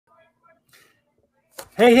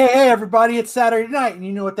Hey, everybody, it's Saturday night, and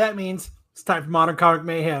you know what that means. It's time for Modern Comic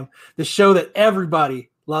Mayhem, the show that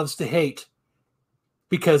everybody loves to hate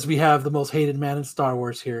because we have the most hated man in Star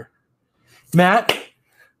Wars here. Matt,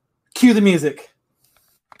 cue the music.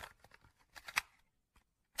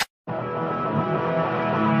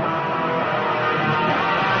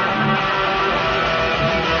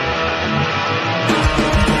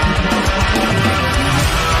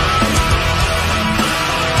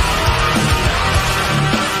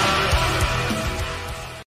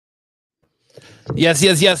 Yes.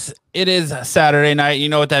 It is Saturday night. You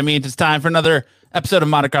know what that means. It's time for another episode of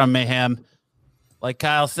Modern Comic Mayhem. Like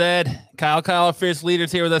Kyle said, Kyle, our fierce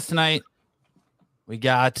leader's here with us tonight. We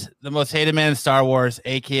got the most hated man in Star Wars,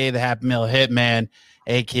 a.k.a. the Happy Meal Hitman,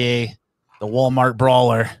 a.k.a. the Walmart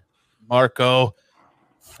Brawler, Marco.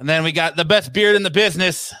 And then we got the best beard in the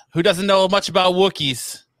business, who doesn't know much about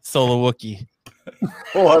Wookiees, Solo Wookie.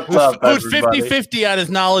 What's up, who's 50-50 on his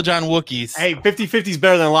knowledge on Wookiees. Hey, 50-50 is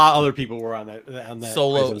better than a lot of other people were on that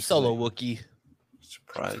Solo Wookie.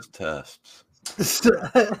 Surprise tests. It's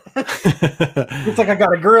like I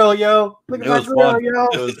got a grill, yo. Look at my grill, yo.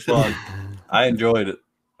 It was fun. I enjoyed it.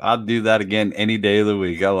 I'd do that again any day of the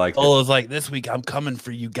week. I like it. Solo's like, this week I'm coming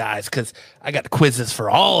for you guys because I got quizzes for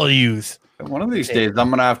all of yous. One of these days, I'm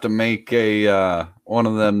gonna have to make a one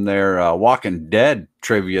of them there Walking Dead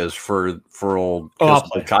trivia's for old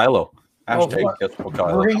Kylo.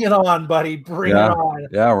 Kylo. Bring it on, buddy. Bring it on.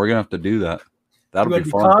 Yeah, we're gonna have to do that. That'll be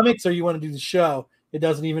fun. Comics, or you want to do the show? It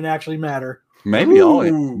doesn't even actually matter. Maybe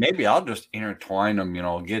I'll just intertwine them. You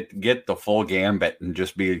know, get the full gambit and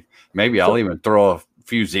just be. Maybe I'll even throw a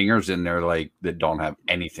few zingers in there like that don't have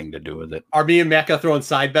anything to do with it. Are me and Mecca throwing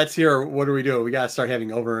side bets here, or what do we do? We got to start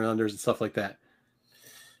having over and unders and stuff like that.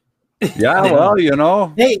 Yeah, well, you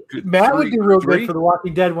know. Hey, Matt would do real good for the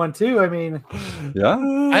Walking Dead one too. I mean, yeah.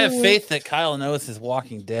 I have faith that Kyle knows his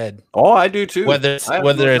Walking Dead. Oh, I do too. Whether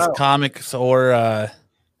it's comics or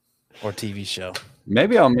TV show.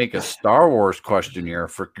 Maybe I'll make a Star Wars questionnaire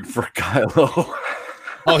for Kylo.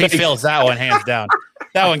 Oh, he fails that one hands down.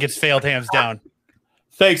 That one gets failed hands down.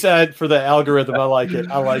 Thanks, Ed, for the algorithm. I like it.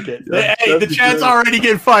 Hey, the chat's already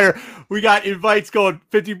getting fire. We got invites going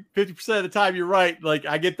 50% of the time. You're right. Like,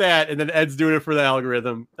 I get that. And then Ed's doing it for the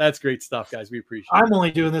algorithm. That's great stuff, guys. We appreciate it. I'm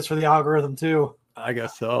only doing this for the algorithm, too. I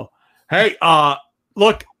guess so. Hey,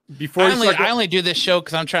 look, before I only do this show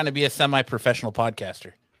because I'm trying to be a semi-professional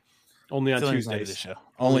podcaster. Only on Tuesdays. Show.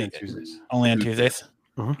 Only on Tuesdays. Only on Tuesdays.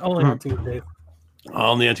 Only on Tuesdays.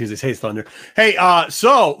 Only on Tuesdays. Hey, Thunder. Hey,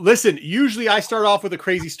 so listen, usually I start off with a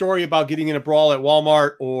crazy story about getting in a brawl at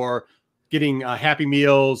Walmart or getting Happy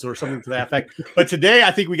Meals or something to that effect. But today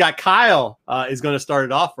I think we got Kyle is going to start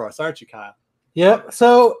it off for us, aren't you, Kyle? Yep.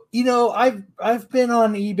 So, you know, I've been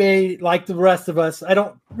on eBay like the rest of us. I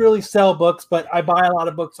don't really sell books, but I buy a lot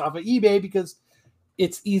of books off of eBay because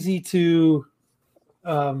it's easy to,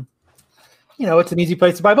 it's an easy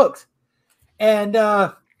place to buy books. And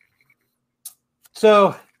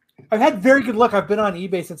so I've had very good luck. I've been on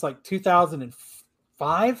eBay since like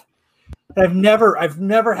 2005. And I've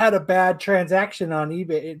never had a bad transaction on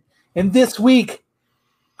eBay. And this week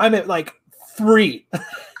I'm at like 3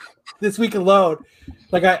 this week alone.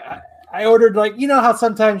 Like I ordered, like, you know how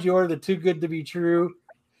sometimes you order the too good to be true.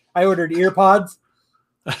 I ordered earpods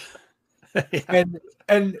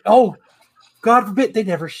and oh, God forbid they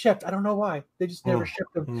never shipped. I don't know why. They just never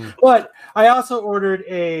shipped them. But I also ordered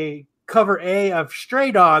a cover A of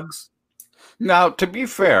Stray Dogs. Now, to be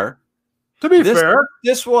fair,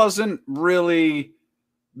 this wasn't really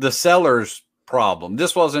the seller's problem.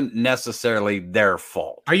 This wasn't necessarily their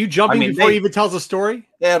fault. Are you jumping before he even tells a story?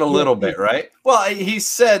 They had a little bit, right? Well, he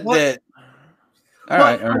said that. All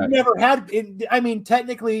right. I've never had it. I mean,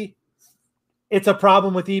 technically, it's a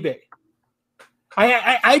problem with eBay.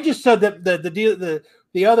 I just said that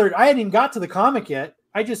the other, I hadn't even got to the comic yet.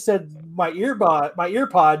 I just said my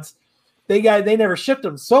earpods, they never shipped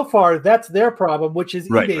them. So far, that's their problem, which is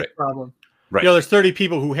eBay's problem. Right. You know, there's 30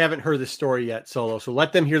 people who haven't heard this story yet, Solo. So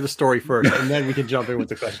let them hear the story first, and then we can jump in with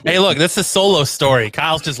the question. Hey, look, this is Solo's story.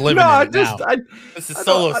 Kyle's just living in it now. This is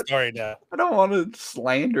Solo's story now. I don't want to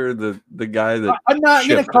slander the guy that. I'm not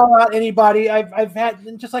going to call out anybody. I've had,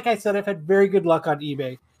 just like I said, I've had very good luck on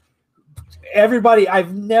eBay. Everybody,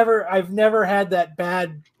 I've never had that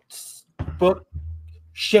bad book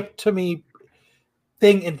shipped to me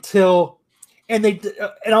thing until, and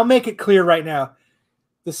I'll make it clear right now.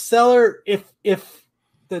 The seller,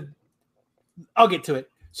 I'll get to it.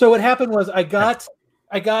 So what happened was I got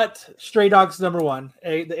Stray Dogs #1,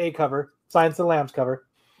 the A cover, Silence of the Lambs cover.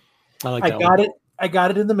 I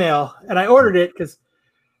got it in the mail, and I ordered it because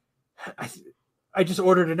I just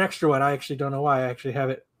ordered an extra one. I actually don't know why I actually have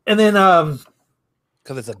it. And then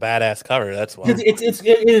because it's a badass cover. That's why.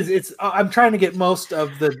 It's I'm trying to get most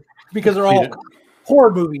of the because they're all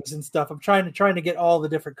horror movies and stuff. I'm trying to get all the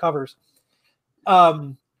different covers.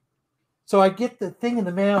 So I get the thing in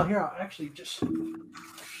the mail here. I'll actually just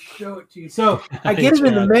show it to you. So I get it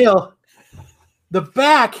in the mail. The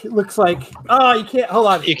back looks like you can't hold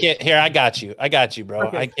on. You can't here. I got you, bro.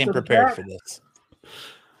 Okay, I came so prepared for this.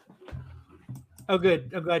 Oh,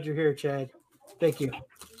 good. I'm glad you're here, Chad. Thank you.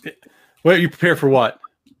 What you prepare for? What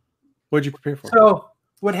did you prepare for? So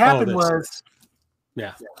what happened was,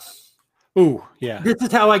 yeah. Ooh, yeah. This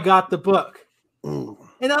is how I got the book. Ooh.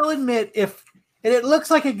 And I'll admit, it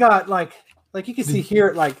looks like it got like you can see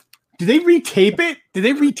here, did they retape it? Did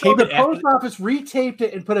they retape the it? post office retaped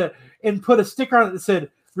it and put a sticker on it that said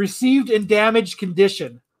 "received in damaged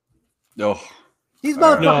condition." Oh, These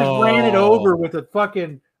motherfuckers ran it over with a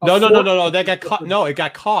fucking no. That got caught. No, it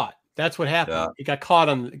got caught. That's what happened. Yeah. It got caught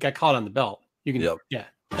on the belt. You can yeah.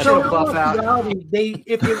 So buff out. Reality,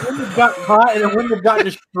 if it wouldn't have got caught and it wouldn't have got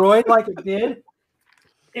destroyed like it did,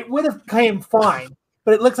 it would have came fine.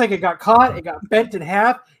 But it looks like it got caught, it got bent in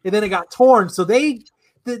half, and then it got torn. So the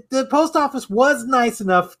post office was nice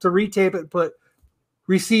enough to retape it and put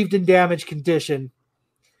received in damaged condition.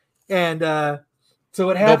 And so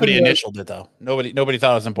what happened? Nobody initialed it though. Nobody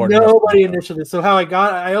thought it was important. Nobody initialed it. So how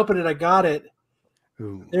I opened it, I got it.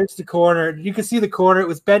 Ooh. There's the corner. You can see the corner. It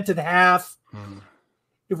was bent in half.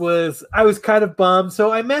 I was kind of bummed.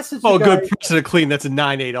 So I messaged the guy. Good. Press it clean. That's a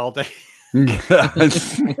 9.8 all day.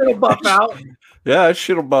 It'll buff out. Yeah, it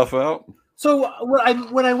shit'll buff out. So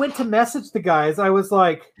when I went to message the guys, I was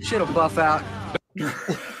like, "Shit'll buff out."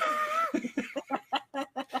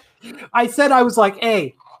 I said I was like,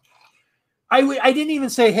 "Hey," I didn't even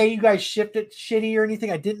say, "Hey, you guys shipped it shitty" or anything.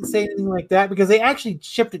 I didn't say anything like that because they actually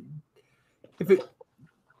shipped it.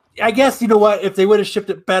 I guess you know what? If they would have shipped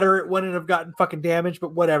it better, it wouldn't have gotten fucking damaged.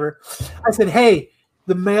 But whatever. I said, "Hey,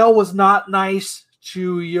 the mail was not nice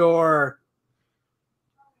to your."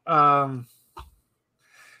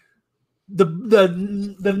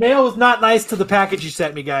 The mail was not nice to the package you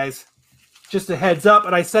sent me, guys. Just a heads up,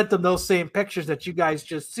 and I sent them those same pictures that you guys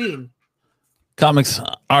just seen. Comics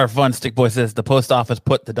are fun. Stick Boy says the post office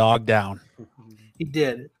put the dog down. He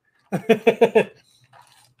did. And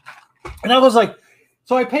I was like,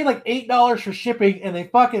 so I paid like $8 for shipping, and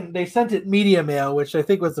they sent it media mail, which I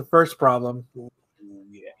think was the first problem.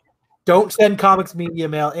 Yeah. Don't send comics media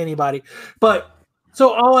mail, anybody. But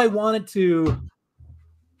so all I didn't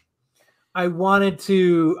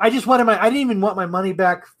even want my money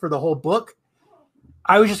back for the whole book.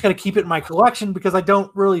 I was just going to keep it in my collection because I don't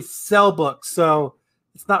really sell books. So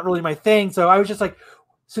it's not really my thing. So I was just like,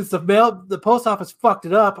 since the post office fucked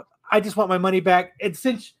it up, I just want my money back. And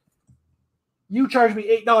since you charged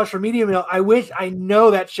me $8 for media mail, I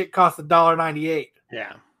know that shit cost $1.98.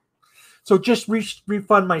 Yeah. So just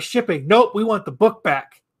refund my shipping. Nope. We want the book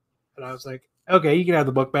back. And I was like, okay, you can have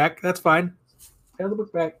the book back. That's fine. Have the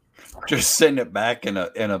book back. Just send it back in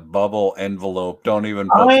a bubble envelope. Don't even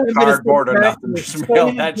put cardboard or nothing. Just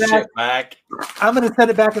mail that shit back. I'm going to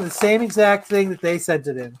send it back in the same exact thing that they sent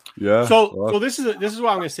it in. Yeah. So this is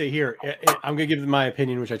what I'm going to say here. I'm going to give my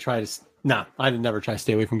opinion, which I try to. No, I never try to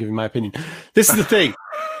stay away from giving my opinion. This is the thing.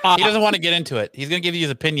 He doesn't want to get into it. He's going to give you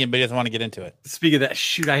his opinion, but he doesn't want to get into it. Speaking of that,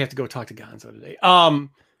 shoot, I have to go talk to Gonzo today.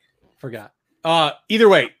 Forgot. Either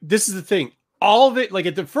way, this is the thing. All of it, like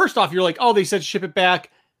at the first off, you're like, oh, they said ship it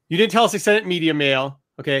back. You didn't tell us they sent it media mail.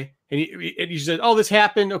 Okay. And you said, oh, this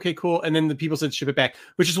happened. Okay, cool. And then the people said ship it back,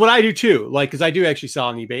 which is what I do too. Like, because I do actually sell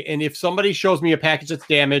on eBay. And if somebody shows me a package that's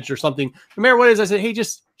damaged or something, no matter what it is, I said, hey,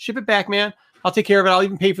 just ship it back, man. I'll take care of it. I'll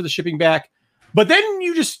even pay for the shipping back. But then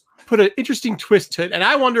you just put an interesting twist to it. And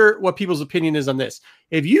I wonder what people's opinion is on this.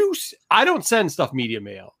 I don't send stuff media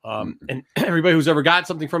mail. And everybody who's ever got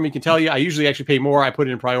something from me can tell you, I usually actually pay more. I put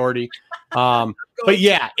it in priority. But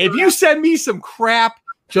yeah, if you send me some crap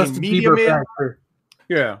just in media mail,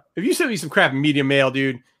 yeah, if you send me some crap in media mail,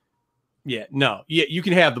 dude, yeah, no, yeah, you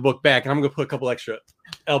can have the book back. And I'm going to put a couple extra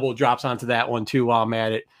elbow drops onto that one too while I'm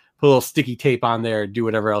at it. Put a little sticky tape on there, do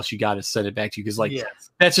whatever else you got to send it back to you. Because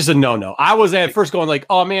that's just a no. I was at first going like,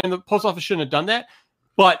 oh man, the post office shouldn't have done that.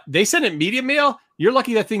 But they sent it media mail. You're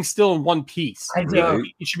lucky that thing's still in one piece. I know.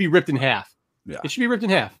 It should be ripped in half. Yeah. It should be ripped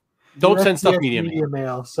in half. Don't send stuff media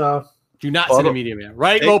mail. So do not send a media mail.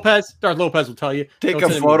 Right, Lopez? Darth Lopez will tell you. Take a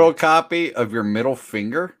photocopy of your middle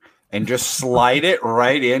finger and just slide it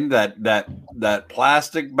right in that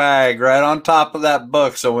plastic bag right on top of that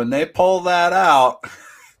book. So when they pull that out,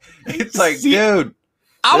 it's like, dude,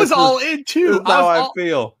 I was all in too. This is how I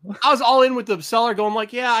feel. I was all in with the seller going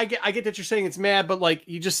like, yeah, I get that you're saying it's mad, but like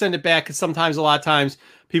you just send it back because sometimes a lot of times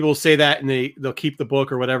people will say that and they'll keep the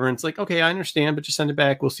book or whatever. And it's like, okay, I understand, but just send it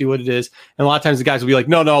back. We'll see what it is. And a lot of times the guys will be like,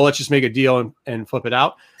 no, let's just make a deal and flip it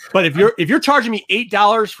out. But if you're charging me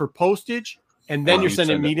 $8 for postage and then you're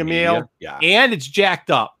sending media mail and it's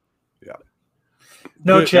jacked up. Yeah.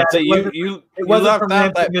 No, Chad. It wasn't from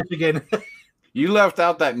Lansing, Michigan. You left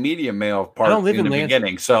out that media mail part in the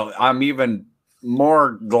beginning. So I'm even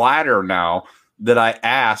more gladder now that I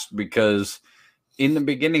asked, because in the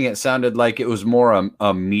beginning it sounded like it was more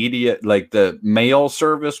a media, like the mail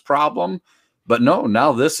service problem. But no,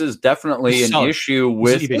 now this is definitely an issue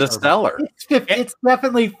with the seller. It's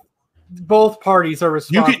definitely both parties are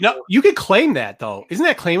responsible. You could claim that though. Isn't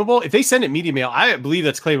that claimable? If they send it media mail, I believe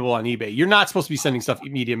that's claimable on eBay. You're not supposed to be sending stuff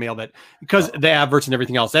media mail because the adverts and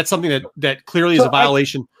everything else. That's something that clearly is a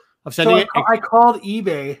violation of sending it. I called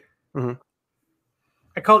eBay. Mm-hmm.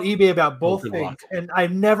 I called eBay about both things, and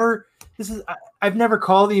I've never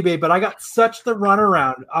called eBay, but I got such the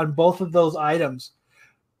runaround on both of those items.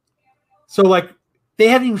 So like they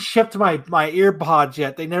hadn't even shipped my earpods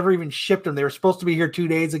yet. They never even shipped them. They were supposed to be here 2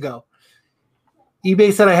 days ago.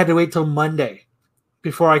 eBay said I had to wait till Monday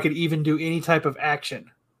before I could even do any type of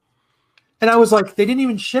action. And I was like, they didn't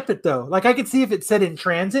even ship it though. Like I could see if it said in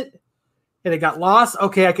transit and it got lost.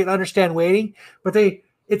 Okay, I can understand waiting, but it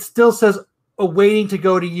still says waiting to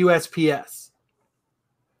go to USPS.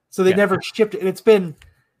 So they never shipped it. And it's been.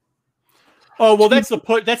 Oh, well, that's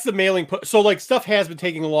the mailing. So like stuff has been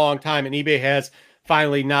taking a long time and eBay has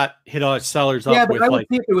finally not hit all its sellers up. Yeah, but I would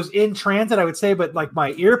see if it was in transit, I would say, but like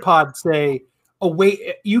my earpods say,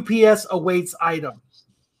 UPS awaits item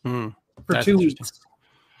for 2 weeks.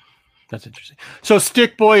 That's interesting. So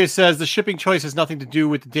Stick Boy says the shipping choice has nothing to do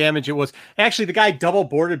with the damage. It was actually the guy double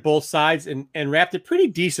boarded both sides and wrapped it pretty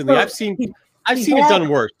decently. I've seen it done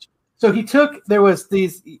worse. So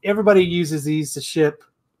everybody uses these to ship.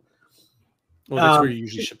 Well, that's where you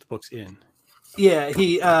usually ship the books in. Yeah,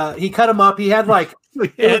 he cut them up. He had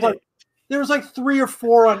there was like 3 or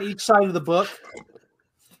 4 on each side of the book.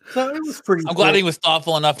 So it was pretty. I'm glad he was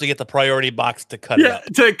thoughtful enough to get the priority box to cut it up.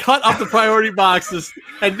 To cut up the priority boxes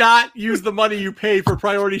and not use the money you pay for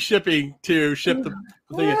priority shipping to ship the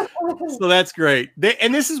thing. So that's great.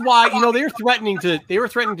 And this is why they were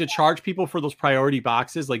threatening to charge people for those priority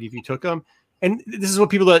boxes, like if you took them. And this is what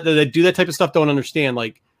people that do that type of stuff don't understand.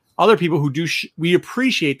 Like other people who do, we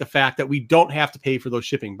appreciate the fact that we don't have to pay for those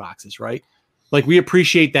shipping boxes, right? Like we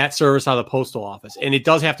appreciate that service out of the postal office, and it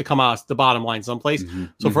does have to come out the bottom line someplace.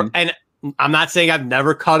 And I'm not saying I've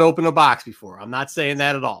never cut open a box before. I'm not saying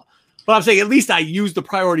that at all. But I'm saying at least I use the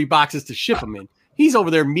priority boxes to ship them in. He's over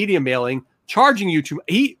there media mailing, charging you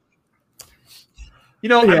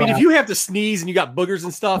I mean, if you have to sneeze and you got boogers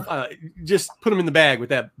and stuff, just put them in the bag with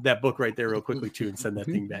that book right there real quickly too, and send that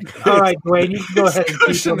thing back. All right, Dwayne, you can go ahead and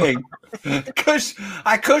cushioning.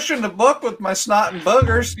 I cushioned the book with my snot and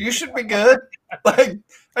boogers. You should be good. Like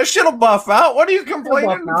I should have buff out. What are you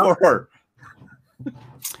complaining for?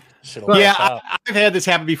 I've had this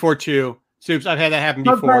happen before too. Soups, I've had that happen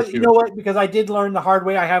before. You know what? Because I did learn the hard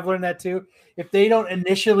way. I have learned that too. If they don't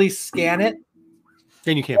initially scan it,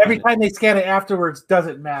 then you can't. Every time they scan it afterwards,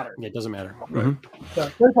 doesn't matter. Yeah, it doesn't matter.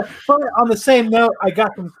 Mm-hmm. So, on the same note, I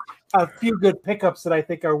got a few good pickups that I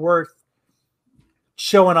think are worth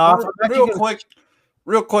showing off.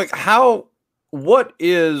 Real quick. What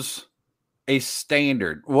is a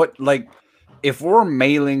standard? If we're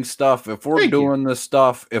mailing stuff, if we're doing this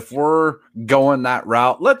stuff, if we're going that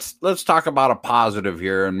route, let's talk about a positive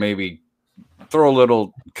here and maybe throw a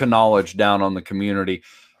little knowledge down on the community.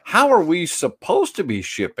 How are we supposed to be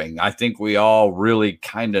shipping? I think we all really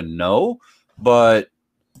kind of know, but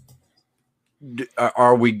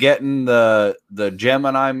are we getting the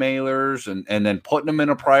Gemini mailers and then putting them in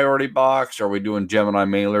a priority box? Are we doing Gemini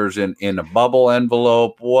mailers in a bubble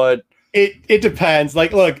envelope? What? It depends.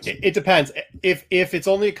 Like, look, it depends. If it's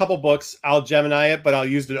only a couple books, I'll Gemini it, but I'll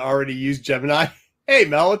use the already used Gemini. Hey,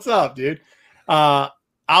 Mel, what's up, dude? I'll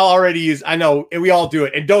already use. I know, and we all do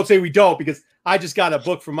it. And don't say we don't, because I just got a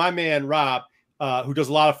book from my man Rob, who does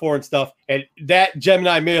a lot of foreign stuff, and that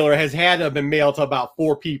Gemini mailer has had to have been mailed to about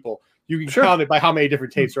 4 people. You can count it by how many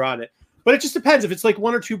different tapes are on it. But it just depends. If it's like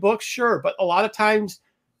 1 or 2 books, sure. But a lot of times,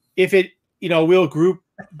 if it, we'll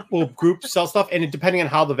group sell stuff, and depending on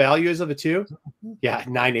how the value is of it too. Yeah,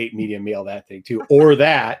 9/8 media mail that thing too, or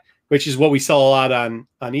that, which is what we sell a lot on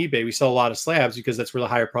eBay. We sell a lot of slabs because that's where the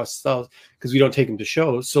higher price sells, because we don't take them to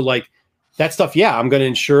shows. So like that stuff, yeah, I'm going to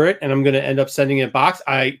insure it and I'm going to end up sending it in a box.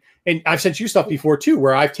 And I've sent you stuff before too,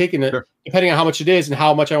 where I've taken it, depending on how much it is and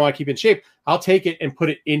how much I want to keep in shape, I'll take it and put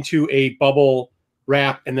it into a bubble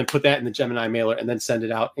wrap and then put that in the Gemini mailer and then send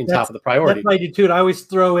it out top of the priority. That's what I do too. I always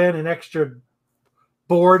throw in an extra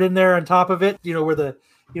board in there on top of it,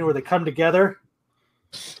 where they come together.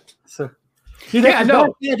 So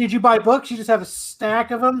did you buy books? You just have a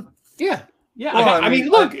stack of them? Yeah. Yeah, well, I mean,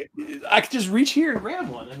 look, I could just reach here and grab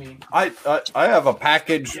one. I mean, I have a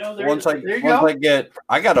package. Once I get,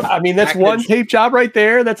 that's one tape job right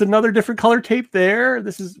there. That's another different color tape there.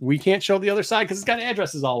 We can't show the other side because it's got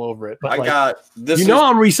addresses all over it. But I'm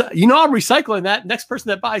recycling that. Next person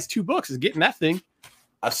that buys 2 books is getting that thing.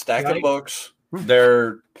 A stack of books.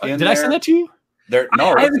 They're in Did I send that to you? I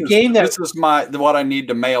have a game that this is what I need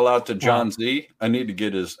to mail out to John Z. I need to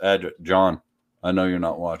get his address. John, I know you're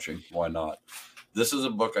not watching. Why not? This is a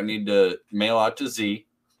book I need to mail out to Z.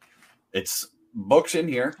 It's books in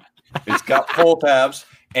here. It's got full tabs,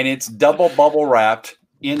 and it's double bubble wrapped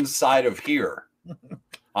inside of here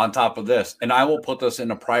on top of this. And I will put this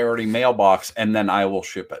in a priority mailbox, and then I will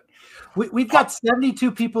ship it. We've got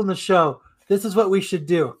 72 people in the show. This is what we should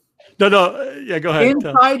do. No. Yeah, go ahead.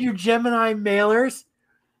 Inside your Gemini mailers,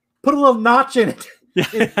 put a little notch in it. Yeah.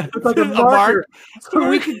 It's like a marker, so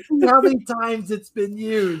we can see how many times it's been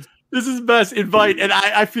used. This is best invite, and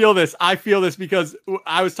I feel this. I feel this because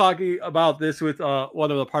I was talking about this with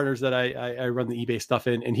one of the partners that I run the eBay stuff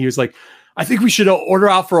in, and he was like, "I think we should order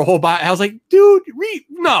out for a whole buy." I was like, "Dude,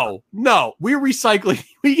 no, we're recycling.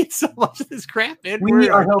 We get so much of this crap, man. We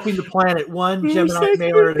are helping the planet one Gemini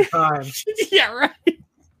mailer at a time." Yeah, right.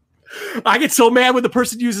 I get so mad when the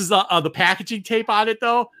person uses the packaging tape on it,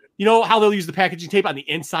 though. You know how they'll use the packaging tape on the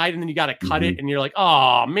inside, and then you got to cut it, and you're like,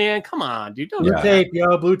 "Oh man, come on, dude!" Blue tape,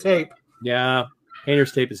 blue tape. Yeah,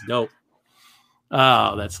 painter's tape is dope.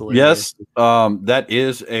 Oh, that's hilarious. Yes, that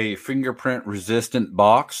is a fingerprint resistant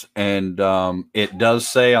box, and it does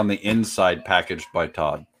say on the inside packaged by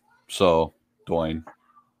Todd. So, Dwayne,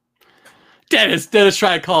 Dennis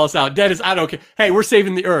trying to call us out. Dennis, I don't care. Hey, we're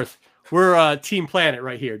saving the earth. We're Team Planet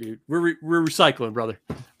right here, dude. We're recycling, brother.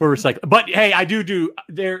 We're recycling. But hey, I do.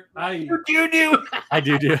 I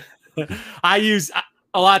do. I use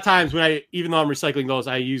a lot of times even though I'm recycling those,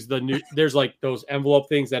 I use the new. There's like those envelope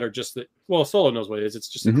things that are just Solo knows what it is. It's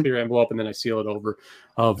just a clear envelope, and then I seal it over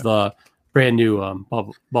of the brand new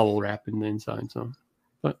bubble wrap in the inside. So,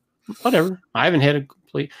 but whatever. I have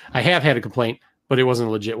had a complaint, but it wasn't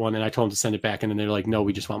a legit one, and I told them to send it back, and then they're like, "No,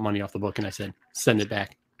 we just want money off the book," and I said, "Send it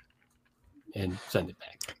back." And send it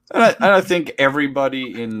back. And I think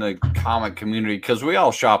everybody in the comic community, because we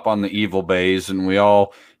all shop on the Evil Bays, and we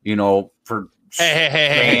all, for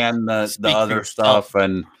scan the other stuff,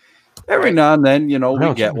 and every now and then,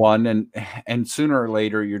 we get one, and sooner or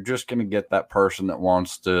later, you're just going to get that person that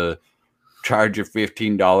wants to charge you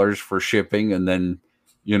 $15 for shipping, and then,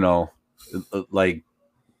 like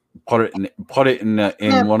put it in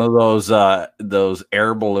one of those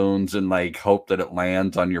air balloons and like hope that it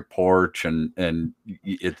lands on your porch, and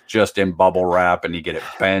it's just in bubble wrap, and you get it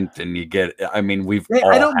bent, and you get. I mean,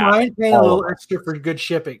 I don't mind paying a little extra for good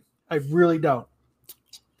shipping. I really don't.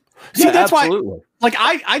 See, that's absolutely why. Like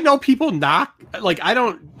I know people knock. Like I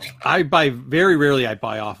buy very rarely. I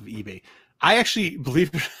buy off of eBay. I actually,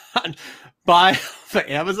 believe it or not, buy off of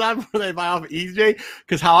Amazon more than I buy off of EJ,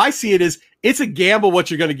 because how I see it is it's a gamble what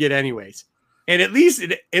you're going to get anyways. And at least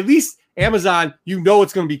Amazon,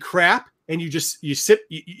 it's going to be crap, and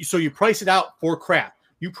so you price it out for crap.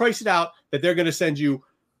 You price it out that they're going to send you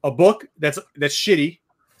a book that's shitty,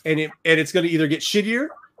 and it's going to either get shittier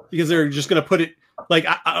because they're just going to put it like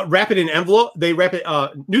wrap it in envelope. They wrap it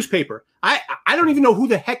newspaper. I don't even know who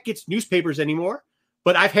the heck gets newspapers anymore,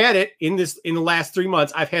 but I've had it in the last 3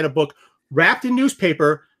 months. I've had a book wrapped in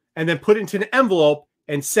newspaper and then put into an envelope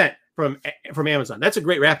and sent from Amazon. That's a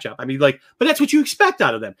great wrap job. I mean, but that's what you expect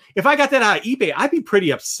out of them. If I got that out of eBay, I'd be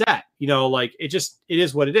pretty upset. It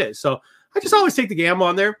is what it is. So I just always take the gamble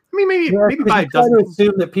on there. I mean, maybe buy a dozen. I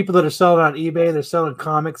assume that people that are selling on eBay, they're selling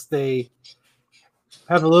comics, they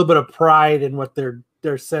have a little bit of pride in what they're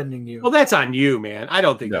sending you. Well, that's on you, man. I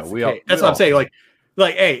don't think that's what I'm saying.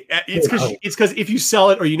 Like, hey, it's because if you sell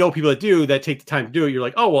it, or people that do that take the time to do it, you're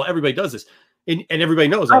like, oh well, everybody does this, and everybody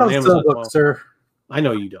knows. I don't Amazon, sell books, sir. I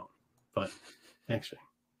know you don't, but actually,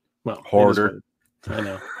 well, hoarder.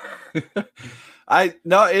 I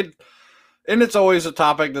know. And it's always a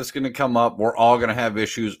topic that's going to come up. We're all going to have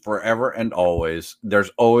issues forever and always. There's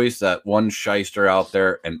always that one shyster out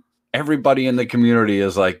there, and everybody in the community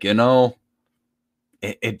is like, it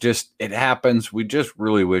happens. We just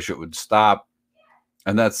really wish it would stop.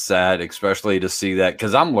 And that's sad, especially to see that,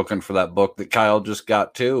 because I'm looking for that book that Kyle just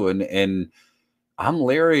got too, and I'm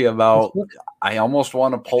leery about. I almost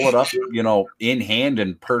want to pull it up, in hand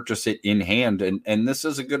and purchase it in hand, and this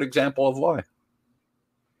is a good example of why.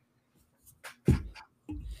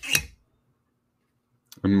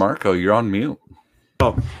 And Marco, you're on mute.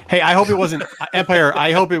 Oh, hey, I hope it wasn't Empire.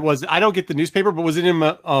 I hope it was. I don't get the newspaper, but was it in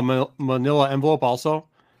a manila envelope also?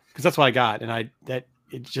 Because that's what I got, and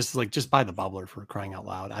it's just like, just buy the bubbler, for crying out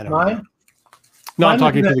loud. I don't know. No, I'm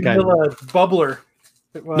talking to the guy. Bubbler.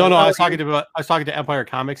 No, I was talking to Empire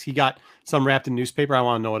Comics. He got some wrapped in newspaper. I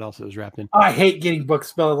want to know what else it was wrapped in. I hate getting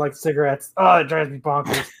books smelling like cigarettes. Oh, it drives me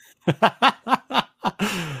bonkers.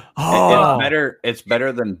 It's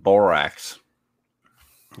better than borax.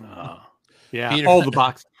 Yeah. Peter. Oh, the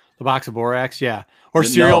box of borax. Yeah. Or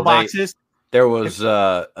cereal boxes. There was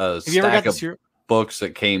a stack of cereal books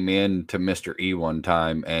that came in to Mr. E one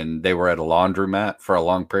time, and they were at a laundromat for a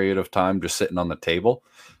long period of time, just sitting on the table.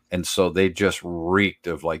 And so they just reeked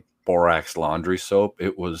of like borax laundry soap.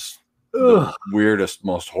 It was the weirdest,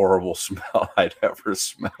 most horrible smell I'd ever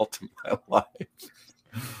smelled in my life.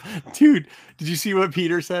 Dude, did you see what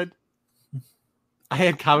Peter said? I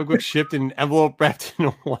had comic books shipped in an envelope wrapped in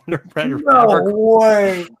a Wonder Bread. No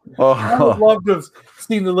way. I would love to have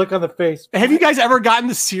seen the look on the face. Have you guys ever gotten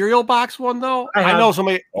the cereal box one though? I know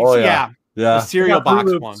somebody. Oh yeah. The cereal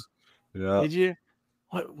box one. Yeah. Did you?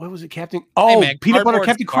 What was it, Captain? Oh, man, peanut butter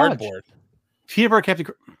Captain Crunch. Peanut butter Captain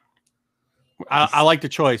Crunch. I like the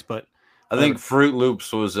choice, but I think Fruit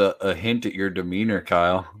Loops was a hint at your demeanor,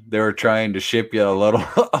 Kyle. They were trying to ship you a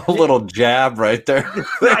little jab right there.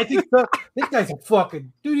 I think so. This guy's a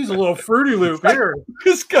fucking dude. He's a little Fruity Loop here.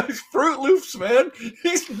 This guy's Fruit Loops, man.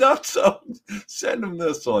 He's nuts. Send him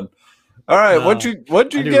this one. All right, what'd you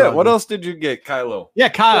get? What else did you get, Kylo? Yeah,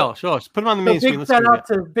 Kyle, show us. Put him on the main screen.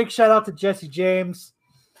 Big shout out to Jesse James.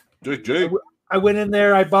 JJ. I went in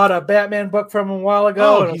there. I bought a Batman book from him a while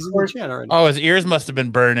ago. Oh, he's in the chat already. Oh, his ears must have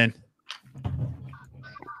been burning.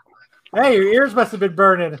 Hey, your ears must have been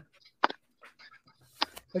burning.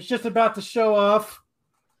 It's just about to show off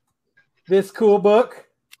this cool book.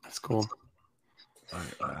 That's cool.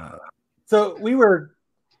 So we were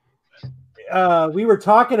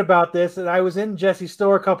talking about this, and I was in Jesse's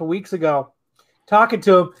store a couple weeks ago talking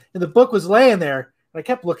to him, and the book was laying there. And I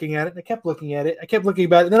kept looking at it, and I kept looking at it. I kept looking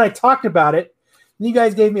about it, and then I talked about it, and you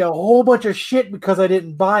guys gave me a whole bunch of shit because I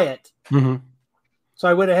didn't buy it. Mm-hmm. So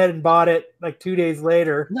I went ahead and bought it like 2 days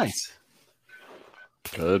later. Nice.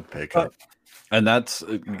 Good pickup. And that's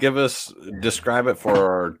describe it for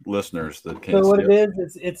our listeners that can't. So what see it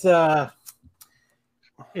is, it's a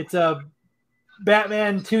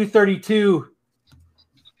Batman 232,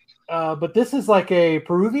 but this is like a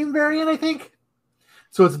Peruvian variant, I think.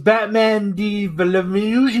 So it's Batman de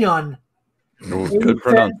Volution. Good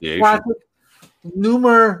pronunciation.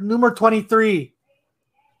 Number 23.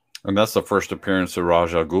 And that's the first appearance of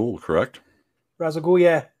Ra's al Ghul, correct? Ra's al Ghul,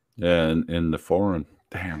 yeah. Yeah, in the foreign.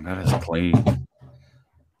 Damn, that is clean.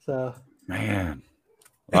 So man,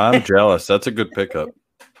 I'm jealous. That's a good pickup.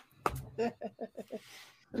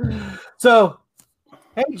 So,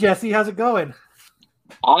 hey Jesse, how's it going?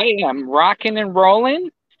 I am rocking and rolling.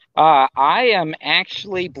 I am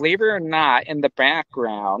actually, believe it or not, in the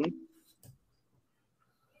background.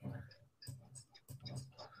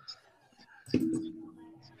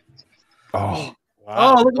 Oh, wow.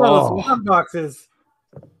 Oh, look at all those sound boxes.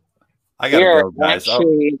 I gotta go, guys.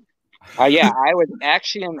 Actually, I was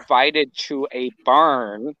actually invited to a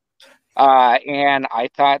barn, and I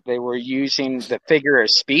thought they were using the figure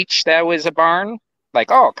of speech that was a barn. Like,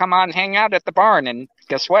 oh, come on, hang out at the barn. And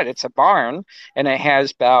guess what? It's a barn, and it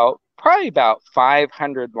has probably about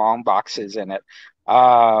 500 long boxes in it.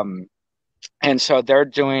 And so they're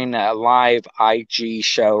doing a live IG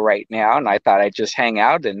show right now, and I thought I'd just hang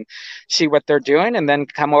out and see what they're doing, and then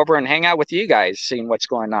come over and hang out with you guys, seeing what's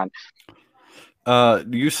going on.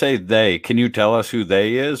 You say they. Can you tell us who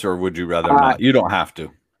they is, or would you rather not? You don't have to.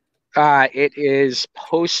 It is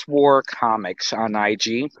Post-War Comics on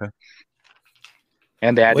IG. Okay.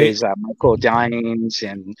 And that is Michael Dines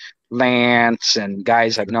and Lance and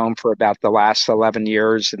guys I've known for about the last 11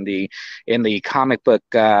 years in the comic book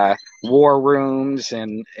war rooms,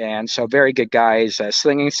 and so very good guys.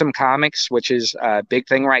 Slinging some comics, which is a big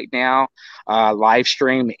thing right now. Live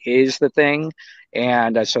stream is the thing,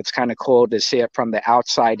 and so it's kind of cool to see it from the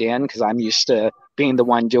outside in, because I'm used to being the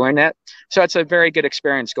one doing it. So it's a very good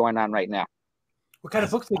experience going on right now. What kind of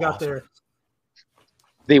books they got there?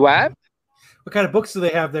 The what? What kind of books do they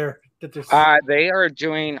have there? that there's They are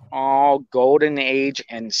doing all golden age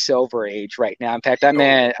and silver age right now. In fact, I'm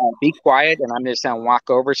gonna be quiet and I'm just gonna walk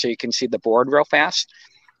over so you can see the board real fast.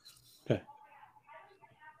 Okay.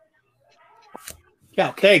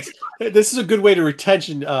 Yeah, thanks. This is a good way to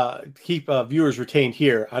keep viewers retained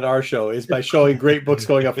here on our show is by showing great books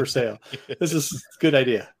going up for sale. This is a good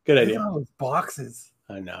idea. Good look idea. at all those boxes.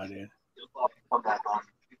 I know, dude.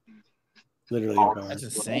 Literally, That's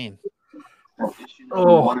insane.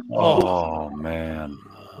 Oh man.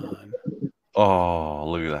 Oh,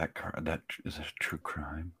 look at that. That is a true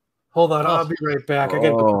crime. Hold on, I'll be right back. I gotta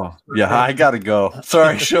go. Yeah, I gotta go.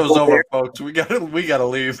 Sorry, show's over, folks. We gotta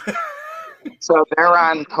leave. So they're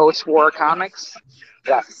on Post-War Comics.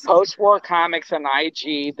 Yeah, Post-War Comics and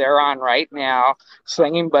IG, they're on right now.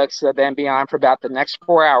 Slinging Books, they'll then be on for about the next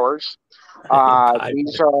 4 hours.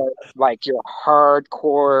 These are like your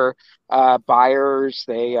hardcore buyers.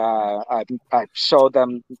 They show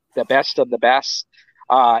them the best of the best.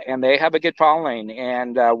 And they have a good following,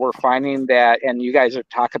 and we're finding that. And you guys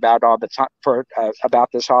talk about all the time about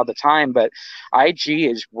this all the time, but IG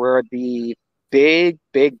is where the big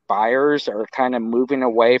buyers are kind of moving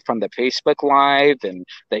away from the Facebook Live and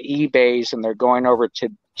the eBays, and they're going over to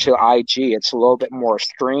IG. It's a little bit more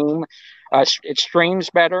stream. It streams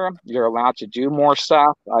better. You're allowed to do more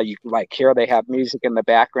stuff. You like here they have music in the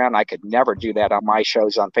background. I could never do that on my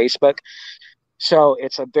shows on Facebook. So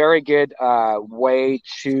it's a very good way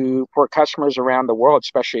for customers around the world,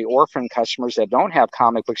 especially orphan customers that don't have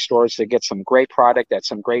comic book stores, to get some great product at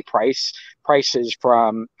some great prices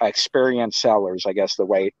from experienced sellers. I guess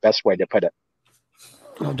best way to put it.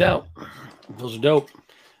 no doubt. Those are dope.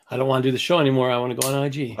 I don't want to do the show anymore. I want to go on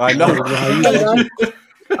IG. I know.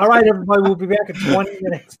 All right, everybody, we'll be back in 20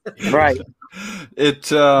 minutes. Right.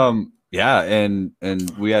 Yeah, and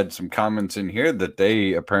we had some comments in here that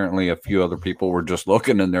apparently a few other people were just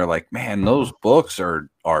looking and they're like, man, those books are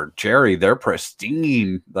Jerry, they're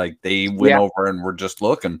pristine. Like they went over and were just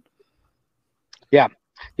looking. Yeah.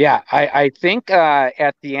 Yeah. I think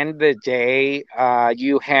at the end of the day,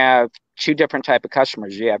 you have two different type of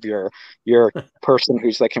customers. You have your person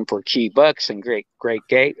who's looking for key books and great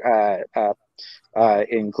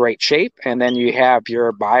in great shape, and then you have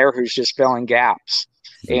your buyer who's just filling gaps.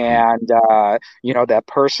 And that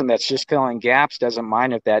person that's just filling gaps doesn't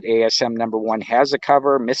mind if that ASM #1 has a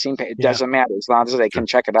cover missing. It doesn't matter as long as they can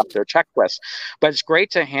check it off their checklist. But it's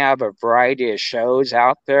great to have a variety of shows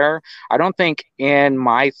out there. I don't think in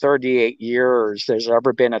my 38 years there's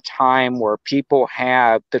ever been a time where people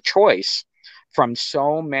have the choice from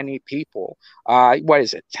so many people. What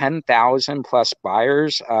is it? 10,000 plus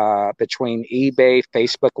buyers between eBay,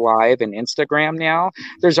 Facebook Live, and Instagram now.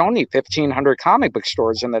 There's only 1,500 comic book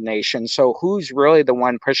stores in the nation. So who's really the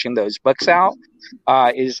one pushing those books out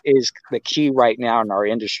is the key right now in our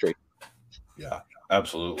industry. Yeah,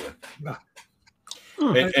 absolutely.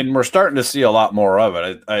 And we're starting to see a lot more of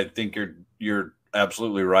it. I think you're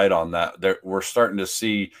absolutely right on that. We're starting to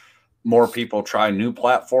see more people try new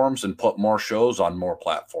platforms and put more shows on more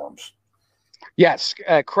platforms. Yes,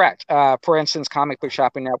 correct. For instance, Comic Book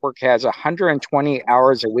Shopping Network has 120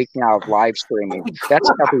 hours a week now of live streaming.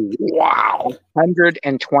 That's every week. Wow,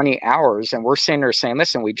 120 hours, and we're sitting there saying,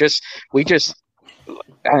 "Listen, we just,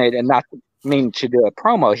 and not mean to do a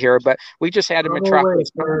promo here, but we just added Metropolis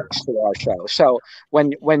to our show." So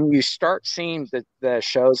when you start seeing the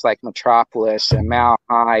shows like Metropolis and Mile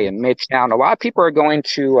High and Midtown, a lot of people are going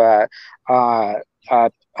to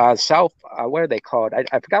what are they called?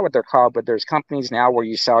 I forgot what they're called, but there's companies now where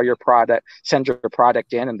you sell your product, send your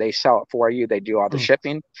product in, and they sell it for you. They do all the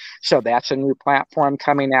shipping. So that's a new platform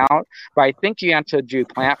coming out. But I think you have to do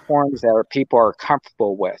platforms that people are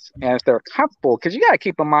comfortable with. And if they're comfortable, because you got to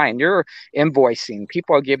keep in mind, you're invoicing.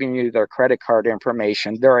 People are giving you their credit card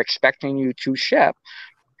information. They're expecting you to ship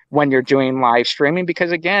when you're doing live streaming,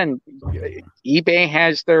 because again, eBay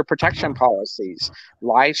has their protection policies.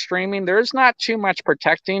 Live streaming, there's not too much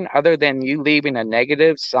protecting other than you leaving a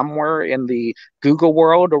negative somewhere in the Google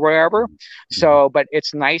world or wherever. So, but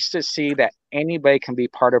it's nice to see that anybody can be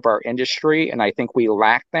part of our industry, and I think we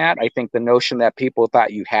lack that. I think the notion that people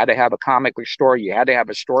thought you had to have a comic book store, you had to have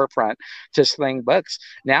a storefront to sling books.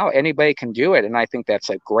 Now anybody can do it, and I think that's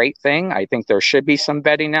a great thing. I think there should be some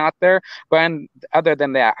vetting out there, but other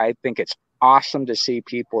than that, I think it's awesome to see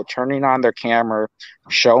people turning on their camera,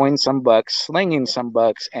 showing some books, slinging some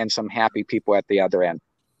books, and some happy people at the other end.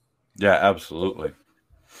 Yeah, absolutely.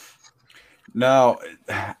 Now,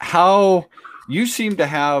 how you seem to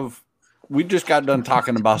have, we just got done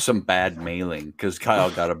talking about some bad mailing because Kyle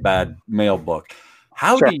got a bad mail book.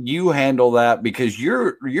 How do you handle that? Because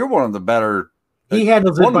you're one of the better. He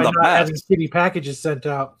handles it by not having shitty packages sent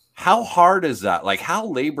out. How hard is that? Like, how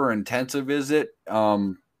labor intensive is it?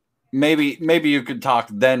 Maybe you could talk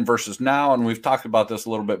then versus now, and we've talked about this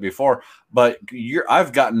a little bit before, but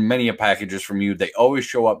I've gotten many packages from you. They always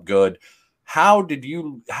show up good. How did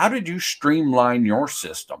you streamline your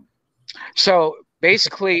system? So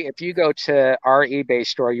basically, if you go to our eBay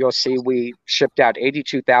store, you'll see we shipped out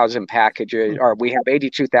 82,000 packages, or we have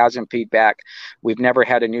 82,000 feedback. We've never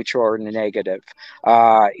had a neutral or a negative.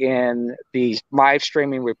 In the live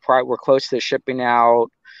streaming, we're close to shipping out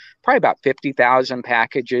probably about 50,000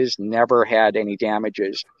 packages, never had any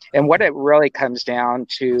damages. And what it really comes down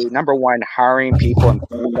to, number one, hiring people and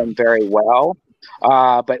paying them very well.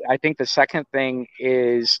 But I think the second thing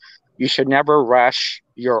is you should never rush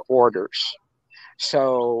your orders.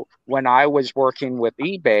 So when I was working with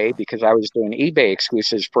eBay, because I was doing eBay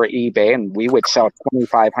exclusives for eBay, and we would sell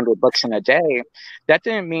 2,500 books in a day, that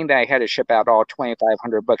didn't mean that I had to ship out all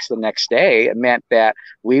 2,500 books the next day. It meant that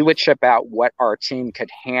we would ship out what our team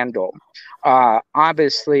could handle.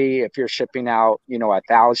 Obviously, if you're shipping out,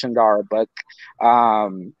 $1,000 book,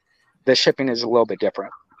 the shipping is a little bit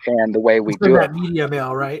different, and the way we do it. Media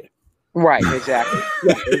mail, right? Right, exactly.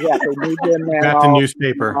 Yeah, exactly. Media mail, Wrapped in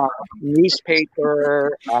newspaper.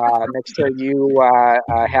 Newspaper. Make sure you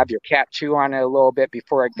have your cat chew on it a little bit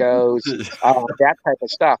before it goes. That type of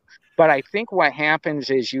stuff. But I think what happens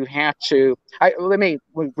is you have to. Let me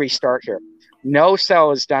restart here. No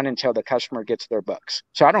sale is done until the customer gets their books.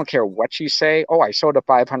 So I don't care what you say. Oh, I sold a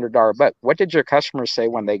 $500 book. What did your customer say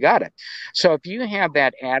when they got it? So if you have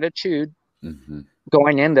that attitude. Mm-hmm.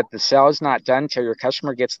 Going in that the sale is not done till your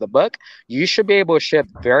customer gets the book, you should be able to ship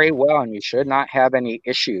very well, and you should not have any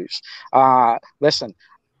issues. Listen,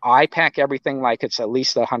 I pack everything like it's at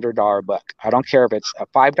least $100 book. I don't care if it's a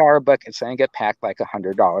 $5 book; it's going to get packed like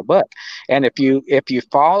 $100 book. And if you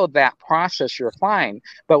follow that process, you're fine.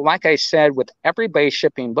 But like I said, with everybody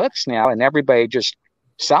shipping books now, and everybody just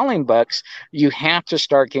selling books, you have to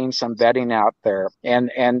start getting some vetting out there,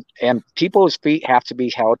 and people's feet have to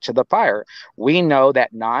be held to the fire. We know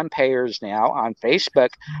that non-payers now on Facebook,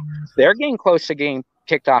 they're getting close to getting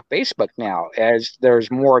kicked off Facebook now, as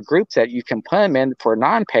there's more groups that you can put them in for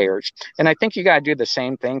non-payers. And I think you got to do the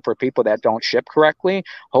same thing for people that don't ship correctly.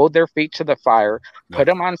 Hold their feet to the fire, put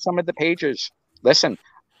them on some of the pages. Listen,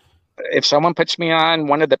 if someone puts me on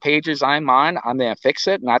one of the pages I'm on, I'm going to fix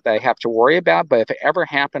it. Not that I have to worry about, but if it ever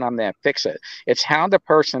happened, I'm going to fix it. It's how the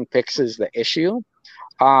person fixes the issue.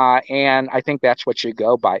 And I think that's what you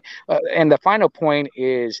go by. And the final point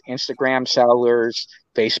is Instagram sellers,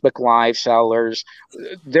 Facebook Live sellers.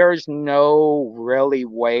 There's no really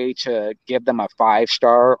way to give them a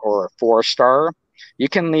 5-star or a 4-star. You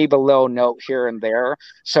can leave a little note here and there.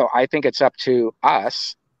 So I think it's up to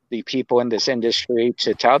us, the people in this industry,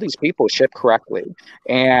 to tell these people ship correctly.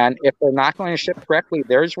 And if they're not going to ship correctly,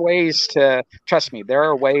 there's ways to, trust me, there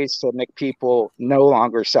are ways to make people no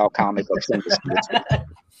longer sell comic books in this industry.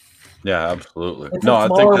 Yeah, absolutely. It's a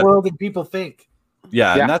smaller world than people think.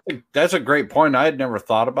 Yeah, and that's a great point. I had never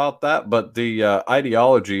thought about that, but the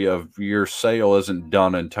ideology of your sale isn't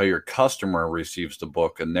done until your customer receives the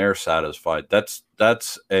book and they're satisfied. That's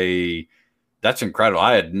incredible.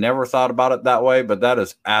 I had never thought about it that way, but that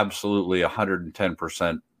is absolutely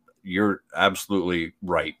 110%. You're absolutely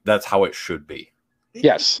right. That's how it should be.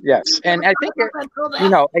 Yes. And I think,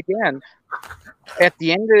 again, at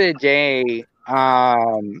the end of the day,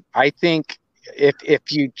 I think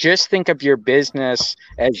if you just think of your business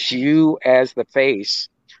as you as the face,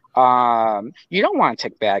 you don't want to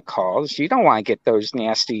take bad calls. You don't want to get those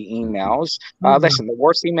nasty emails. Listen, the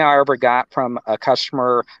worst email I ever got from a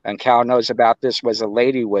customer, and Cal knows about this, was a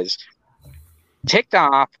lady was ticked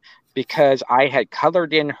off because I had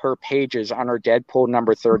colored in her pages on her Deadpool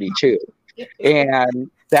number 32. And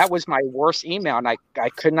that was my worst email. And I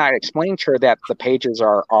could not explain to her that the pages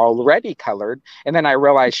are already colored. And then I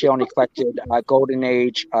realized she only collected Golden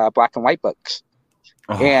Age black and white books.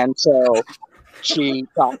 Oh. And so she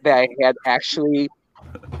thought that I had actually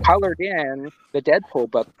colored in the Deadpool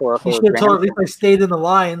book for her. You should have told her at least I stayed in the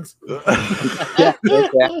lines. Yeah,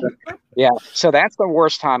 exactly. Yeah, so that's the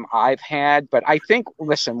worst time I've had. But I think,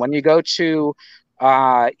 listen, when you go to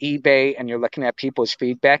eBay and you're looking at people's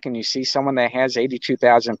feedback and you see someone that has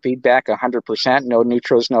 82,000 feedback, 100%, no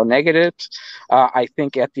neutrals, no negatives, I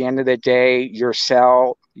think at the end of the day, your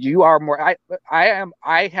sell, you are more. I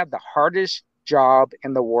have the hardest job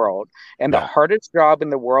in the world, and the hardest job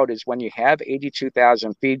in the world is when you have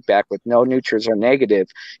 82,000 feedback with no neutrals or negative.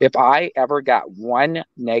 If I ever got one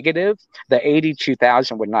negative, the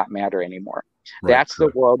 82,000 would not matter anymore. Right, that's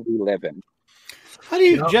the world we live in. How do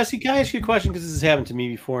you, Jesse? Can I ask you a question? Because this has happened to me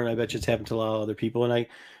before, and I bet you it's happened to a lot of other people. And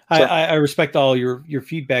I respect all your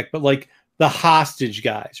feedback, but like the hostage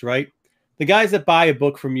guys, right? The guys that buy a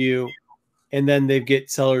book from you, and then they get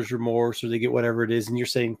seller's remorse or they get whatever it is, and you're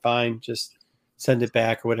saying, fine, just send it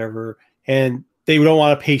back or whatever, and they don't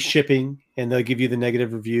want to pay shipping, and they'll give you the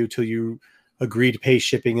negative review till you agree to pay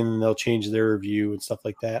shipping, and then they'll change their review and stuff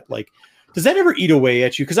like that. Like, does that ever eat away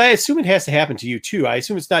at you? Because I assume it has to happen to you too. I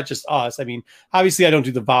assume it's not just us. I mean, obviously I don't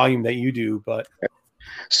do the volume that you do, but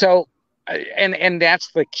so and that's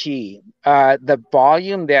the key. The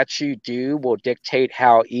volume that you do will dictate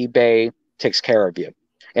how eBay takes care of you.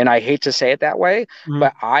 And I hate to say it that way,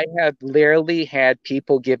 but I have literally had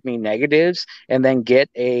people give me negatives and then get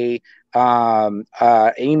a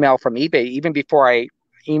email from eBay even before I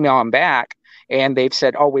email them back. And they've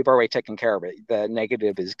said, oh, we've already taken care of it. The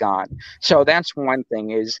negative is gone. So that's one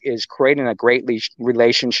thing is creating a great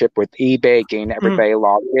relationship with eBay, getting everybody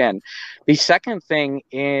logged in. The second thing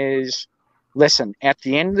is, listen, at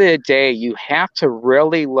the end of the day, you have to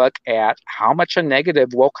really look at how much a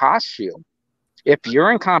negative will cost you. If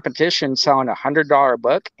you're in competition selling $100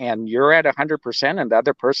 book and you're at 100% and the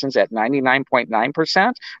other person's at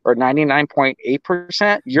 99.9% or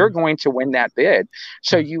 99.8%, you're going to win that bid.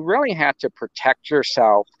 So you really have to protect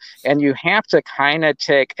yourself, and you have to kind of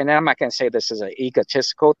take, and I'm not going to say this is an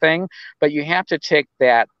egotistical thing, but you have to take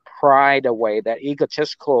that pride away, that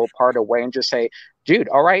egotistical part away, and just say, dude,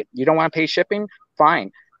 all right, you don't want to pay shipping?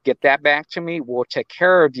 Fine. Get that back to me. We'll take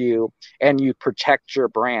care of you, and you protect your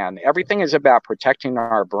brand. Everything is about protecting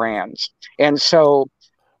our brands. And so,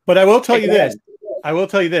 but I will tell you this. I will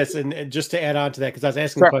tell you this, and just to add on to that, because I was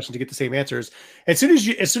asking the question to get the same answers. As soon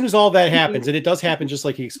as all that happens, and it does happen just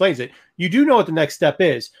like he explains it, you do know what the next step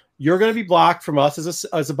is. You're going to be blocked from us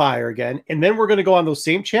as a buyer again, and then we're going to go on those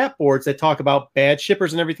same chat boards that talk about bad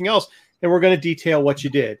shippers and everything else, and we're going to detail what you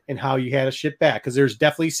did and how you had to ship back, because there's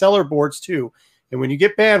definitely seller boards too. And when you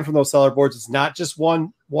get banned from those seller boards, it's not just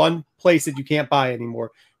one place that you can't buy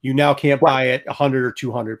anymore. You now can't buy it 100 or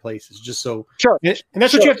 200 places. Just so, and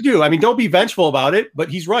that's what you have to do. I mean, don't be vengeful about it, but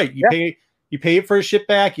he's right. You pay it for a ship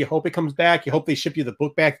back. You hope it comes back. You hope they ship you the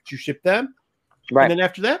book back that you shipped them. Right. And then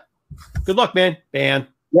after that, good luck, man. Ban.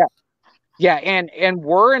 Yeah. Yeah, and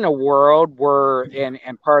we're in a world where, and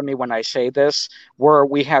pardon me when I say this, where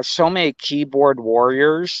we have so many keyboard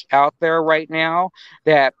warriors out there right now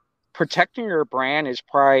that protecting your brand is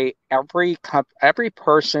probably every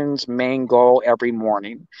person's main goal every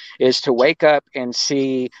morning, is to wake up and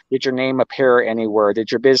see, did your name appear anywhere? Did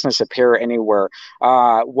your business appear anywhere?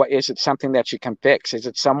 What is it, something that you can fix? Is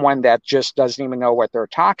it someone that just doesn't even know what they're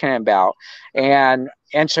talking about? And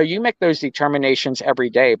so you make those determinations every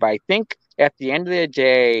day. But I think at the end of the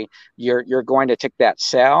day, you're going to take that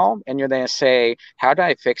sell and you're going to say, how do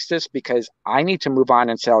I fix this? Because I need to move on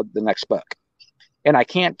and sell the next book. And I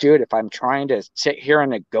can't do it if I'm trying to sit here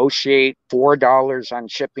and negotiate $4 on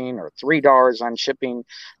shipping or $3 on shipping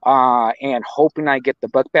and hoping I get the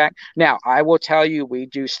book back. Now, I will tell you, we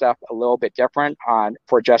do stuff a little bit different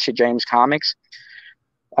for Jesse James Comics.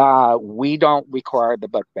 We don't require the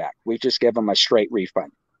book back. We just give them a straight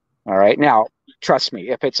refund. All right. Now, trust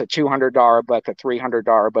me, if it's a $200 book, a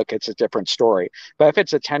 $300 book, it's a different story. But if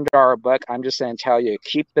it's a $10 book, I'm just going to tell you,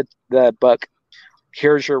 keep the book.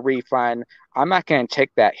 Here's your refund. I'm not going to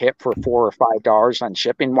take that hit for $4 or $5 on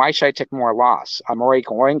shipping. Why should I take more loss? I'm already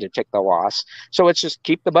going to take the loss. So it's just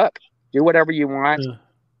keep the book, do whatever you want.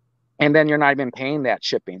 And then you're not even paying that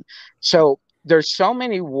shipping. So there's so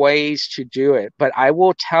many ways to do it, but I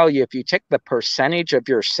will tell you, if you take the percentage of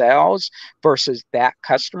your sales versus that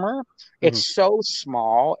customer, it's so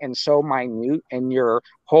small and so minute in your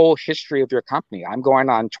whole history of your company. I'm going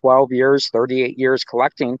on 12 years, 38 years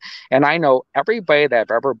collecting, and I know everybody that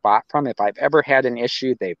I've ever bought from. If I've ever had an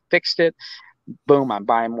issue, they've fixed it. Boom, I'm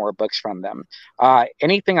buying more books from them.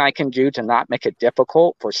 Anything I can do to not make it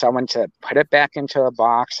difficult for someone to put it back into a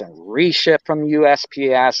box and reship from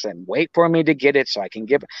USPS and wait for me to get it so I can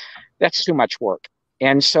give it, that's too much work.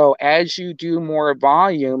 And so as you do more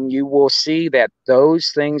volume, you will see that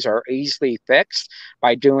those things are easily fixed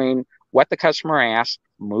by doing what the customer asks,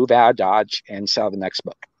 move out of Dodge, and sell the next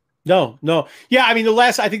book. No. Yeah, I mean,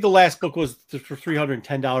 I think the last book was the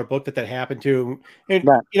 $310 book that happened to. And,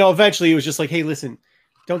 eventually it was just like, hey, listen,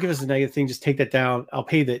 don't give us a negative thing. Just take that down. I'll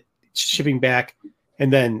pay the shipping back.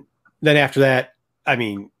 And then after that, I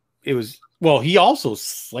mean, it was, well, he also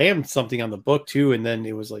slammed something on the book too. And then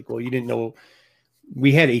it was like, well, you didn't know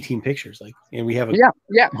we had 18 pictures, and we have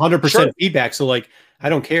 100% feedback. So like, I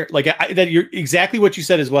don't care. Like that you're exactly what you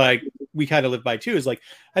said is what we kind of live by too, is like,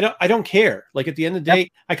 I don't care. Like at the end of the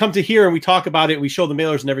day, I come to here and we talk about it. We show the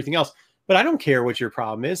mailers and everything else. but I don't care what your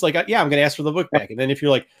problem is. Like, yeah, I'm going to ask for the book back. And then if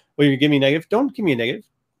you're like, well, you're giving me negative, don't give me a negative.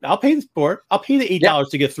 I'll pay for it. I'll pay the $8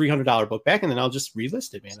 to get a $300 book back, and then I'll just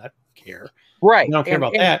relist it, man. I don't care. Right. I don't care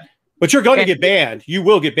about that. But you're going to get banned. You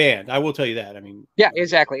will get banned. I will tell you that. I mean, yeah,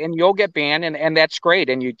 exactly. And you'll get banned, and that's great.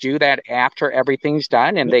 And you do that after everything's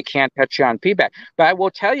done, and they can't touch you on feedback. But I will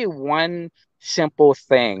tell you one simple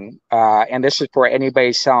thing, and this is for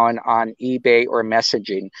anybody selling on eBay or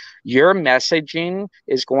messaging. Your messaging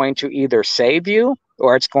is going to either save you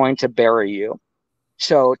or it's going to bury you.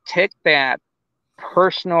 So take that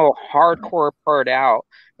personal hardcore part out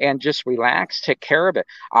and just relax, take care of it.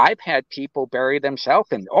 I've had people bury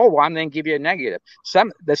themselves and, oh, well, I'm going to give you a negative.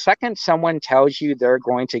 The second someone tells you they're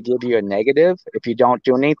going to give you a negative, if you don't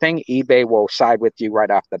do anything, eBay will side with you right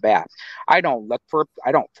off the bat. I don't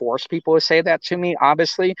force people to say that to me,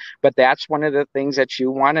 obviously, but that's one of the things that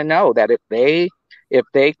you want to know, that if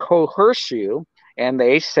they coerce you and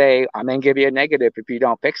they say, I'm going to give you a negative if you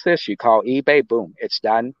don't fix this, you call eBay, boom, it's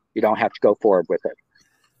done. You don't have to go forward with it.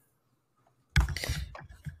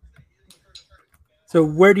 So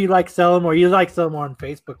where do you like selling more? You like selling more on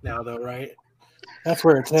Facebook now, though, right? That's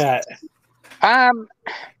where it's at.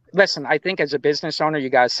 Listen, I think as a business owner, you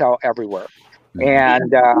got to sell everywhere.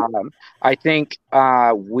 And I think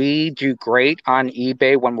we do great on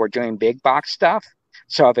eBay when we're doing big box stuff.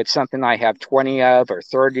 So if it's something I have 20 of or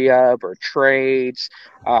 30 of or trades,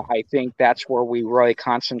 I think that's where we really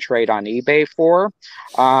concentrate on eBay for.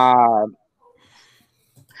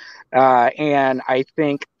 And I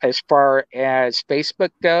think as far as Facebook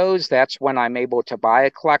goes, that's when I'm able to buy a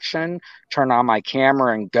collection, turn on my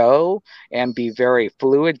camera and go and be very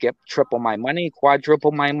fluid, get triple my money,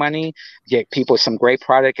 quadruple my money, get people some great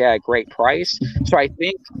product at a great price. So I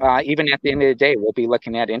think even at the end of the day, we'll be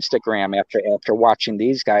looking at Instagram after watching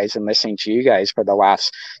these guys and listening to you guys for the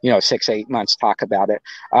last 6-8 months talk about it.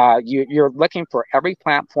 You're looking for every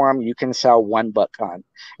platform you can sell one book on.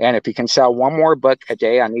 And if you can sell one more book a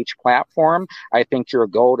day on each platform, I think you're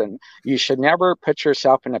golden. You should never put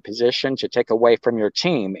yourself in a position to take away from your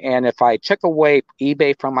team. And if I took away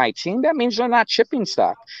eBay from my team, that means they're not shipping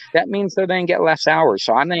stuff. That means they're going to get less hours.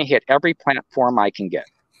 So I'm going to hit every platform I can get.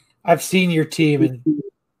 I've seen your team, and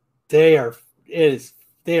they are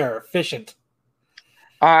efficient.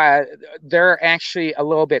 They're actually a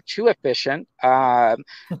little bit too efficient.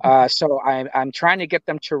 So I'm trying to get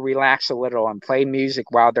them to relax a little and play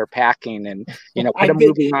music while they're packing and, put a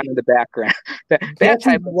movie on in the background. that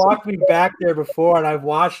type of walked me back there before, and I've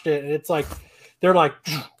watched it, and it's like, they're like,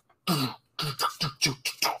 and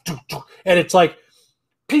it's like,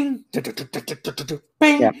 ping,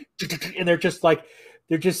 ping, and they're just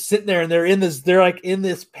sitting there, and they're like in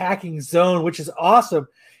this packing zone, which is awesome.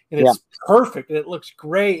 And it's perfect, and it looks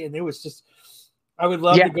great. And it was just, I would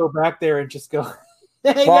love to go back there and just go,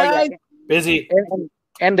 hey, guys, busy.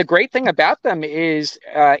 And the great thing about them is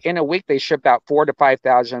in a week, they ship out 4,000 to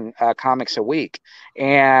 5,000 comics a week.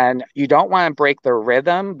 And you don't want to break their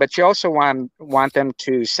rhythm, but you also want them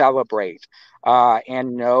to celebrate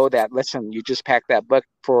and know that, listen, you just packed that book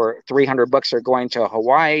for 300 books are going to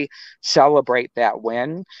Hawaii, celebrate that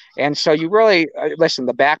win. And so you really, listen,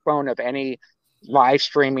 the backbone of any live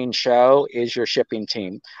streaming show is your shipping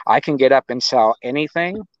team. I can get up and sell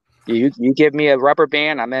anything. You give me a rubber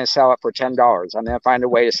band, I'm going to sell it for $10. I'm going to find a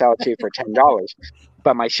way to sell it to you for $10.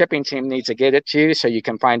 But my shipping team needs to get it to you so you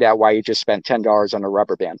can find out why you just spent $10 on a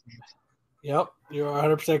rubber band. Yep, you're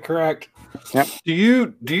 100% correct. Yep. Do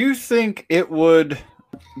you think it would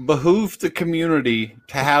behoove the community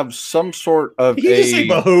to have some sort of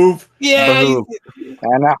behoove? Yeah, behoove.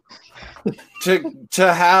 I know.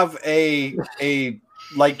 to have a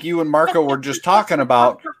like you and Marco were just talking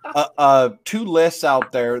about, two lists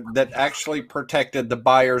out there that actually protected the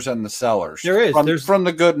buyers and the sellers. There's from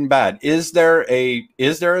the good and bad. Is there a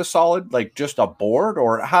solid, like, just a board,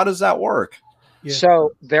 or how does that work? Yeah.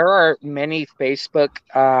 So there are many Facebook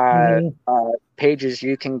pages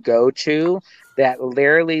you can go to that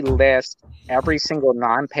literally list every single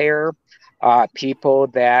non-payer, people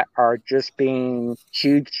that are just being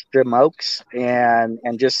huge jamokes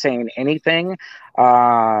and just saying anything.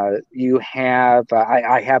 You have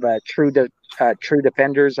I have a True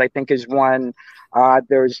Defenders, I think, is one.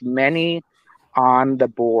 There's many on the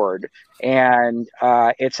board, and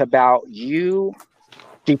it's about you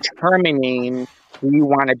determining do you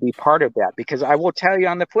want to be part of that. Because I will tell you,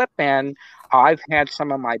 on the flip end, I've had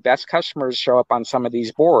some of my best customers show up on some of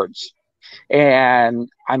these boards. And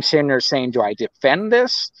I'm sitting there saying, do I defend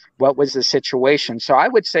this? What was the situation? So I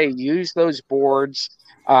would say use those boards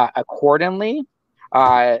accordingly,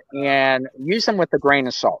 and use them with a grain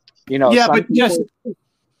of salt. But just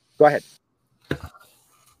go ahead.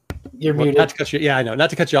 You're muted. Not to cut you, yeah, I know, not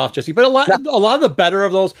to cut you off, Jesse, but a lot of the better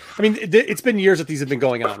of those. I mean, it's been years that these have been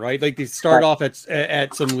going on, right? Like they start off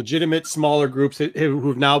at some legitimate smaller groups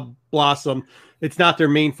who've now blossomed. It's not their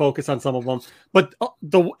main focus on some of them, but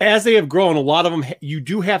as they have grown, a lot of them you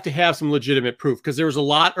do have to have some legitimate proof, because there was a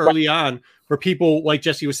lot early on where people, like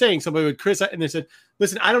Jesse was saying, somebody would criticize and they said,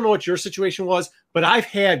 "Listen, I don't know what your situation was, but I've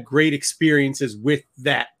had great experiences with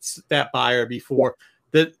that buyer before."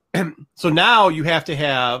 So now you have to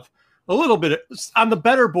have a little bit on the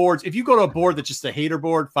better boards. If you go to a board that's just a hater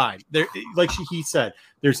board, fine. There, like he said,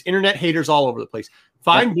 there's internet haters all over the place.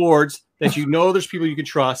 Find boards that you know there's people you can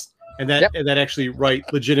trust and that actually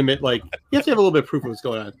write legitimate. Like you have to have a little bit of proof of what's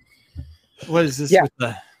going on. What is this? With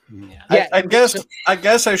the, I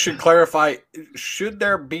guess I should clarify. Should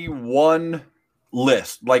there be one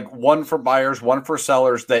list, like one for buyers, one for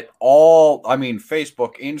sellers, that all, I mean,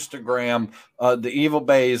 Facebook, Instagram, the Evil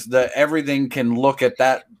Bays, everything can look at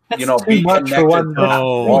that, That's be too much for one.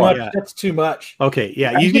 connected. That's too much. Okay,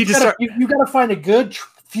 yeah, you need to start. You got to find a good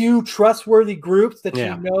few trustworthy groups that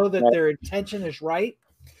you know that their intention is right,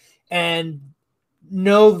 and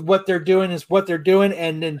know what they're doing is what they're doing,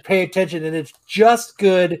 and then pay attention. And it's just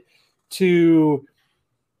good to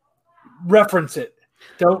reference it.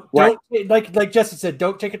 Don't like Jesse said,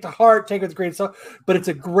 don't take it to heart, take it with a grain of salt, but it's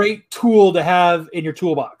a great tool to have in your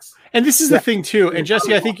toolbox. And this is the thing too. And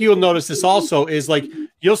Jesse, I think you'll notice this also is like,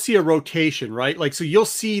 you'll see a rotation, right? Like, so you'll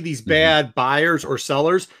see these bad buyers or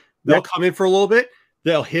sellers, they'll come in for a little bit,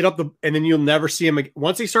 they'll hit up and then you'll never see them again.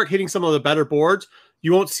 Once they start hitting some of the better boards,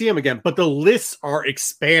 you won't see them again, but the lists are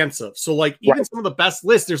expansive. So like even some of the best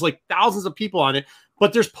lists, there's like thousands of people on it,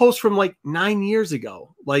 but there's posts from like 9 years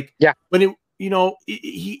ago. Like when it,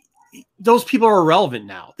 those people are irrelevant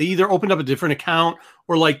now. They either opened up a different account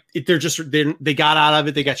or like they got out of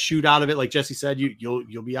it. They got shooed out of it. Like Jesse said,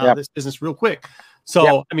 you'll be out of this business real quick.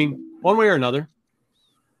 So, I mean, one way or another.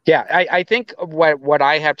 Yeah, I think what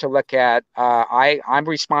I have to look at, I'm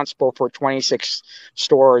responsible for 26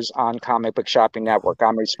 stores on Comic Book Shopping Network.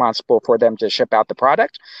 I'm responsible for them to ship out the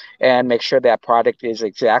product and make sure that product is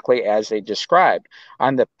exactly as they described.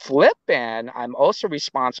 On the flip end, I'm also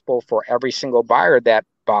responsible for every single buyer that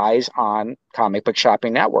buys on Comic Book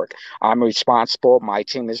Shopping Network. My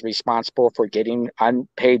team is responsible for getting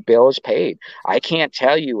unpaid bills paid. I can't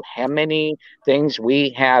tell you how many things we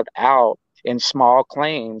have out in small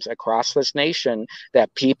claims across this nation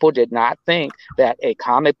that people did not think that a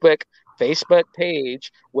comic book Facebook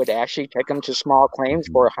page would actually take them to small claims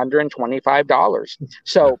for $125.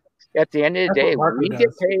 So at the end of the day,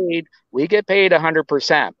 we get paid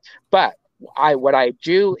 100%. But what I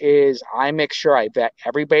do is I make sure I vet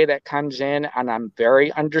everybody that comes in, and I'm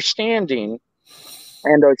very understanding.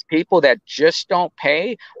 And those people that just don't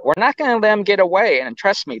pay, we're not going to let them get away. And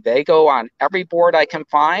trust me, they go on every board I can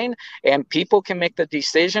find, and people can make the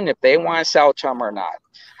decision if they want to sell to them or not.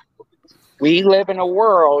 We live in a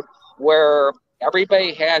world where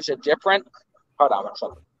everybody has a different. Hold on one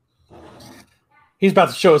second. He's about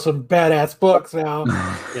to show us some badass books now.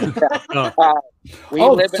 Look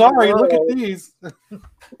at these.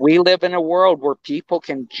 We live in a world where people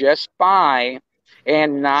can just buy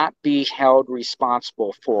and not be held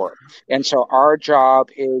responsible for. And so our job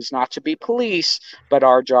is not to be police, but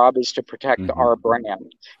our job is to protect our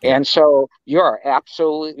brand. And so you're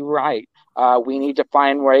absolutely right. We need to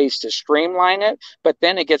find ways to streamline it, but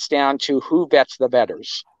then it gets down to who vets the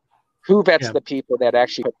vetters. Who vets the people that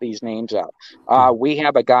actually put these names up? We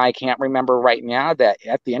have a guy, I can't remember right now, that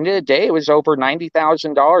at the end of the day, it was over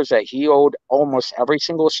 $90,000 that he owed almost every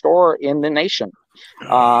single store in the nation.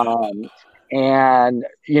 And,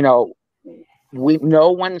 no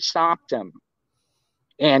one stopped him.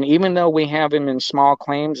 And even though we have him in small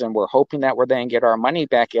claims and we're hoping that we're going to get our money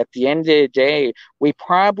back, at the end of the day, we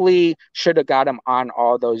probably should have got him on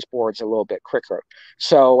all those boards a little bit quicker.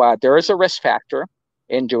 So there is a risk factor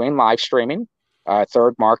in doing live streaming,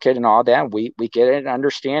 third market and all that. We get it and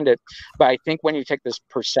understand it. But I think when you take this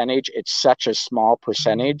percentage, it's such a small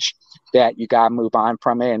percentage that you got to move on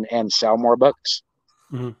from it and sell more books.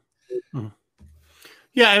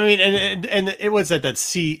 Yeah, I mean, and it was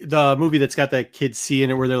the movie that's got that kid C in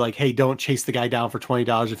it where they're like, hey, don't chase the guy down for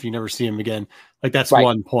 $20 if you never see him again. Like that's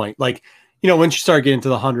one point. Like, once you start getting to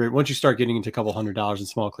the 100, once you start getting into a couple $100 in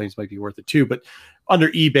small claims might be worth it too. But under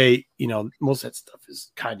eBay, most of that stuff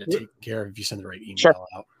is kind of taken care of if you send the right email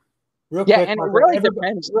out. Real quick, and it really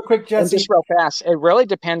depends. Real quick, Jesse. Just real fast. It really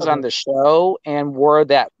depends on the show and why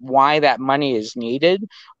that money is needed.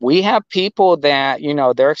 We have people that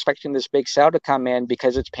they're expecting this big sale to come in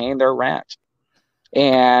because it's paying their rent,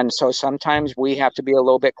 and so sometimes we have to be a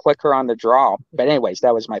little bit quicker on the draw. But anyways,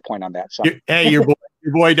 that was my point on that. So hey, your boy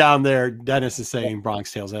Your boy down there, Dennis, is saying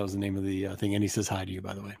Bronx Tales. That was the name of the thing, and he says hi to you,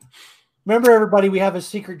 by the way. Remember, everybody, we have a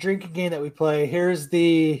secret drinking game that we play. Here's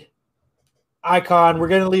the icon. We're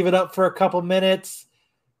going to leave it up for a couple minutes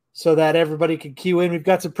so that everybody can cue in. We've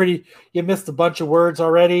got some pretty. You missed a bunch of words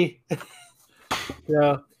already.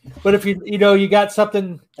 Yeah, but if you got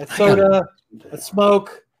something, a soda, a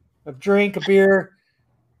smoke, a drink, a beer,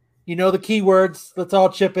 the keywords. Let's all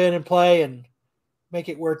chip in and play and make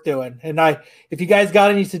it worth doing. And if you guys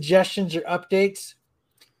got any suggestions or updates,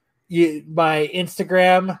 my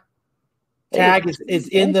Instagram tag is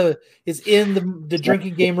in the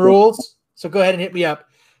drinking game rules. So go ahead and hit me up.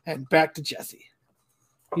 And back to Jesse.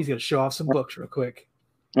 He's going to show off some books real quick.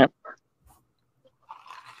 Yep.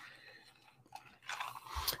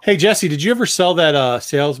 Hey Jesse, did you ever sell that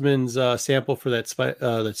salesman's sample for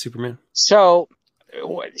that Superman? So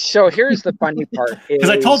here's the funny part. Because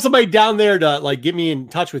I told somebody down there to get me in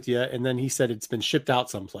touch with you, and then he said it's been shipped out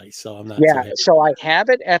someplace. So I'm not. Yeah. So I have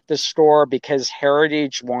it at the store because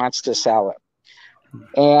Heritage wants to sell it.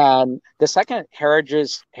 And the second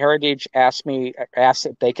Heritage asked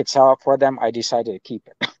if they could sell it for them, I decided to keep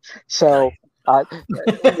it. So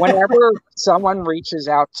whenever someone reaches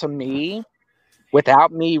out to me,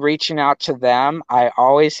 without me reaching out to them, I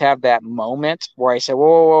always have that moment where I say,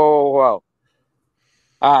 whoa.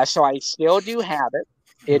 So I still do have it.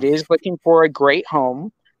 It is looking for a great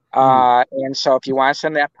home. And so if you want to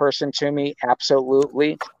send that person to me,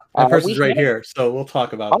 absolutely. That person's right here, so we'll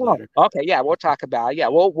talk about it later. Okay, yeah, we'll talk about it. Yeah,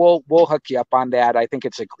 we'll hook you up on that. I think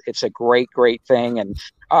it's a great thing, and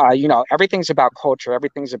everything's about culture,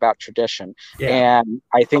 everything's about tradition, and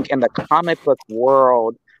I think in the comic book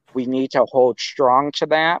world, we need to hold strong to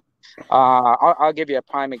that. I'll give you a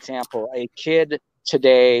prime example. A kid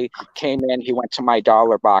today came in. He went to my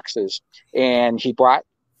dollar boxes, and he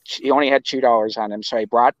only had $2 on him, so he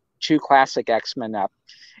brought 2 classic X-Men up.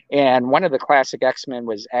 And one of the classic X-Men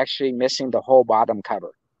was actually missing the whole bottom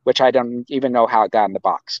cover, which I don't even know how it got in the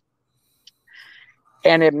box.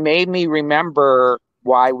 And it made me remember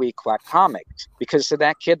why we collect comics, because to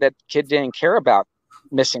that kid didn't care about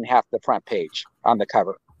missing half the front page on the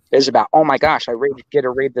cover. It was about, oh my gosh, I get to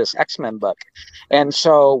read this X-Men book. And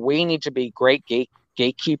so we need to be great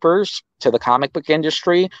gatekeepers to the comic book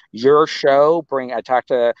industry. Your show I talked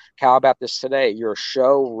to Cal about this today. Your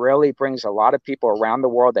show really brings a lot of people around the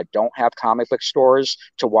world that don't have comic book stores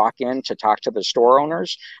to walk in to talk to the store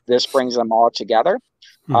owners. This brings them all together.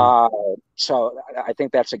 So I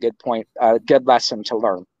think that's a good point, a good lesson to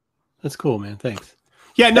learn. That's cool, man. Thanks.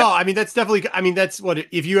 Yeah, no, I mean, that's definitely, that's what,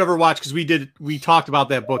 if you ever watch, because we talked about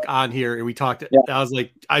that book on here, and we talked, I was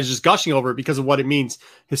just gushing over it because of what it means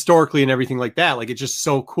historically and everything like that. Like, it's just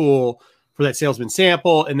so cool for that salesman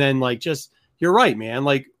sample. And then you're right, man.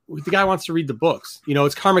 Like, the guy wants to read the books,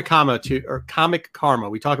 it's comic karma.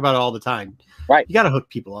 We talk about it all the time. Right. You got to hook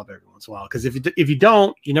people up every once in a while. Because if you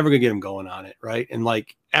don't, you're never going to get them going on it. Right. And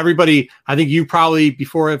everybody, I think you probably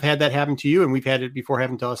before have had that happen to you, and we've had it before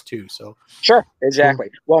happen to us too. So sure. Exactly.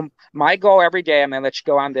 Well, my goal every day, I'm going to let you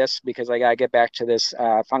go on this because I got to get back to this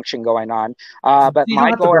function going on. But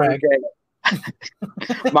my goal every day,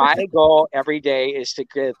 my goal every day is to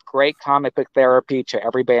give great comic book therapy to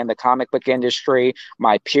everybody in the comic book industry,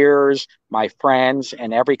 my peers, my friends,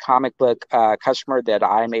 and every comic book customer that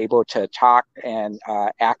I'm able to talk and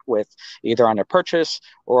act with, either on a purchase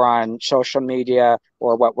or on social media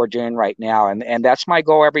or what we're doing right now. And that's my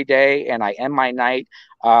goal every day. And I end my night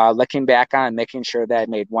looking back on and making sure that I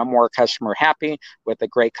made one more customer happy with a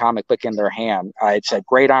great comic book in their hand. It's a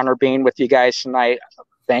great honor being with you guys tonight.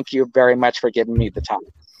 Thank you very much for giving me the time.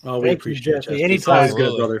 Oh, we appreciate it. Anytime. Always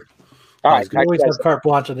good, brother. All right. We always have carte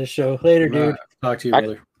blanche on this show. Later, dude. Talk to you,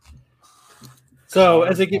 brother. So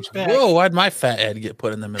as it gets back. Whoa, why'd my fat head get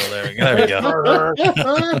put in the middle there? There we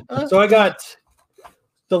go. So I got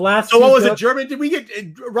the last. So what was it, German? Did we get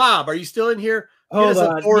Rob? Are you still in here? Hold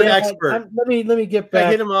on. Foreign expert. Let me get back.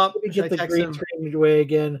 Hit him up. Let me get the green screen away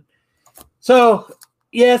again. So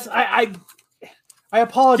yes, I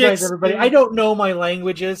apologize, everybody. I don't know my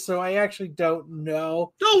languages, so I actually don't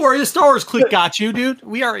know. Don't worry, the Star Wars click got you, dude.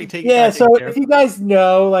 We already take. Yeah, so if you guys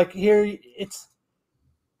know, here,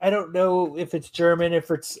 I don't know if it's German,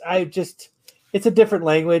 it's a different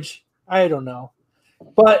language. I don't know,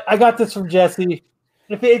 but I got this from Jesse.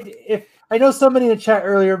 If I know somebody in the chat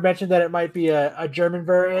earlier mentioned that it might be a German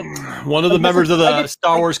variant. One of the members of the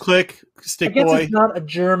Star Wars click, Stick Boy. It's not a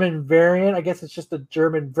German variant. I guess it's just a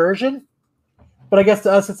German version. But I guess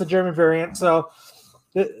to us, it's a German variant, so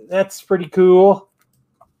that's pretty cool.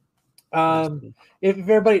 If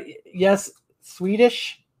everybody, yes,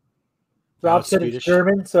 Swedish. Rob said Swedish. It's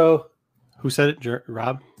German, so. Who said it?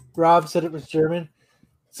 Rob? Rob said it was German.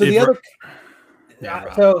 So If the other,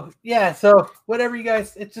 Yeah, so whatever you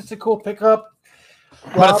guys, it's just a cool pickup.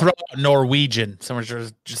 I'm gonna throw out Norwegian.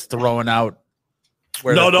 Someone's just throwing out.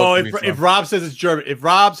 Where no. that book could be If from. Rob says it's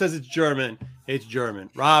German, it's German.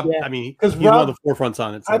 Rob, Yeah, I mean, 'cause he's one of Rob- the forefronts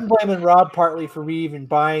on it. So. I'm blaming Rob partly for me even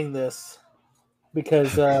buying this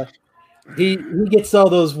because he gets all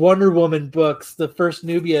those Wonder Woman books, the first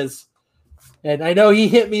Nubias, and I know he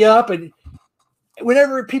hit me up. And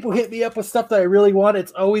whenever people hit me up with stuff that I really want,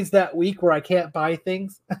 it's always that week where I can't buy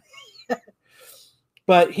things.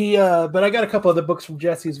 But I got a couple other books from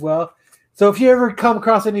Jesse as well. So if you ever come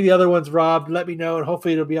across any of the other ones, Rob, let me know, and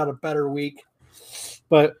hopefully it'll be on a better week.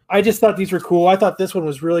 But I just thought these were cool. I thought this one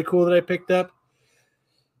was really cool that I picked up.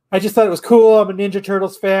 I just thought it was cool. I'm a Ninja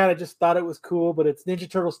Turtles fan. I just thought it was cool, but it's Ninja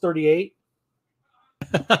Turtles 38.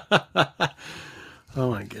 Oh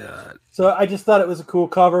my god! So I just thought it was a cool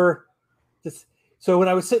cover. So when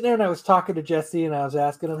I was sitting there and I was talking to Jesse and I was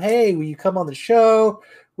asking him, "Hey, will you come on the show?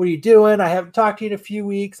 What are you doing? I haven't talked to you in a few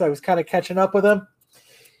weeks." I was kind of catching up with him.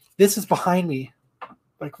 This is behind me,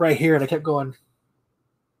 like right here, and I kept going.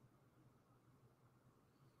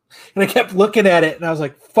 And I kept looking at it, and I was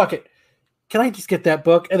like, fuck it. Can I just get that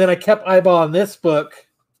book? And then I kept eyeballing this book.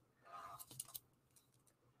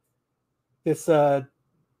 This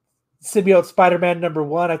Symbiote Spider-Man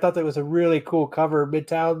 #1. I thought that was a really cool cover,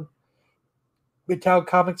 Midtown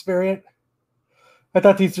Comics variant. I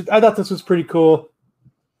thought this was pretty cool.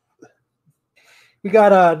 We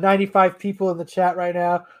got 95 people in the chat right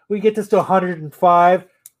now. We get this to 105.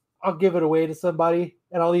 I'll give it away to somebody,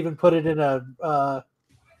 and I'll even put it in a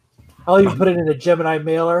Gemini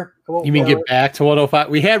mailer. You mean get back to 105?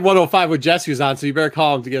 We had 105 with Jesse was on, so you better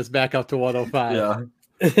call him to get us back up to 105. Yeah.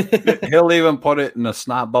 He'll even put it in a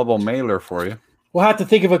snot bubble mailer for you. We'll have to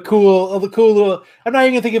think of a cool little. I'm not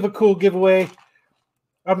even gonna think of a cool giveaway.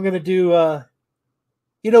 I'm gonna do.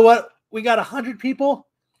 You know what? We got 100 people.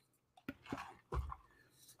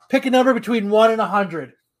 Pick a number between 1 and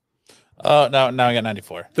 100. Oh, no, now I got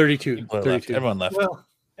 94. 32. Everyone left. Well,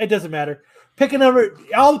 it doesn't matter. Pick a number.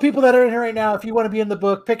 All the people that are in here right now, if you want to be in the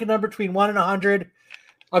book, pick a number between 1 and 100.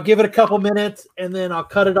 I'll give it a couple minutes, and then I'll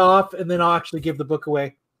cut it off, and then I'll actually give the book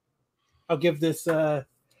away. I'll give this, and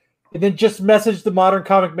then just message the Modern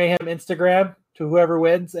Comic Mayhem Instagram to whoever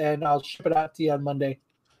wins, and I'll ship it out to you on Monday.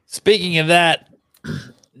 Speaking of that,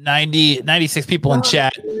 96 people in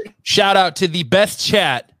chat. Shout out to the best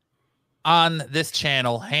chat on this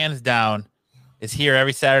channel, hands down, is here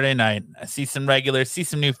every Saturday night. I see some regulars, see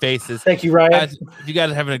some new faces. Thank you, Ryan. Guys, if you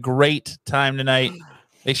guys are having a great time tonight,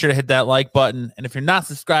 make sure to hit that like button. And if you're not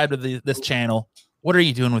subscribed to this channel, what are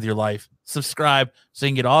you doing with your life? Subscribe so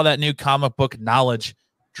you can get all that new comic book knowledge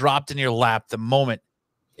dropped in your lap the moment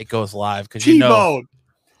it goes live. Because T-Bone.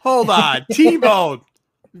 Hold on. T-Bone.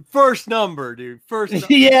 First number, dude. First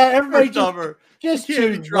yeah, everybody first number. Just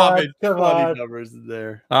choose dropping funny numbers in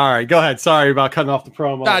there. All right, go ahead. Sorry about cutting off the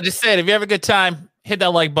promo. No, just say it. If you have a good time, hit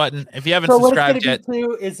that like button. If you haven't so subscribed yet, what it's going to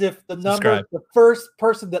be too is if the first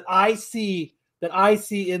person that I see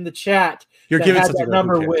in the chat, you're giving that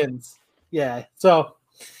number wins. Yeah. So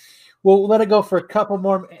we'll let it go for a couple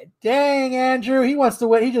more. Dang, Andrew, he wants to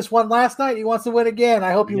win. He just won last night. He wants to win again.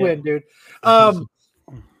 I hope you win, dude.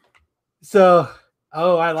 So.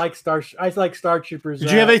 Oh, I like Star Troopers.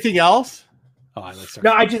 Did you have anything else? Oh, I like Star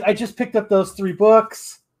Troopers. No, I just picked up those 3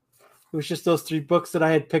 books. It was just those 3 books that I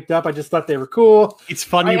had picked up. I just thought they were cool. It's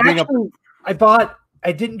funny you bring up. I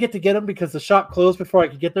didn't get to get them because the shop closed before I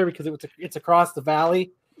could get there because it's across the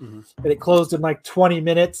valley, and it closed in like 20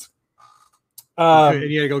 minutes. And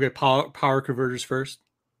you had to go get power converters first.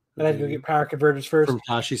 I had to go get power converters first from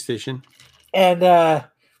Tashi Station. And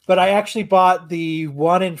but I actually bought the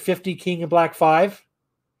 1 in 50 King of Black 5.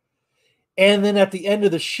 And then at the end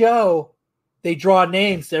of the show, they draw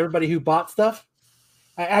names to everybody who bought stuff.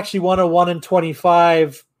 I actually won a 1 in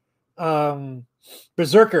 25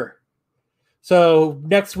 Berserker. So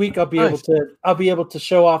next week I'll be able to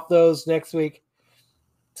show off those next week.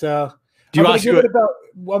 So I'm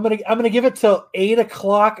gonna give it till 8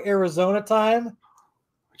 o'clock Arizona time.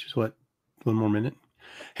 Which is what? 1 more minute.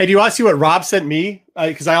 Hey, do you want to see what Rob sent me?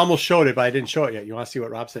 Because I almost showed it, but I didn't show it yet. You want to see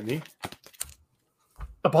what Rob sent me?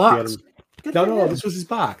 A box? No, this was his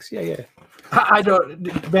box. Yeah. I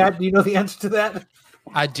don't. Matt, do you know the answer to that?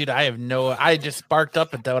 I have no. I just sparked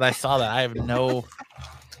up at that when I saw that. I have no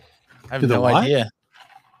idea.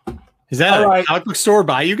 Is that a comic book store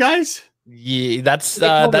by you guys? Yeah, that's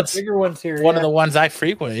bigger ones here. One of the ones I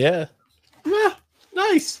frequent. Yeah.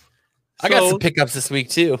 Nice. I got some pickups this week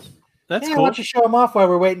too. That's cool. Why don't you show them off while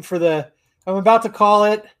we're waiting for I'm about to call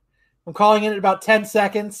it. I'm calling it in about 10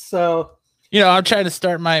 seconds. So I'm trying to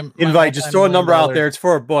start my invite. Just throw a number out $1 there. It's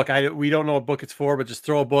for a book. We don't know what book it's for, but just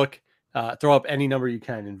throw a book. Throw up any number you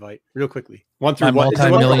can. Invite real quickly. One through my what?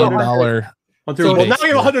 multi-million-dollar. One through. Well, now you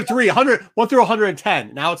have 103. 100. One through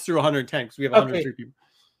 110. Now it's through 110 because we have 103 people.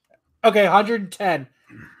 Okay, 110.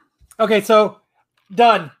 Okay, so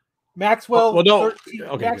done. Maxwell. Well, no. 13,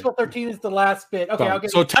 Okay, Maxwell 13 is the last bit. Okay, done. I'll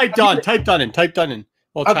get. So type done. Type done in. Type done in.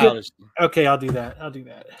 Well, childish. Okay, I'll do that.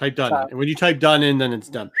 Type done in. And when you type done in, then it's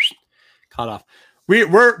done. Cut off.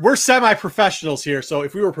 We're semi-professionals here, so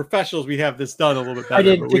if we were professionals, we'd have this done a little bit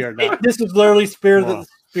better. But we are not. This is literally spirit of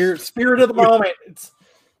the moment.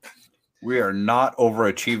 We are not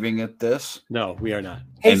overachieving at this. No, we are not.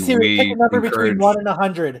 Hey Siri, pick a number between 1 and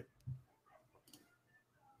 100.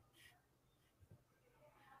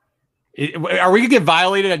 Are we gonna get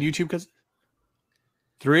violated on YouTube because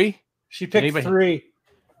 3? She picked 3.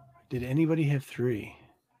 Did anybody have 3?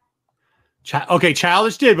 Okay,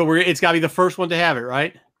 Childish did, but it's got to be the first one to have it,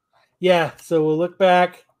 right? Yeah. So we'll look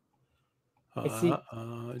back. I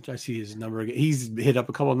see his number again. He's hit up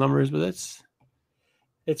a couple of numbers, but it's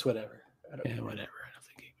whatever. Whatever. I don't think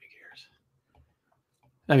anybody cares.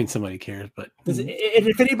 I mean, somebody cares, but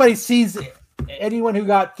if anybody sees anyone who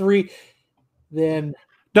got 3, then.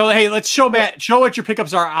 No, hey, let's show Matt. Show what your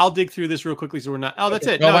pickups are. I'll dig through this real quickly, so we're not. Oh, that's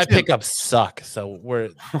it. No, my pickups suck, so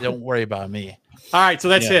don't worry about me. All right, so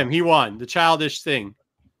that's him. He won the Childish Thing.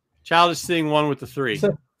 Childish Thing won with the 3.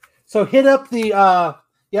 So hit up the.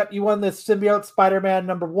 Yep, you won the Symbiote Spider-Man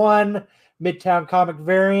 #1 Midtown comic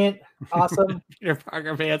variant. Awesome. Peter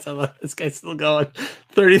Parker pants. I love this guy's still going.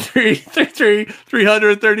 33,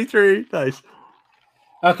 333. Nice.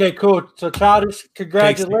 Okay, cool. So Childish,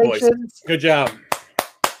 congratulations. Thanks, good job.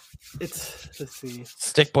 Let's see.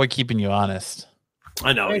 Stick boy keeping you honest.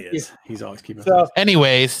 I know Thank he is. He's always keeping. So,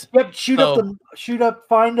 anyways, yep. Shoot up.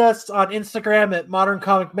 Find us on Instagram at Modern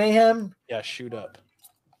Comic Mayhem. Yeah, shoot up.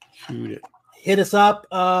 Shoot it. Hit us up.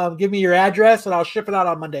 Give me your address, and I'll ship it out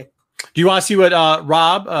on Monday. Do you want to see what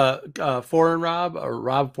Rob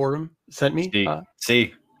Fordham sent me?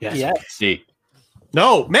 See. Yes. See.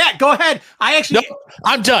 No, Matt, go ahead.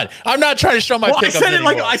 I'm done. I'm not trying to show my pickups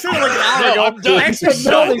anymore. I said it like an hour ago. I'm done. I actually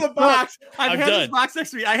showed the box. I'm had done. this box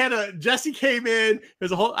next to me. I had Jesse came in.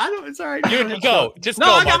 There's a whole. It's all right. Dude, go. Just no,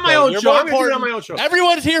 go. I got Marco. my own You're show. more I'm gonna do it on important. my own show.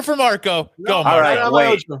 Everyone's here for Marco. Go, Marco.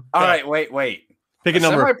 All right, wait. Pick a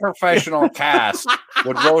number. Semi-professional cast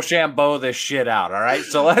would Rochambeau this shit out. All right,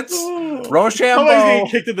 so let's Rochambeau. Somebody's getting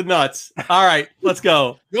kicked in the nuts. All right, let's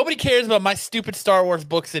go. Nobody cares about my stupid Star Wars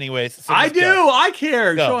books, anyways. So I do. Go. I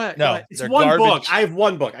care. No, go ahead. no, go ahead. It's they're one garbage. book. I have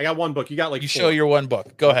one book. I got one book. You got like. You 4. show your one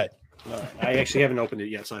book. Go ahead. I actually haven't opened it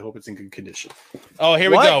yet, so I hope it's in good condition. Oh, here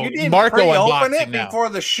we go. You didn't Marco pre-open unboxing it now. before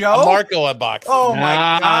the show. Marco unboxing. Oh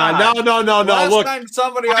my god! No. Last Look, time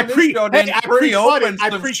somebody on this show hey, didn't I pre-open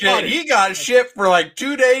pre-flooded. some shit, he got shit for like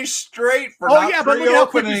 2 days straight for but not look at how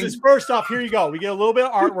quick this pre-opening. is. First off, here you go. We get a little bit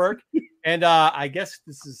of artwork, and I guess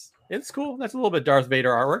it's cool. That's a little bit Darth Vader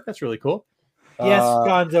artwork. That's really cool. Yes,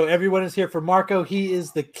 Gonzo. Everyone is here for Marco. He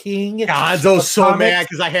is the king. Gonzo's so comics. mad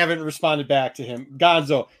because I haven't responded back to him.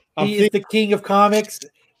 Gonzo. He is the king of comics,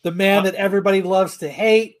 the man that everybody loves to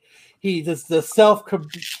hate. He does the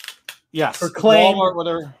proclaimed. Walmart,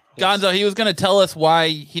 whatever. Gonzo, he was going to tell us why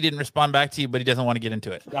he didn't respond back to you, but he doesn't want to get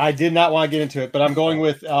into it. I did not want to get into it, but I'm going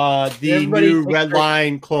with the new Red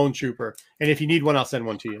Line Clone Trooper. And if you need one, I'll send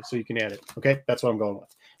one to you so you can add it. Okay? That's what I'm going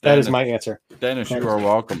with. That is my answer. Dennis, you are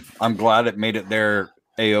welcome. I'm glad it made it there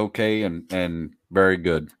A-okay and very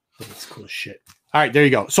good. That's cool shit. All right, there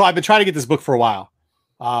you go. So I've been trying to get this book for a while.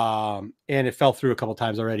 And it fell through a couple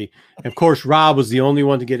times already. And of course, Rob was the only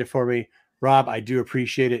one to get it for me. Rob, I do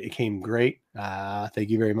appreciate it. It came great.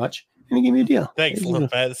 Thank you very much. And he gave me a deal. Thanks,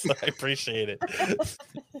 Lopez. I appreciate it.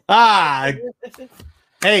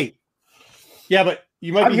 Hey. Yeah, but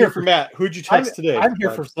you might be here for Matt. Who'd you text today? I'm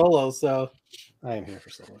here for Solo, so. I am here for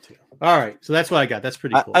Solo too. All right. So that's what I got. That's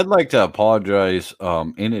pretty cool. I'd like to apologize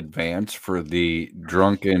in advance for the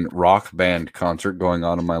drunken rock band concert going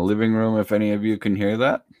on in my living room. If any of you can hear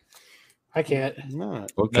that. I can't.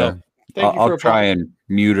 Not. Okay. No. I'll try and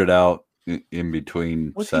mute it out in between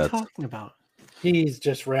What's sets. he talking about? He's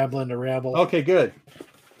just rambling to ramble. Okay, good.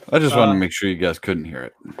 I just wanted to make sure you guys couldn't hear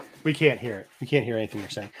it. We can't hear it. We can't hear anything you're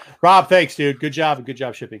saying. Rob, thanks, dude. Good job and good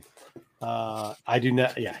job shipping. I do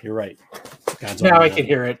not. Yeah, you're right. Now I can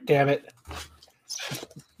hear it. Damn it.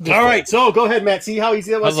 All right, so go ahead, Matt. See how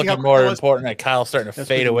easy that I was. was looking more important at Kyle starting to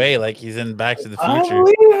fade away like he's in Back to the Future.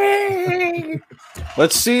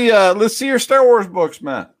 Let's see your Star Wars books,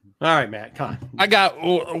 Matt. All right, Matt. Come on. I got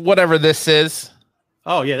whatever this is.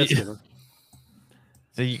 Oh yeah, that's a good one.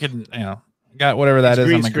 So you can, Got whatever that is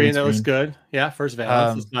green on my screen. green That looks screen. good. Yeah, first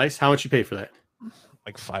balance. That's nice. How much you pay for that?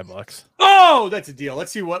 Like $5. Oh, that's a deal.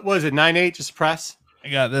 Let's see. What was it? 9.8. Just press. I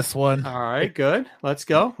got this one. All right, good. Let's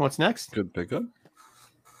go. What's next? Good pickup.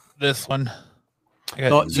 This one. I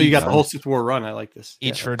got Oh, so you got the whole Sith War run. I like this.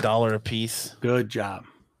 each for $1 a piece. Good job.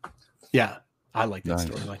 Yeah, I like that Nice.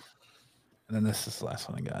 storyline. And then this is the last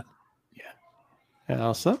one I got. And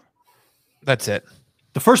also, That's it.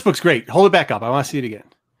 the first book's great. Hold it back up. I want to see it again.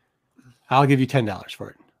 I'll give you $10 for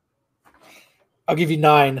it. I'll give you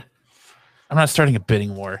 9. I'm not starting a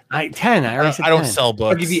bidding war. 10. I already said I don't 10. sell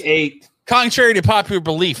books. I'll give you 8. Contrary to popular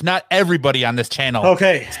belief, not everybody on this channel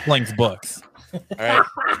Okay. slings books. All right.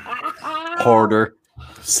 Hoarder.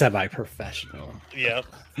 Semi-professional. Yep.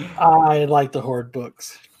 I like the Horde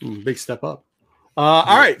books. Big step up.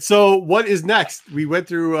 All right. So what is next? We went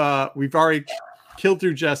through. We've already killed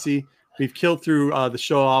through Jesse. We've killed through the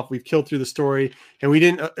show off. We've killed through the story, and we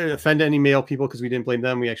didn't offend any male people because we didn't blame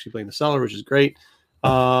them. We actually blamed the seller, which is great.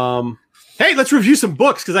 Hey, let's review some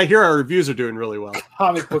books because I hear our reviews are doing really well.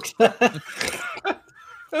 Comic books.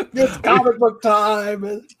 It's comic book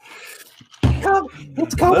time.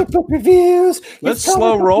 It's comic book reviews. Let's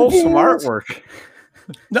slow roll some artwork.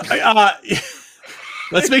 No,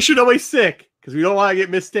 let's make sure nobody's sick because we don't want to get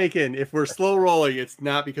mistaken. If we're slow rolling, it's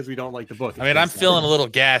not because we don't like the book. I mean, I'm feeling a little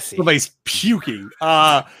gassy. Somebody's puking.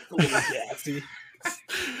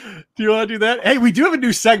 Do you want to do that? Hey, we do have a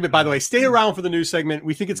new segment, by the way. Stay around for the new segment.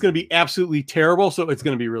 We think it's going to be absolutely terrible, so it's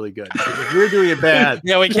going to be really good. If we're doing it bad,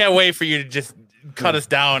 Yeah, we can't wait for you to just cut us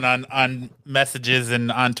down on messages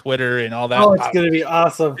and on Twitter and all that. Oh, it's going to be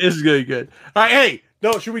awesome. this is going to be good. All right, hey,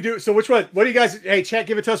 no, should we do? So which one? What do you guys? Hey, chat,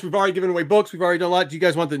 give it to us. We've already given away books. We've already done a lot. Do you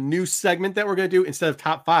guys want the new segment that we're going to do instead of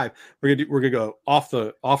top 5? We're gonna go off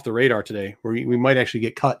the radar today. We might actually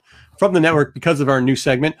get cut from the network because of our new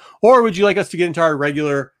segment. Or would you like us to get into our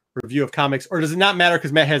regular review of comics? Or does it not matter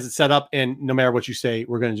because Matt has it set up, and no matter what you say,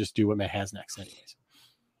 we're going to just do what Matt has next, anyways.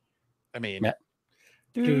 I mean, Matt.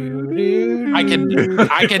 I can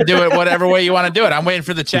do it whatever way you want to do it. I'm waiting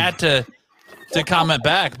for the chat to comment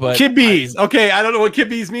back, but Kid Bees. Okay, I don't know what Kid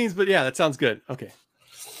Bees means, but yeah, that sounds good. Okay.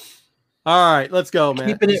 All right, let's go, man.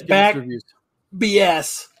 Keeping it back.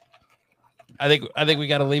 BS. I think we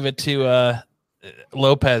got to leave it to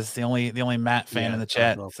Lopez, the only Matt fan in the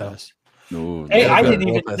chat. So Ooh, Hey, I Lopez. didn't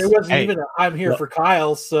even. There wasn't Hey. even. I'm here for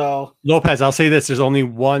Kyle. So Lopez, I'll say this: there's only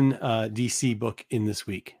one DC book in this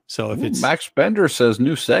week, so if it's Max Bender says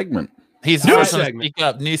new segment. he's New the first one to segment. speak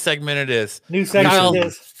up. New segment it is. new segment Kyle.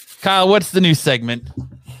 is. Kyle, what's the new segment?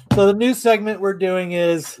 So the new segment we're doing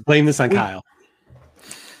is blame this on Kyle.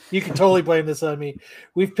 you can totally blame this on me.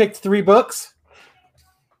 We've picked 3 books.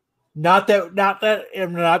 Not that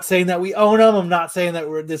I'm not saying that we own them. I'm not saying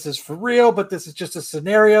that this is for real, but this is just a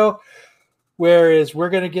scenario. Whereas we're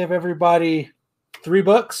going to give everybody 3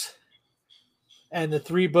 books, and the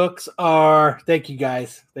 3 books are. Thank you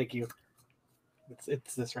guys. Thank you.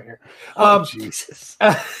 It's this right here. Jesus.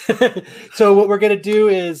 So what we're going to do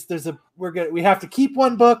is we have to keep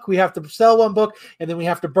 1 book, we have to sell 1 book, and then we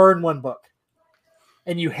have to burn 1 book.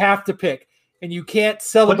 And you have to pick, and you can't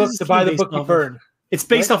sell What a book is to this buy the based book you off of? burn. It's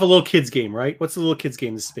based off a little kid's game, right? What's the little kid's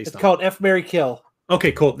game this is based It's off? called F, Marry, Kill.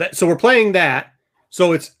 Okay, cool. So we're playing that.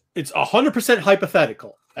 So it's 100%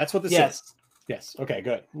 hypothetical. That's what this Yes. is. Yes. Okay,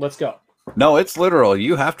 good. Let's go. No, it's literal.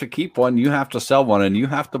 You have to keep 1, you have to sell 1, and you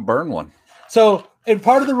have to burn 1. So, and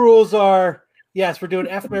part of the rules are, yes, we're doing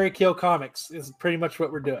F, Marry, Kill comics is pretty much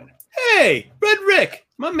what we're doing. Hey, Red Rick,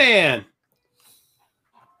 my man.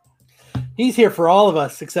 He's here for all of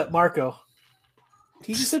us except Marco.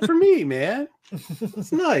 He just said for me, man.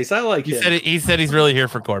 It's nice. I like it. He said he's really here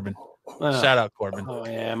for Corbin. Oh. Shout out Corbin. Oh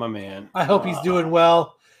yeah, my man. I hope he's doing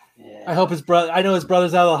well. I hope his brother. I know his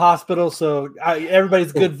brother's out of the hospital, so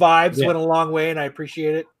everybody's good vibes went a long way, and I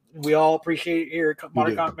appreciate it. We all appreciate it here at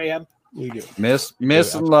Modern Comic Mayhem. We do. Miss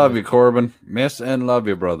and love you, Corbin. Miss and love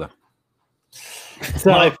you, brother.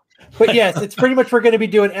 So, but yes, it's pretty much we're going to be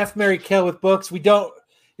doing F, Marry, Kill with books. We don't.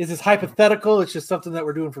 This is hypothetical. It's just something that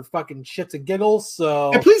we're doing for fucking shits and giggles.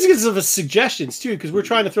 So, And please give us suggestions too, because we're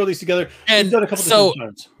trying to throw these together. And We've done a couple so-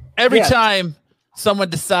 different times. Every Yeah. time someone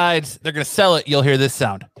decides they're going to sell it, you'll hear this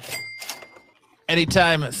sound.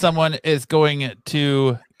 Anytime someone is going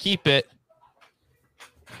to keep it,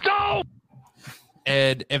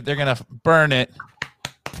 and if they're going to burn it,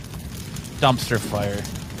 dumpster fire.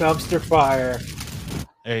 dumpster fire.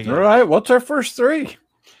 There you All go. right, what's our first 3?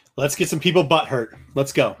 Let's get some people butt hurt.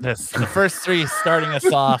 Let's go. The first 3 starting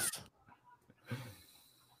us off.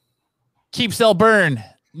 Keep, Sell, Burn.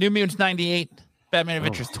 New Mutants 98. Batman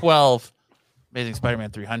Adventures 12. Amazing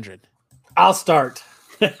Spider-Man 300. I'll start.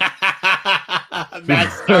 This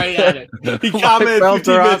Matt's starting at it. He My commented belts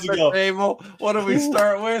 15 are minutes off the ago. table. What do we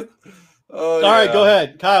start with? Oh, All right, go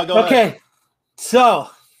ahead. Kyle, go ahead. Okay, so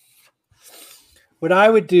what I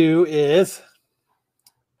would do is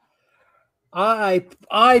I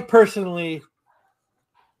personally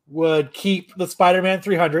would keep the Spider-Man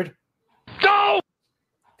 300. No!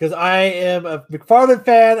 Because I am a McFarlane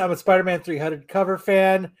fan. I'm a Spider-Man 300 cover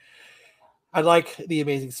fan. I like the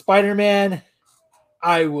Amazing Spider-Man.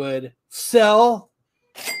 I would sell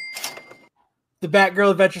the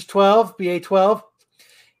Batgirl Adventures 12, BA12.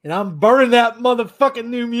 And I'm burning that motherfucking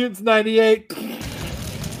New Mutants 98.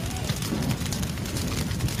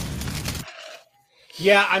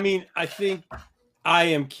 Yeah, I mean, I think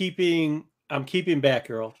I'm keeping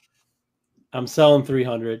Batgirl. I'm selling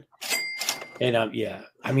 300. And I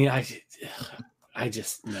mean, I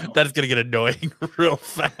just no. That's gonna get annoying real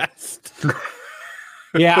fast.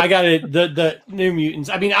 Yeah, I got it. The New Mutants.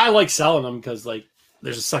 I mean, I like selling them because like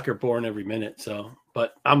there's a sucker born every minute. So,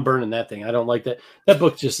 but I'm burning that thing. I don't like that. That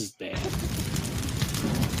book just is bad.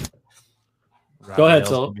 Go ahead,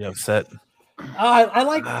 Solo. Be upset. I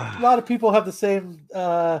like a lot of people have the same.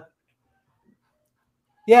 Yeah,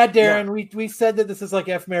 Darren, we said that this is like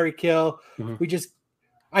F, Marry, Kill. Mhm.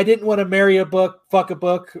 I didn't want to marry a book, fuck a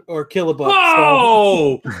book, or kill a book.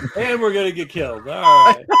 Whoa! And we're gonna get killed. All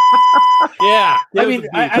right. Yeah. I mean,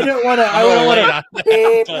 I don't want to. I don't want to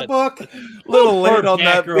hate a book. Little late on Batgirl,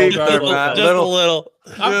 that beat there, Darla. Matt. Just a little.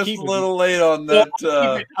 I'm Just a little late on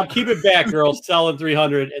that. I'm keeping Batgirl, selling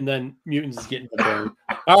 300, and then Mutants is getting the burn.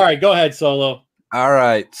 All right, go ahead, Solo. All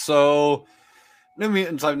right, so New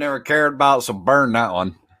Mutants I've never cared about, so burn that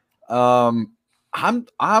one. I'm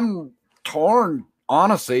torn.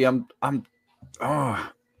 Honestly, I think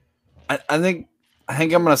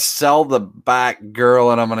I'm gonna sell the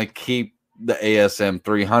Batgirl and I'm gonna keep the ASM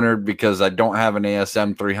 300 because I don't have an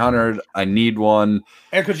ASM 300. I need one.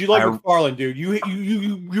 And because you like McFarlane, dude,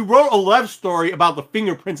 you wrote a love story about the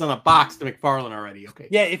fingerprints on a box to McFarlane already. Okay.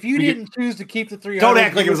 Yeah, if you didn't choose to keep the 300, Don't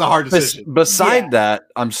act like it was a hard decision. Beside that,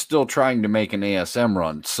 I'm still trying to make an ASM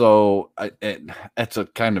run, so it's a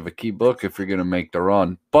kind of a key book if you're gonna make the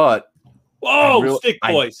run. But whoa, stick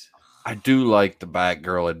boys! I do like the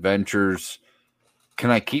Batgirl Adventures. Can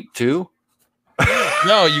I keep two?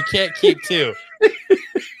 No, you can't keep two.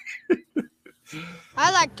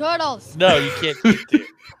 I like turtles. No, you can't keep two.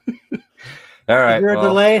 All right. Is there a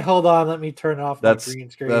delay? Hold on, let me turn off my green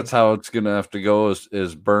screen. That's how it's gonna have to go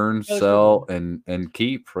is burn, sell, and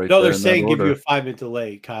keep right No, there they're in saying that give you order. a 5-minute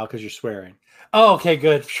delay, Kyle, because you're swearing. Oh, okay,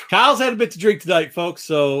 good. Kyle's had a bit to drink tonight, folks.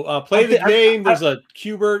 So play the game. There's a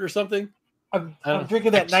Qbert or something. I'm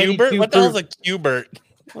drinking that 92 Qbert? What the hell's proof. a Qbert?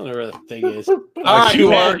 Whatever the thing is. A All right,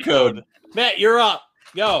 QR Matt. code. Matt, you're up.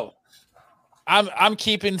 Go. I'm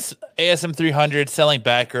keeping ASM 300, selling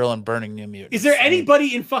Batgirl, and burning New Mutants. Is there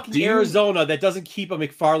anybody in fucking Do you- Arizona that doesn't keep a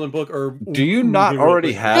McFarlane book? Or Do you not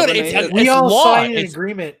already have Dude, an it's- ASM? We It's all law. signed an It's-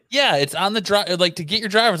 agreement. Yeah, it's on the like to get your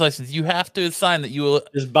driver's license. You have to sign that you will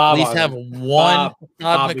There's at Bob least on have it. one Bob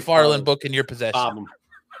Todd McFarlane. McFarlane book in your possession. Bob 'em.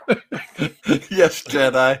 Yes,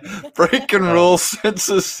 Jedi. Breaking rules since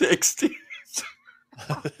the 60s.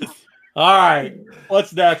 All right.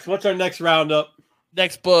 What's next? What's our next roundup?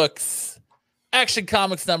 Next books: Action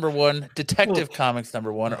Comics #1, Detective Comics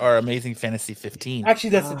 #1, or Amazing Fantasy 15. Actually,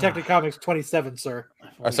 that's Detective Comics 27, sir.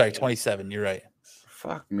 Or sorry, 27. You're right.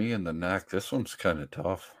 Fuck me in the neck. This one's kind of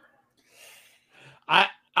tough.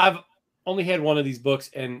 I've only had one of these books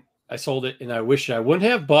and I sold it and I wish I wouldn't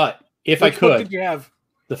have, but if Which I book could, did you have?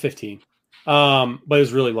 the 15. But it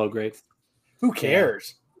was really low grade. Who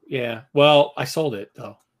cares? Yeah. Well, I sold it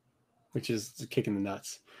though, which is a kick in the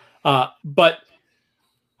nuts. But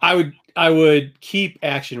I would keep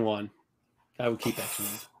Action 1. I would keep Action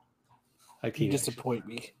 1. I'd You keep Action. disappoint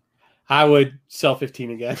me. I would sell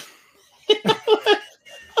 15 again.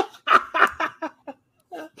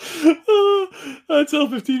 I'd sell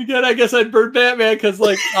 15 again. I guess I'd burn Batman because,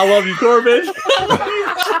 like, I love you, Corbin.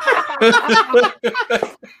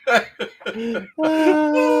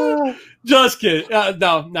 Just kidding.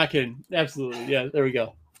 No, not kidding. Absolutely. Yeah, there we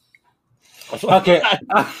go. Okay,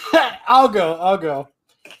 I'll go.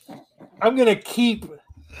 I'm gonna keep,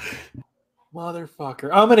 motherfucker.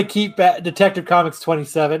 I'm gonna keep Detective Comics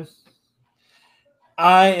 27.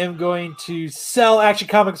 I am going to sell Action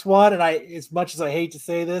Comics 1, and as much as I hate to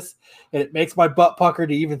say this, and it makes my butt pucker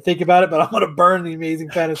to even think about it, but I'm gonna burn the Amazing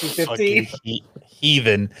Fantasy 15 Fucking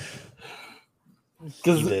heathen.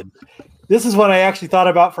 because Heathen. this is one I actually thought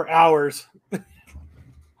about for hours.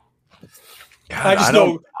 I just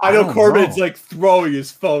know Corbin's like throwing his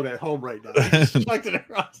phone at home right now. He's chucking it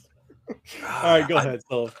across. All right, go ahead.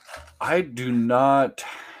 So I do not.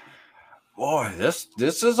 Boy, this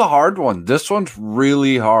is a hard one. This one's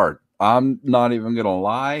really hard. I'm not even gonna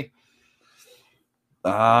lie.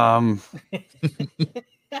 Yeah,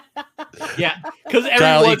 because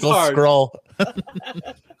Kyle everyone's equals hard, scroll.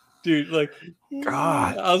 dude. Like,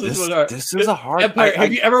 God, how's this one hard? this is a hard. Empire,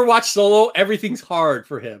 have you ever watched Solo? Everything's hard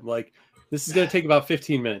for him. Like, this is gonna take about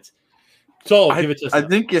 15 minutes. Solo, give it to us. I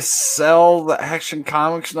think you sell the Action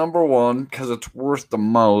Comics #1 because it's worth the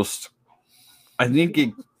most. I think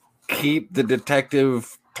you keep the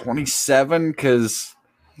Detective 27 because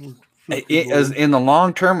as in the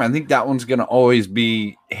long term, I think that one's going to always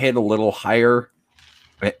be hit a little higher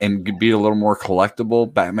and be a little more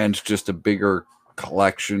collectible. Batman's just a bigger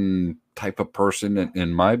collection type of person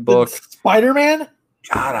in my book. Spider-Man?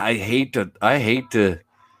 God, I hate to.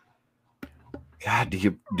 God,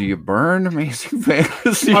 do you burn Amazing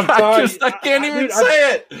Fantasy? I'm sorry. I can't even Dude,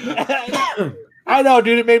 say it. I know,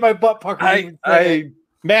 dude. It made my butt pucker.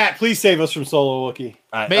 Matt, please save us from Solo Wookie.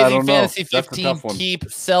 Amazing Fantasy 15.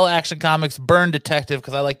 Keep, sell Action Comics, burn Detective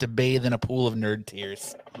because I like to bathe in a pool of nerd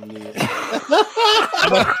tears. I'm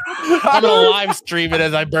gonna live stream it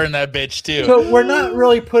as I burn that bitch too. So we're not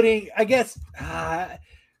really putting. I guess.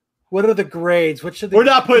 What are the grades? What should we're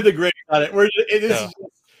not putting the grades on it.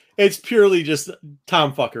 It's purely just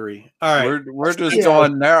tomfuckery. All right, we're just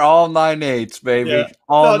going there all 9/8, baby. Yeah.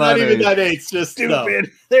 All not even 9/8. Just stupid. No.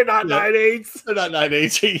 They're not 9/8. They're not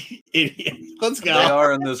 9/8. Idiot. Let's go. They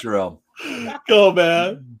are in this realm. Go,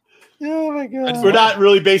 man. Oh my god. We're not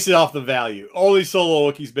really basing off the value. Only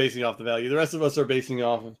Solo Wookie's basing off the value. The rest of us are basing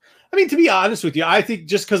off of. I mean, to be honest with you, I think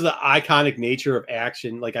just because of the iconic nature of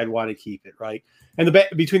Action, like I'd want to keep it, right? And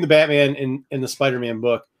between the Batman and the Spider-Man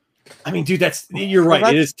book. I mean, dude, you're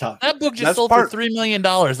right. It is tough. That book just sold for $3 million,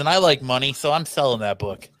 and I like money, so I'm selling that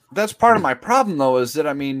book. That's part of my problem, though, is that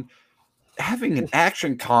having an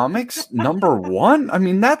Action Comics #1. I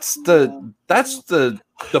mean, that's the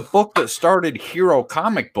book that started hero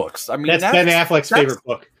comic books. I mean, that's Ben Affleck's favorite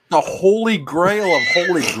book. The holy grail of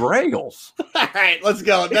holy grails. All right, let's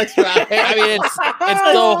go. Next round. I mean, it's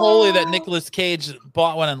so holy that Nicolas Cage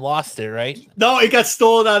bought one and lost it, right? No, it got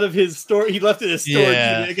stolen out of his store. He left it in his store.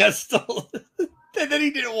 Yeah. It got stolen. And then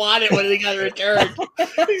he didn't want it when it got returned.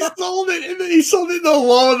 He sold it, and then he sold it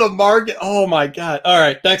low on the market. Oh, my God. All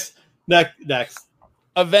right, next.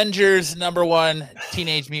 Avengers #1,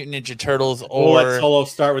 Teenage Mutant Ninja Turtles, or let Solo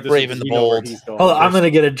start with this. Brave and the Bold. Hold on, I'm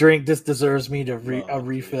gonna get a drink. This deserves me to a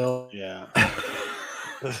refill. Yeah.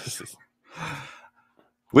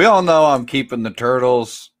 We all know I'm keeping the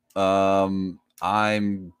Turtles. I'm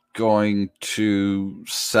going to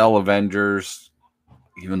sell Avengers,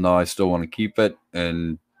 even though I still want to keep it,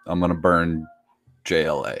 and I'm going to burn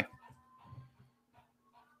JLA.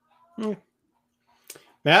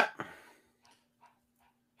 Matt?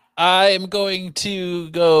 I'm going to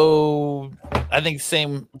go, I think,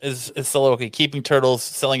 same as Solo. Okay, keeping Turtles,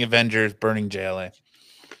 selling Avengers, burning JLA.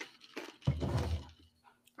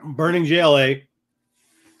 Burning JLA,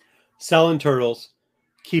 selling Turtles,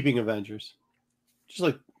 keeping Avengers. Just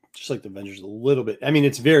like the Avengers a little bit. I mean,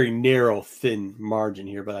 it's very narrow, thin margin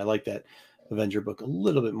here, but I like that Avenger book a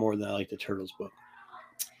little bit more than I like the Turtles book.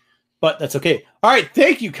 But that's okay. All right,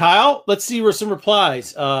 thank you, Kyle. Let's see where some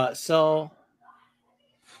replies.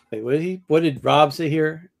 Wait, what did Rob say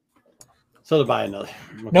here? So to buy another.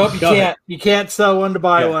 Nope, you can't. You can't sell one to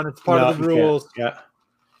buy one. It's part of the rules. Yeah.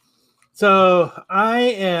 So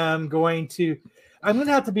I'm going to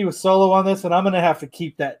have to be with Solo on this, and I'm going to have to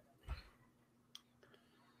keep that.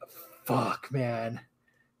 Fuck, man.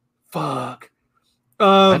 Fuck.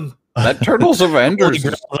 That Turtles Avengers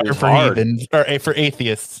is for hard. heathens, or for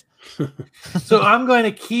atheists. So I'm going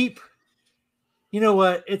to keep. You know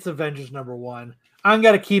what? It's Avengers #1. I'm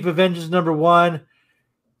going to keep Avengers #1.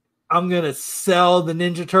 I'm going to sell the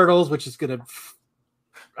Ninja Turtles, which is going to.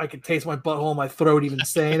 I can taste my butthole in my throat even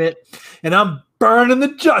saying it. And I'm burning the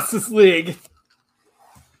Justice League.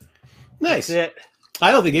 Nice. That's it.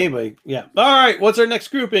 I don't think anybody. Yeah. All right. What's our next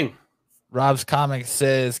grouping? Rob's Comics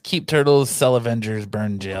says, keep Turtles, sell Avengers,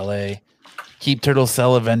 burn JLA. Keep Turtles,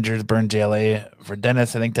 sell Avengers, burn JLA. For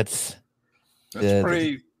Dennis, I think that's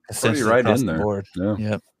pretty right in there. Board. Yeah.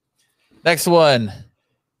 Yep. Next one.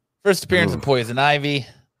 First appearance of Poison Ivy.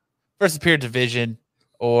 First appearance of Vision,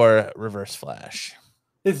 or Reverse Flash.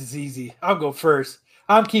 This is easy. I'll go first.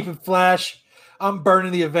 I'm keeping Flash. I'm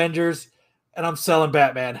burning the Avengers, and I'm selling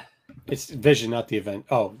Batman. It's Vision, not the event.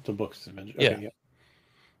 Oh, the book's Avengers. Yeah. Okay, yeah.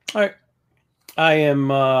 All right. I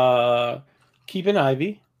am keeping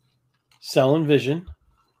Ivy, selling Vision,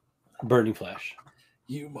 burning Flash.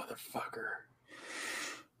 You motherfucker.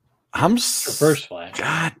 I'm Reverse Flash.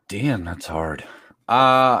 God damn, that's hard.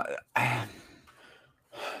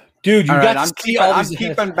 Dude, you All got right, to see all I'm these.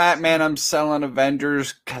 keeping Batman. I'm selling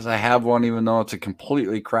Avengers because I have one, even though it's a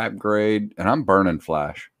completely crap grade, and I'm burning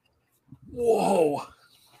Flash. Whoa.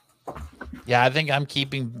 Yeah, I think I'm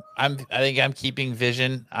keeping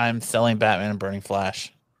Vision. I'm selling Batman and burning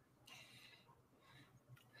Flash.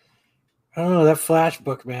 I don't know, that Flash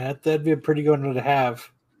book, man. That'd be a pretty good one to have.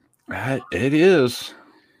 It is.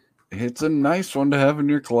 It's a nice one to have in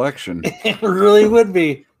your collection. It really would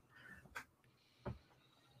be.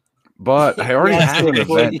 But I already Yes, have an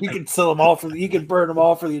boy, event. you can sell them all you can burn them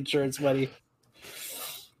all for the insurance money.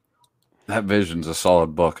 That Vision's a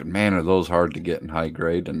solid book, and man, are those hard to get in high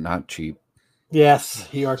grade and not cheap. Yes,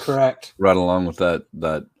 you are correct. Right along with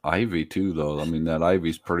that Ivy too, though. I mean, that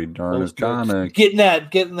Ivy's pretty darn Those books. iconic. Getting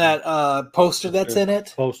that poster that's in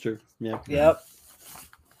it. Poster. Yeah. Yep.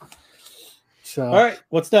 So All right.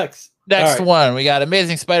 What's next? Next All right. one, we got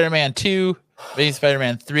Amazing Spider-Man 2, Amazing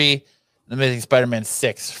Spider-Man 3, and Amazing Spider-Man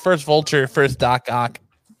 6. First Vulture, first Doc Ock,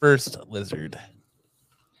 first Lizard.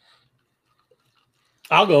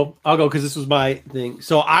 I'll go because this was my thing.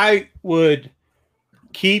 So I would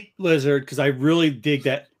keep Lizard because I really dig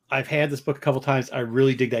that. I've had this book a couple times. I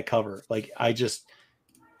really dig that cover. Like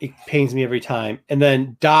it pains me every time. And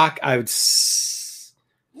then Doc, I would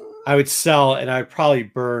sell and I'd probably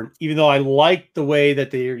burn, even though I like the way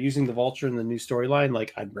that they are using the Vulture in the new storyline.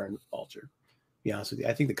 Like I'd burn the Vulture. To be honest with you,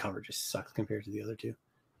 I think the cover just sucks compared to the other two.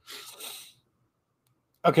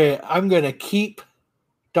 okay, I'm gonna keep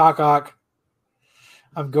Doc Ock.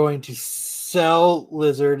 I'm going to sell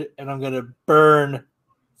Lizard, and I'm gonna burn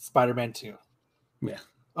Spider-Man 2. Yeah.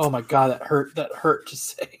 Oh my god, that hurt. That hurt to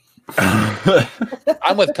say.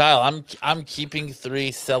 I'm with Kyle. I'm keeping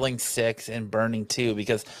 3, selling 6, and burning 2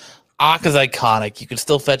 because Ock is iconic. You can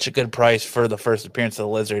still fetch a good price for the first appearance of the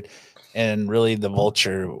Lizard, and really the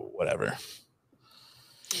Vulture, whatever.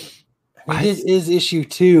 I mean, it is issue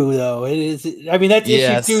 2, though. It is. I mean, that's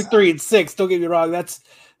Yes. issue 2, 3, and 6. Don't get me wrong. That's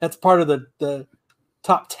part of the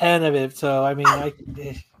top 10 of it. So I mean,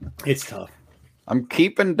 It's tough. I'm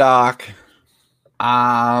keeping Doc.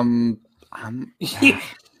 I'm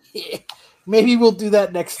maybe we'll do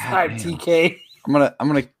that next God time, damn. TK. I'm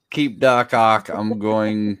gonna keep Doc Ock. I'm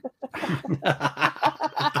going. Yeah.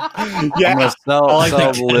 I'm gonna sell like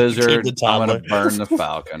the the Lizard. keep the I'm gonna toddler. burn the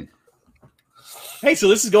Falcon. Hey, so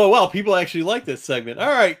this is going well. People actually like this segment. All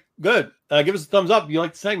right, good. Give us a thumbs up if you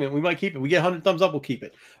like the segment. We might keep it. We get 100 thumbs up, we'll keep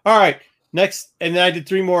it. All right, next. And then I did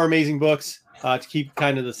 3 more amazing books to keep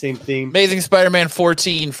kind of the same theme. Amazing Spider-Man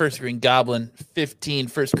 14, first Green Goblin, 15,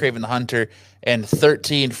 first Kraven the Hunter, and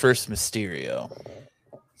 13, first Mysterio.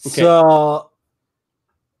 Okay. So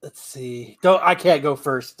let's see. I can't go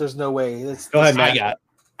first. There's no way. Go ahead, Matt.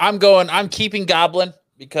 I'm keeping Goblin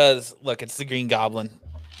because look, it's the Green Goblin.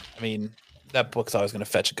 I mean, that book's always going to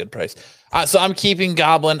fetch a good price. So I'm keeping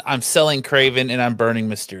Goblin, I'm selling Kraven, and I'm burning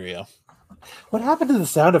Mysterio. What happened to the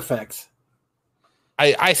sound effects?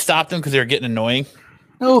 I stopped them because they were getting annoying.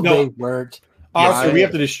 No, No. they weren't. Oscar, I- we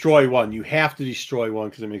have to destroy one. You have to destroy one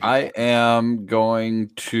because it makes. I am going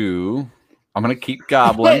to. I'm gonna keep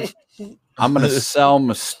Goblin. I'm gonna sell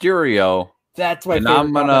Mysterio, That's my and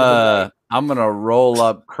favorite. I'm gonna roll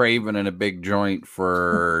up Craven in a big joint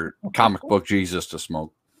for comic book Jesus to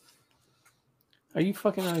smoke. Are you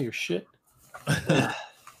fucking out of your shit? All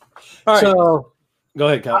right, So go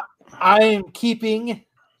ahead, Kyle. I am keeping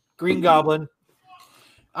Green Goblin.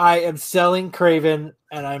 I am selling Kraven,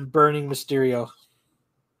 and I'm burning Mysterio.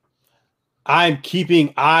 I'm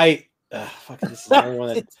keeping. Fucking, this is the only one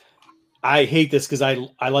that I hate this because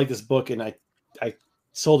I like this book and I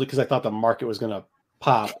sold it because I thought the market was gonna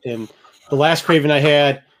pop. And the last Kraven I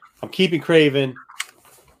had, I'm keeping Kraven,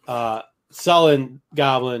 selling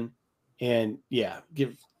Goblin, and yeah,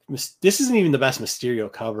 this isn't even the best Mysterio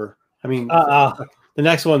cover. I mean, the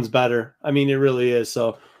next one's better. I mean, it really is.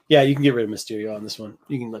 So yeah, you can get rid of Mysterio on this one.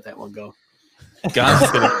 You can let that one go.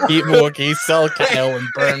 God's going to keep Mookie, sell Kyle, and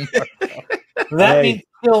burn. That Hey. means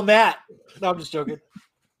kill Matt. No, I'm just joking.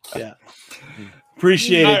 Yeah,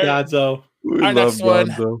 appreciate it, Gonzo. Our next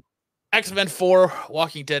one, X-Men 4,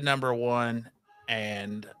 Walking Dead #1,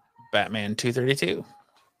 and Batman 232.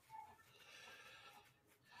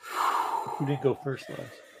 Who did go first, though?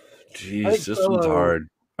 Jeez, this Solo. one's hard.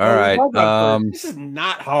 All Oh, right. hold on This is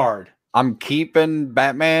not hard. I'm keeping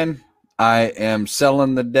Batman. I am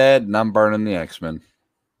selling the Dead, and I'm burning the X-Men.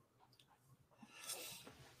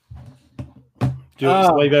 Do it.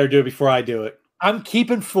 Somebody better do it before I do it. I'm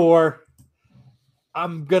keeping 4.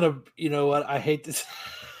 I'm gonna. You know what? I hate this.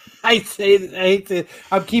 I hate to.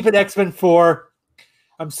 I'm keeping X-Men 4.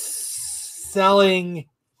 I'm selling.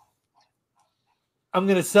 I'm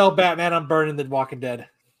gonna sell Batman. I'm burning the Walking Dead.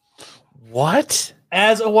 What?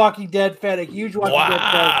 As a Walking Dead fan, a huge Walking Dead fan.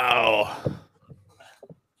 Wow.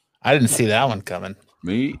 I didn't see that one coming.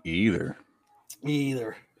 Me either. Me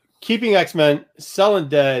either. Keeping X-Men, selling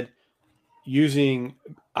dead, using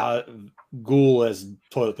ghoul as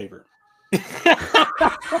toilet paper.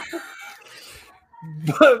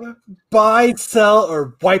 Buy, sell,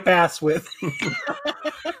 or wipe ass with.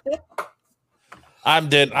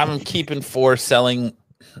 I'm keeping 4, selling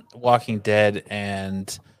Walking Dead,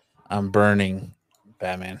 and I'm burning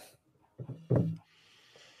Batman.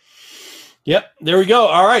 Yep, there we go.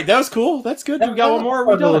 All right, that was cool. That's good. We got one more.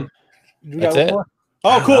 We're done. That's it.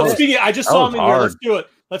 Oh, cool. That Speaking, I just saw him in here. Let's do it.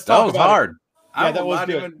 Let's That talk was about hard. Yeah, that was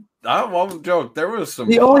good. I won't joke. There was some.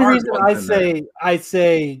 The only hard reason ones in there. I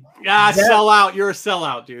say it. Yeah, sell out. You're a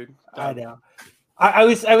sellout, dude. I know. I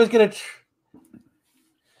was gonna.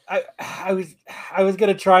 I was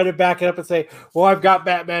gonna try to back it up and say, well, I've got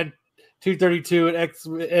Batman 232 and X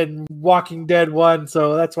and Walking Dead 1,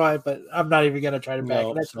 so that's why. But I'm not even gonna try to back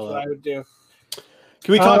it. That's what I would do.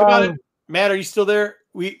 Can we talk about it? Matt, are you still there?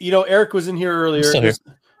 Eric was in here earlier.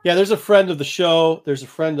 There's a friend of the show. There's a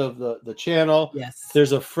friend of the channel. Yes.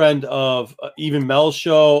 There's a friend of even Mel's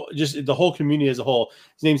show. Just the whole community as a whole.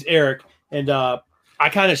 His name's Eric, and I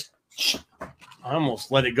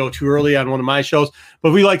almost let it go too early on one of my shows.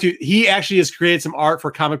 But we like to. He actually has created some art for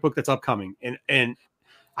a comic book that's upcoming, and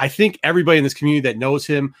I think everybody in this community that knows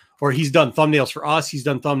him, or he's done thumbnails for us. He's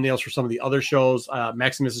done thumbnails for some of the other shows,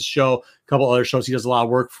 Maximus's show, a couple other shows. He does a lot of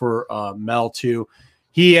work for Mel too.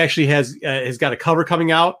 He actually has got a cover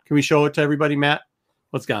coming out. Can we show it to everybody, Matt?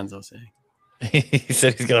 What's Gonzo saying? He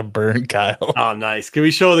said he's gonna burn Kyle. Oh, nice. Can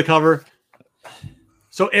we show the cover?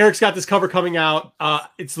 So Eric's got this cover coming out.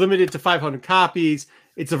 It's limited to 500 copies.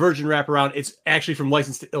 It's a Virgin wraparound. It's actually from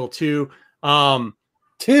License to Ill 2.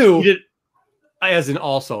 2? As in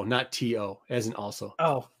also, not T-O, as in also.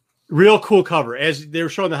 Oh. Real cool cover. As they were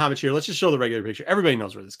showing the Hobbit here, let's just show the regular picture. Everybody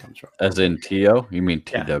knows where this comes from. As in T-O? You mean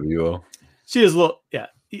T-W-O? See his little, yeah.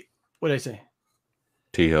 What did I say?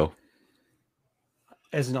 T-O.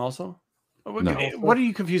 As in also? No. What are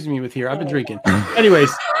you confusing me with here? I've been drinking.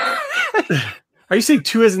 Anyways, are you saying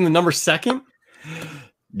 2 as in the number second?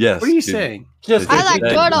 Yes. What are you saying? Just I like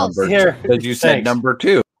turtles. Here. Because you said Thanks. number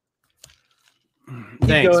 2.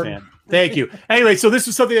 Thanks, going. man. Thank you. Anyway, so this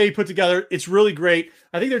was something that he put together. It's really great.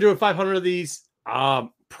 I think they're doing 500 of these.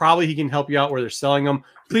 Probably he can help you out where they're selling them.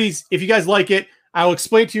 Please, if you guys like it, I'll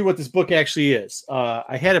explain to you what this book actually is.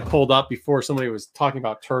 I had it pulled up before somebody was talking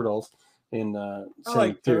about turtles. And I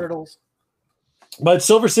like turtles. But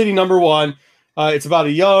Silver City #1. It's about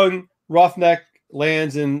a young roughneck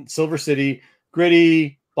lands in Silver City.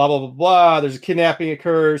 Gritty, blah, blah, blah, blah. There's a kidnapping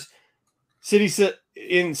occurs.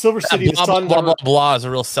 In Silver City, the sun blah, blah, blah is a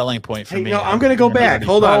real selling point for me. No, I'm going to go back.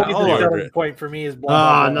 Hold on. The point for me is blah,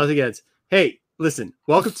 blah, blah. Nothing else. Hey, listen.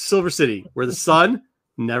 Welcome to Silver City, where the sun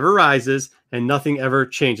never rises and nothing ever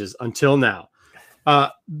changes until now.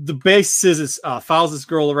 The basis is follows this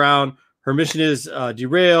girl around. Her mission is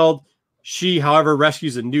derailed. She, however,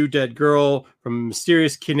 rescues a new dead girl from a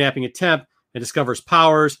mysterious kidnapping attempt and discovers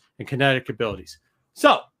powers and kinetic abilities.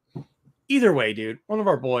 So, either way, dude, one of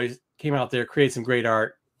our boys came out there, created some great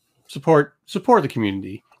art. Support the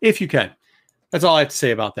community if you can. That's all I have to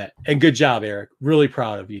say about that. And good job, Eric. Really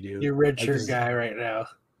proud of you, dude. You're a red shirt guy right now.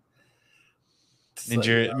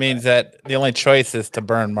 It means that the only choice is to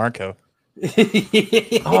burn Marco.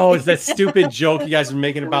 Oh, it's that stupid joke you guys are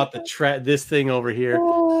making about this thing over here.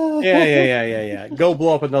 Yeah. Go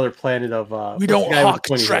blow up another planet of. We don't hawk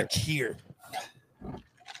Trek here.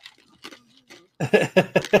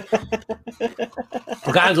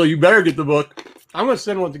 Gonzo, you better get the book. I'm going to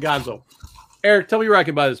send one to Gonzo. Eric, tell me where I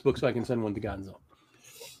can buy this book so I can send one to Gonzo.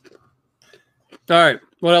 All right.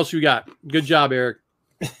 What else you got? Good job, Eric.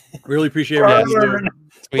 Really appreciate it.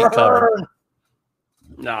 Sweet cover.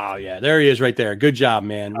 Oh, yeah. There he is right there. Good job,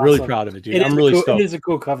 man. Awesome. Really proud of it, dude. I'm really stoked. It is a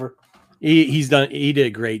cool cover. He did a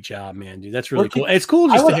great job, man, dude. That's really cool. It's cool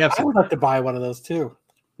just to have some. I would like to buy one of those too.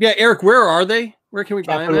 Yeah, Eric, where are they? Where can we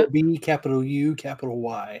buy them at? B, capital U, capital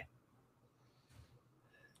Y.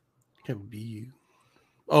 Capital B-U.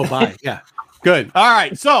 Oh, bye. Yeah. Good. All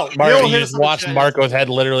right. So, Marco, you just watched Marco's head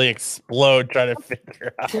literally explode trying to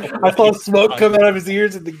figure out. I saw smoke come out of his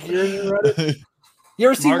ears and the gears are running. You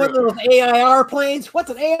ever seen one of those AIR planes? What's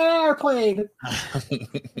an AIR plane?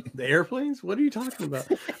 The airplanes? What are you talking about?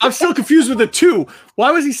 I'm still confused with the 2. Why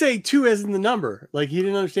was he saying 2 as in the number? Like he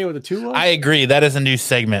didn't understand what the 2 was? I agree. That is a new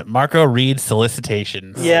segment. Marco reads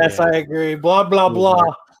solicitations. Yes, I agree. Blah, blah,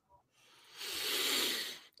 blah.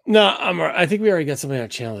 No, I think we already got somebody on our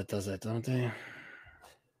channel that does that, don't they?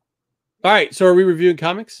 All right. So are we reviewing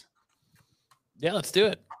comics? Yeah, let's do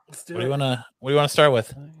it. Let's do What do it. you wanna start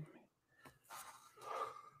with?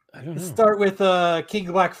 I don't know. Let's start with King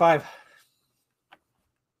of Black 5.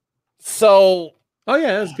 So Oh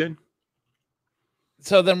yeah, that's good.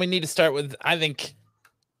 so then we need to start with, I think,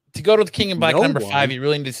 to go to the King and Black No number one. 5, you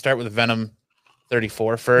really need to start with Venom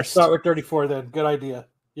 34 Let's first. start with 34 then. Good idea.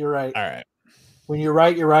 You're right. All right. When you're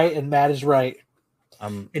right, and Matt is right.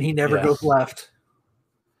 And he never yeah. goes left.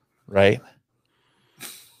 Right.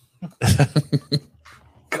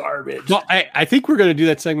 Garbage. Well, I think we're going to do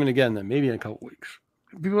that segment again then, maybe in a couple weeks.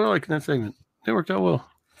 People are liking that segment. It worked out well.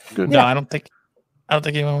 Good. No, I don't think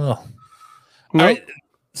anyone will. No? All right.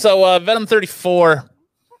 So Venom 34.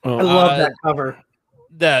 Oh, I love that cover.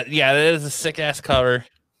 That is a sick ass cover.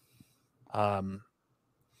 I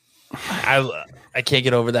can't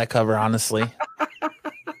get over that cover, honestly.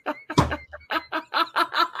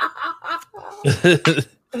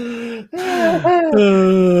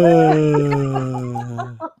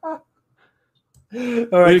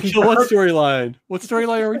 All right. kill what storyline? What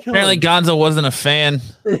storyline are we killing? Apparently, Gonzo wasn't a fan.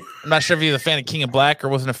 I'm not sure if he was a fan of King of Black or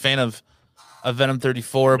wasn't a fan of Venom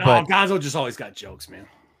 34, No, but Gonzo just always got jokes, man.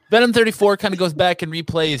 Venom 34 kind of goes back and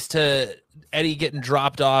replays to Eddie getting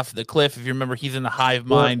dropped off the cliff. If you remember, he's in the hive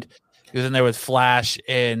mind. He was in there with Flash,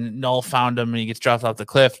 and Null found him, and he gets dropped off the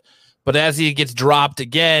cliff. But as he gets dropped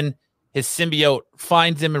again, his symbiote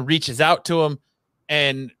finds him and reaches out to him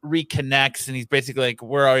and reconnects. And he's basically like,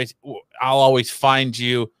 I'll always find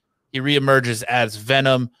you. He reemerges as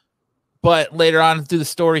Venom. But later on through the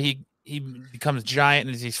story, he becomes giant,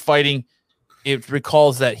 and as he's fighting, it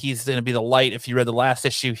recalls that he's going to be the light. If you read the last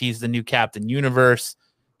issue, he's the new Captain Universe.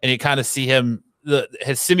 And you kind of see him,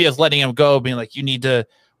 his symbiote's letting him go, being like, we need to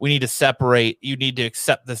separate. You need to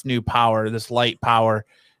accept this new power, this light power,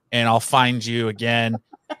 and I'll find you again.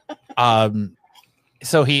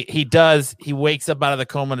 So he does. He wakes up out of the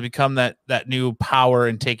coma to become that new power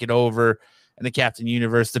and take it over in the Captain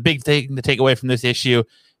Universe. The big thing to take away from this issue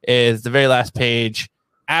is the very last page.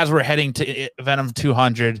 As we're heading to Venom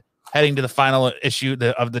 200, heading to the final issue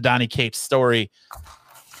of the Donny Cates story,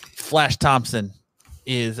 Flash Thompson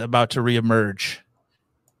is about to reemerge.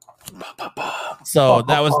 So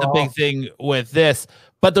that was the big thing with this.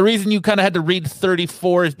 But the reason you kind of had to read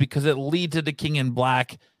 34 is because it leads to the King in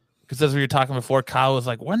Black. Because as we were talking before, Kyle was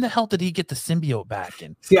like, when the hell did he get the symbiote back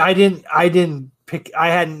in? See, I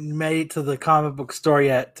hadn't made it to the comic book store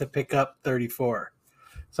yet to pick up 34.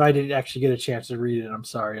 So I didn't actually get a chance to read it. I'm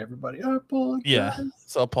sorry, everybody. I apologize. Yeah.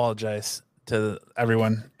 So apologize to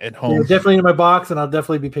everyone at Yeah, home. definitely in my box, and I'll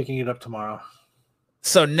definitely be picking it up tomorrow.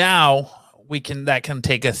 So now that can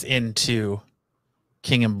take us into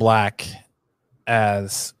King in Black,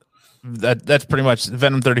 as that's pretty much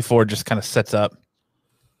Venom 34 just kind of sets up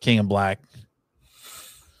King in Black.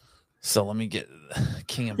 So let me get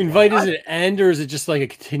King in Black. Invite, is it end, or is it just like a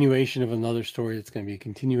continuation of another story that's going to be a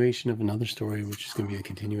continuation of another story, which is going to be a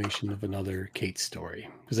continuation of another Cates story?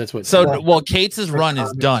 Because that's what. So, well, Cates' run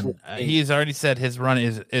is done. He's already said his run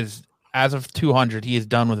is as of 200. He is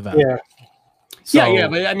done with Venom. Yeah. So, yeah,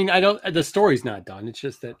 but I mean, the story's not done. It's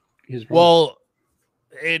just that his. Well,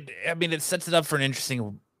 it sets it up for an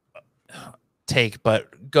interesting take.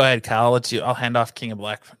 But go ahead, Kyle. I'll hand off King of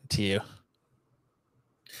Black to you.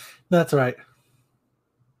 That's right.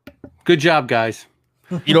 Good job, guys.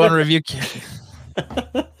 You don't want to review?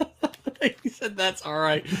 He said that's all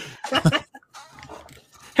right.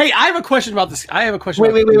 Hey, I have a question about this.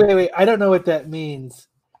 Wait. I don't know what that means.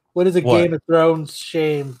 What does a What? Game of Thrones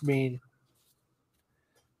shame mean?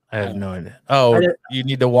 I have no idea. Oh, you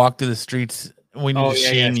need to walk through the streets. We need to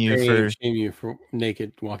shame you for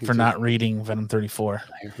naked walking for not reading Venom 34.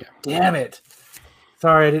 Yeah. Damn it.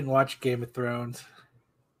 Sorry, I didn't watch Game of Thrones.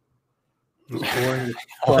 It was boring as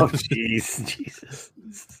Oh, fuck. Jesus.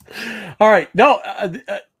 All right. No,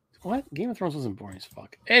 what? Game of Thrones wasn't boring as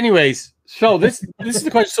fuck. Anyways, so this is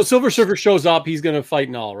the question. So Silver Surfer shows up. He's going to fight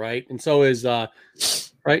Null, right? And so is, right?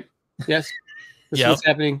 Yes? This is what's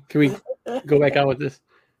happening. Can we go back out with this?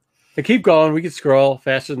 And keep going. We can scroll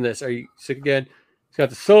faster than this. Are you sick again? He's got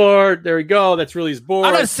the sword. There we go. That's really his board.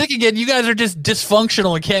 I'm not sick again. You guys are just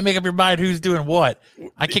dysfunctional and can't make up your mind who's doing what.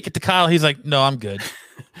 I kick it to Kyle. He's like, no, I'm good.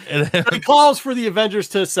 He calls for the Avengers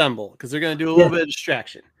to assemble because they're going to do a little bit of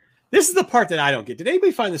distraction. This is the part that I don't get. Did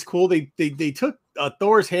anybody find this cool? They took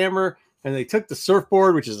Thor's hammer and they took the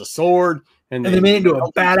surfboard, which is a sword, and they made it into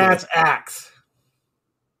a badass axe.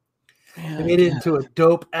 They made it into a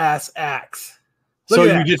dope ass axe. So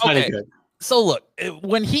you did find it good. So look,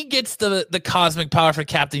 when he gets the cosmic power for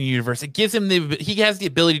Captain Universe, it gives him he has the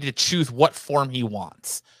ability to choose what form he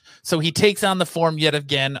wants. So he takes on the form yet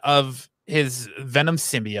again of his Venom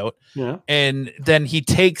symbiote, and then he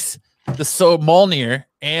takes the Mjolnir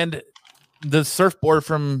and the surfboard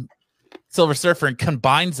from Silver Surfer and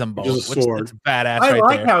combines them both. Just a Which sword. is badass I right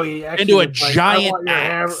like there. how he actually Into a was like, giant I want your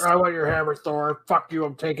hammer. axe. I want your hammer, Thor. Fuck you.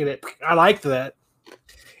 I'm taking it. I like that.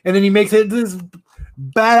 And then he makes it this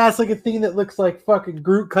badass looking thing that looks like fucking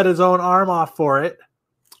Groot cut his own arm off for it.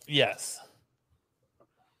 Yes.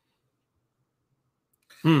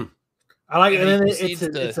 I like it. And he And then proceeds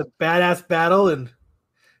to- it's a badass battle, and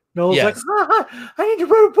Noel's Yes. like, I need to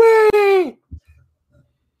run away.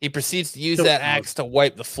 He proceeds to use So- that axe to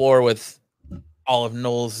wipe the floor with all of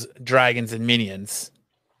Noel's dragons and minions.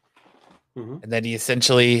 Mhm. And then he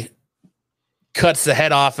essentially cuts the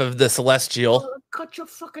head off of the Celestial. Cut your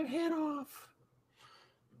fucking head off.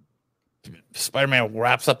 Spider-Man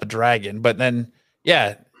wraps up a dragon, but then,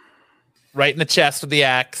 yeah, right in the chest with the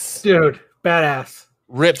axe, Dude, badass.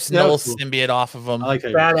 rips Yeah, Noel's cool. symbiote off of him. I like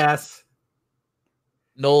that. Badass.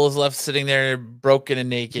 Noel is left sitting there broken and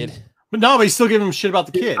naked. But no, but he's still giving him shit about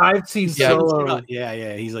the kid. I've seen Yeah. Solo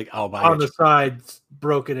Yeah. He's like, oh, on the sides,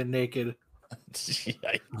 broken and naked.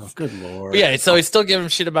 Oh, good lord. But yeah, so he's still giving him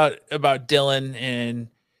shit about Dylan, and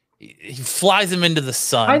he flies him into the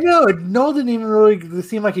sun. I know. Noel didn't even really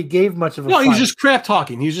seem like he gave much of a No, he's fight. just crap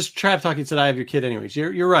talking. He's just crap talking. Said, I have your kid anyways.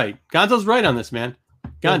 You're right. Gonzo's right on this, man.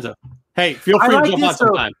 Gonzo. Hey, feel I free like to jump this, on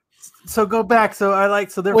sometime. So go back. So I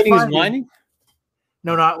like, so they're When he's fighting. whining?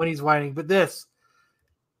 No, not when he's whining, but this.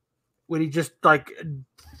 When he just like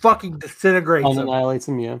fucking disintegrates him. Annihilates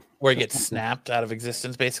him, yeah. Where he gets snapped out of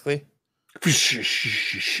existence, basically.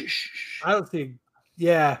 I don't think.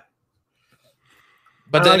 Yeah.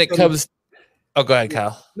 But I then like it that comes. Oh, go ahead,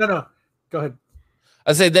 Kyle. No. Go ahead.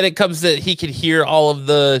 I say then it comes that he could hear all of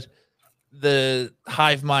the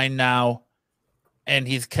hive mind now, and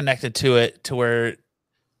he's connected to it to where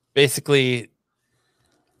basically,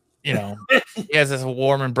 he has this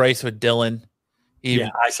warm embrace with Dylan. Yeah,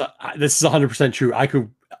 this is 100% true. I could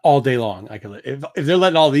all day long. I could if they're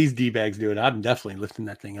letting all these d-bags do it, I'm definitely lifting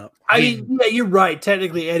that thing up. I mean, yeah, you're right.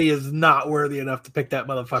 Technically, Eddie is not worthy enough to pick that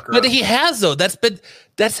motherfucker But up. he has though. That's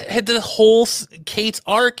the whole Kate's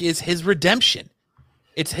arc is his redemption.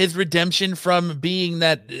 It's his redemption from being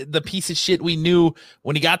the piece of shit we knew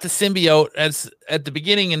when he got the symbiote at the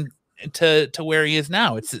beginning and to where he is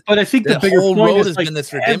now. But I think the bigger whole point road is has like been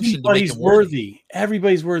this redemption to make everybody's him worthy. worthy.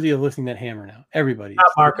 Everybody's worthy of lifting that hammer now. Everybody. Not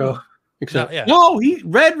Marco. Except, No, yeah. no,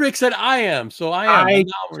 Red Rick said I am, so I am. I I'm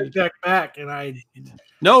not worthy. took that back, and I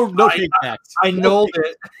No kickbacks. I know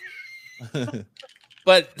it.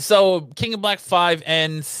 But so King in Black 5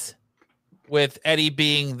 ends with Eddie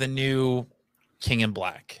being the new King in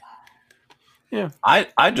Black.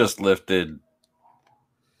 I just lifted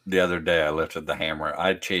the other day. I lifted the hammer.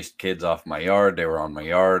 I chased kids off my yard. They were on my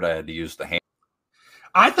yard. I had to use the hammer.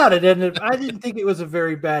 I thought it ended. I didn't think it was a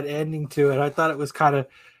very bad ending to it. I thought it was kind of.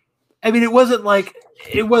 I mean, it wasn't like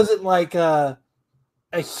a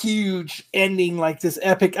huge ending like this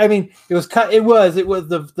epic. I mean, it was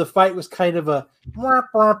the fight was kind of a womp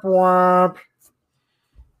womp womp.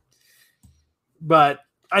 But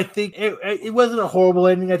I think it wasn't a horrible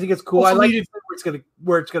ending. I think it's cool. Also I like needed-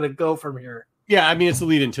 where it's gonna go from here. Yeah, I mean it's a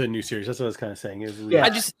lead into a new series. That's what I was kind of saying. It was a lead.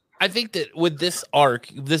 Yeah. I think that with this arc,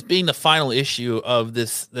 this being the final issue of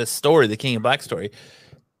this story, the King in Black story,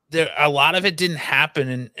 there a lot of it didn't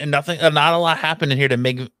happen, and not a lot happened in here to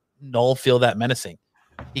make Noel feel that menacing.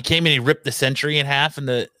 He came and he ripped the Sentry in half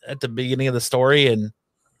at the beginning of the story, and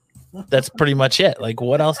that's pretty much it. Like,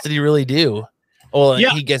 what else did he really do? Well,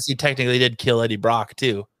 Yeah. he technically did kill Eddie Brock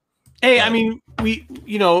too. Hey, I mean,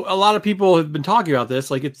 a lot of people have been talking about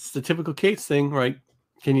this. Like, it's the typical Cates thing, right?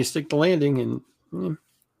 Can you stick the landing? And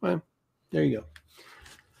well, there you go.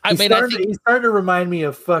 I mean, I think He's starting to remind me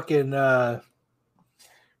of fucking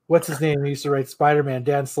what's his name? He used to write Spider-Man,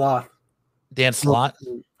 Dan Sloth. Dan Slott.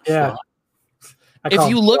 Yeah. If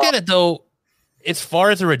you look at it though, as far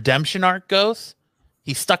as a redemption arc goes,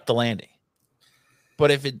 he stuck the landing. But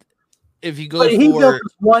if you go he for built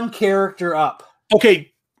one character up.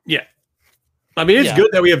 Okay, yeah. I mean, it's Yeah. good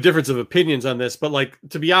that we have difference of opinions on this, but like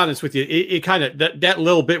to be honest with you, it kind of that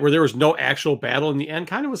little bit where there was no actual battle in the end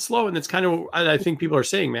kind of was slow, and it's kind of I think people are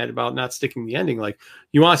saying, Matt, about not sticking the ending. Like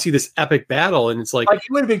you want to see this epic battle, and it's like Like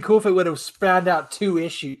it would have been cool if it would have spanned out 2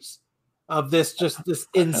 issues of this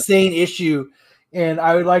insane issue, and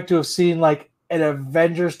I would like to have seen like an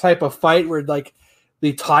Avengers type of fight where like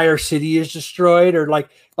the entire city is destroyed, or like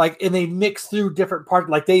and they mix through different parts.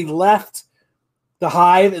 Like they left the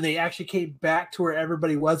hive and they actually came back to where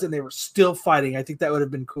everybody was, and they were still fighting. I think that would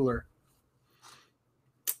have been cooler.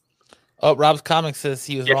 oh, Rob's comic says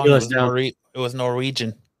he was Yeah, wrong. he It let was, us down. it was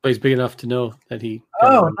Norwegian. but he's big enough to know that he.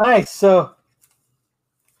 Oh, nice. So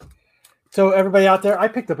everybody out there, I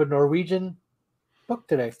picked up a Norwegian book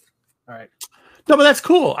today. All right. No, but that's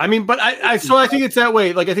cool. I mean, but I think it's that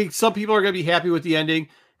way. Like, I think some people are going to be happy with the ending,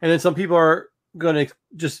 and then some people are going to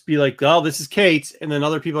just be like, "Oh, this is Kate," and then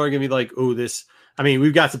other people are going to be like, "Oh, this." I mean,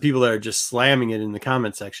 we've got some people that are just slamming it in the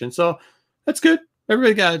comment section, so that's good.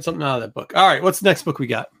 Everybody got something out of that book. All right, what's the next book we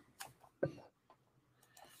got?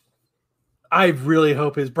 I really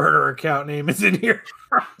hope his burner account name is in here.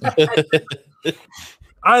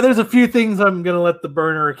 There's a few things I'm going to let the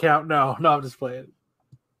burner account know. No, I'm just playing.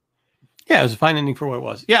 Yeah, it was a fine ending for what it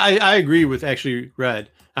was. Yeah, I agree with actually Red.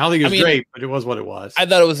 I don't think it was great, but it was what it was. I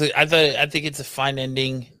think it's a fine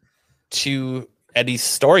ending to Eddie's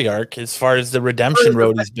story arc as far as the redemption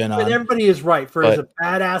road he's been on. Everybody is right. As a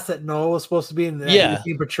badass that Noah was supposed to be and that he was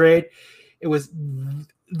being portrayed, it was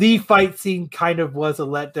the fight scene kind of was a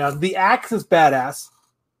letdown. The axe is badass.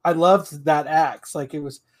 I loved that axe. Like, it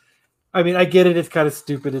was. I mean, I get it. It's kind of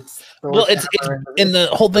stupid. It's and the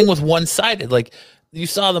whole thing was one-sided. Like, you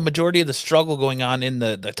saw the majority of the struggle going on in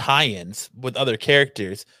the tie-ins with other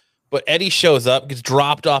characters, but Eddie shows up, gets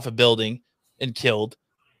dropped off a building and killed,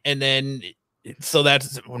 and then so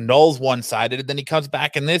that's Null's one-sided, and then he comes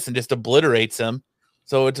back in this and just obliterates him.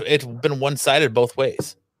 So it's been one-sided both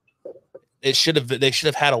ways. They should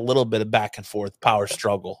have had a little bit of back and forth power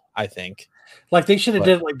struggle, I think. Like, they should have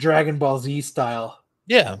did it like Dragon Ball Z style.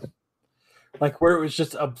 Yeah. Like, where it was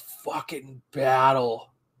just a fucking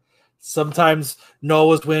battle. Sometimes Noah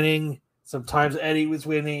was winning, sometimes Eddie was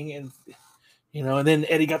winning, and and then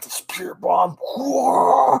Eddie got the spirit bomb,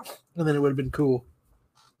 and then it would have been cool.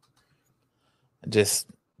 Just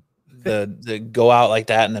the go out like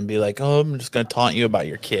that and then be like, "Oh, I'm just gonna taunt you about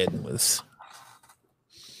your kid." Was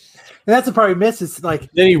and that's the part we missed. It's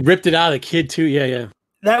like then he ripped it out of the kid too. Yeah.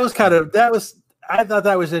 I thought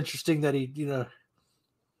that was interesting that he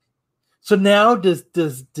So now does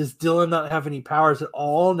Dylan not have any powers at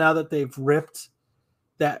all now that they've ripped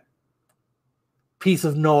that piece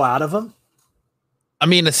of Noah out of him? I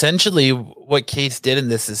mean, essentially what Case did in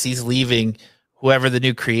this is he's leaving whoever the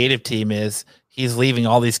new creative team is, he's leaving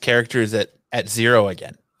all these characters at zero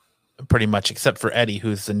again, pretty much, except for Eddie,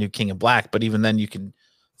 who's the new King of Black. But even then you can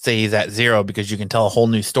say he's at zero because you can tell a whole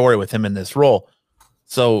new story with him in this role.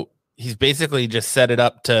 So he's basically just set it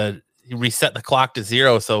up to reset the clock to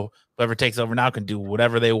zero. So whoever takes over now can do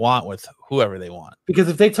whatever they want with whoever they want. Because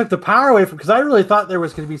if they took the power away from, because I really thought there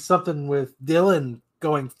was going to be something with Dylan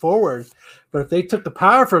going forward, but if they took the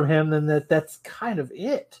power from him, then that's kind of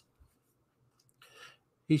it.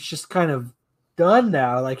 He's just kind of done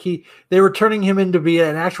now. Like they were turning him into be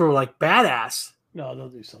an actual like badass. No, they'll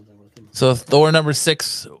do something with him. So Thor number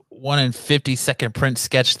 6, 1 in 52nd print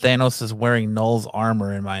sketch. Thanos is wearing Null's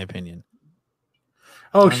armor, in my opinion.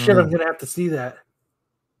 Oh shit! I'm gonna have to see that.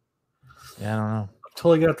 Yeah, I don't know.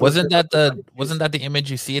 Totally gonna. Wasn't that the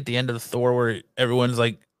image you see at the end of the Thor where everyone's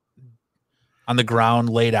like on the ground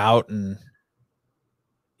laid out and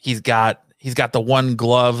he's got the one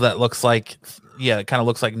glove that looks like it kind of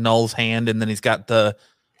looks like Null's hand, and then he's got the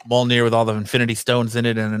Mjolnir with all the Infinity Stones in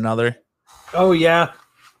it and another. Oh yeah,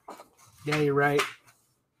 you're right.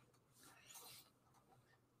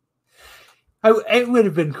 It would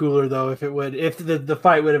have been cooler though if the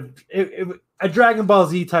fight would have a Dragon Ball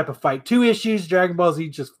Z type of fight. 2 issues, Dragon Ball Z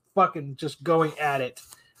just going at it.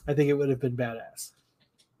 I think it would have been badass.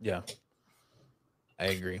 Yeah, I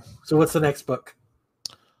agree. So what's the next book?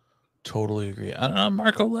 Totally agree. I don't know.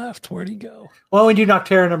 Marco left. Where'd he go? Well, we do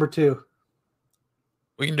Nocterra number 2.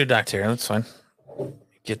 We can do Nocterra. That's fine.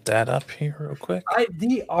 Get that up here real quick.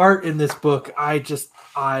 The art in this book, I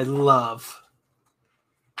love.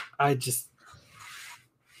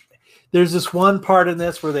 There's this one part in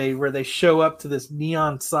this where they show up to this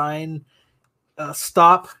neon sign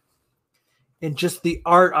stop, and just the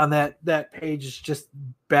art on that page is just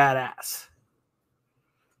badass.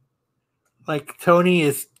 Like Tony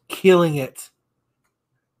is killing it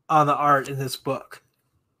on the art in this book.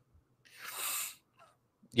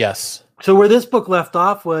 Yes. So where this book left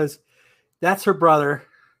off was, that's her brother.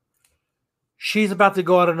 She's about to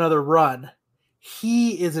go on another run.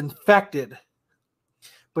 He is infected,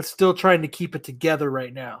 but still trying to keep it together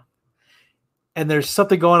right now. And there's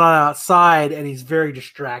something going on outside, and he's very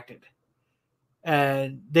distracted.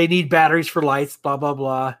 And they need batteries for lights, blah, blah,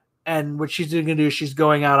 blah. And what she's going to do is she's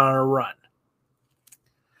going out on a run.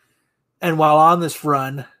 And while on this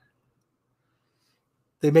run,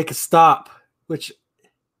 they make a stop, which...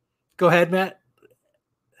 Go ahead, Matt.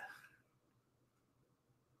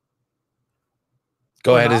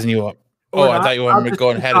 Go ahead, isn't you up? Oh, I thought you wanted me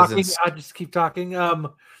going ahead. I'll just keep talking. I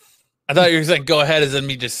thought you were saying go ahead as in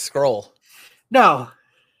me just scroll. No.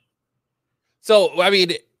 So, I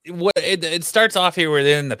mean, it starts off here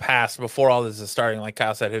within the past before all this is starting. Like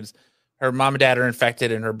Kyle said, her mom and dad are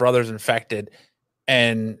infected and her brother's infected,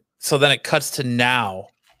 and so then it cuts to now,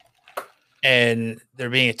 and they're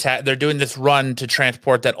being attacked. They're doing this run to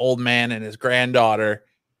transport that old man and his granddaughter,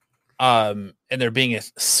 and they're being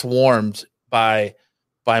swarmed by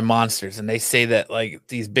monsters. And they say that like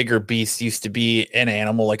these bigger beasts used to be an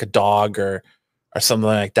animal like a dog or something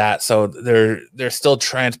like that. So they're still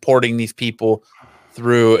transporting these people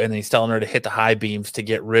through, and he's telling her to hit the high beams to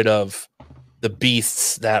get rid of the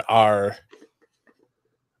beasts that are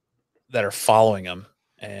following him.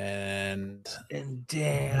 And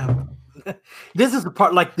damn, this is the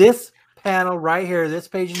part, like this panel right here, this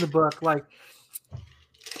page in the book, like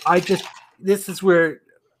this is where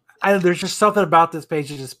there's just something about this page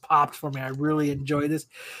that just popped for me. I really enjoy this.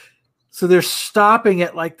 So they're stopping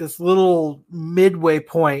at like this little midway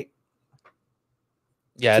point.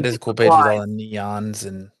 Yeah, it is a cool page with all the neons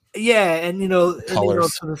and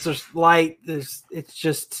colors. So there's light. It's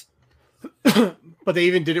just. But they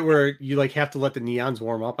even did it where you like have to let the neons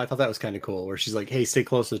warm up. I thought that was kind of cool. Where she's like, "Hey, stay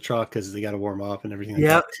close to the truck because they got to warm up and everything.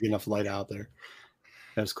 Yeah, to get enough light out there."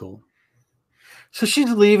 That was cool. So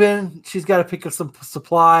she's leaving. She's got to pick up some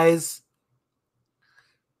supplies.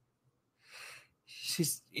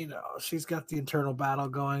 She's got the internal battle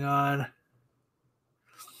going on.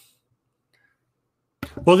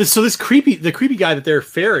 Well, the creepy guy that they're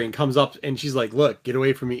ferrying comes up and she's like, "Look, get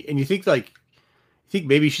away from me." And you think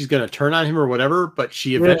maybe she's going to turn on him or whatever, but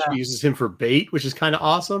she eventually uses him for bait, which is kind of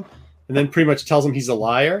awesome. And then pretty much tells him he's a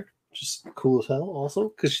liar, which is cool as hell also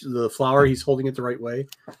because the flower, he's holding it the right way.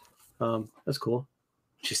 That's cool.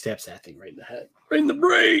 She stabs that thing right in the head. Right in the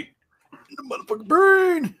brain. In the motherfucking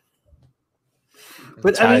brain.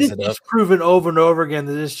 But I mean, it's proven over and over again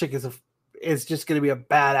that this chick is just going to be a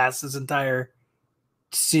badass this entire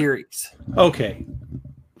series. Okay.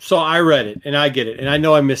 So I read it and I get it. And I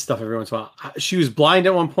know I miss stuff every once in a while. She was blind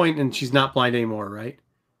at one point and she's not blind anymore, right?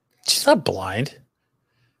 She's not blind.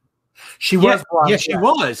 She was blind. Yeah, she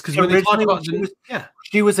was. Because when they talked about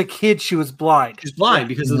she was a kid, she was blind. She was blind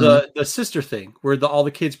because of the sister thing where all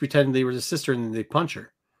the kids pretended they were the sister and then they punch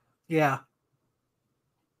her. Yeah.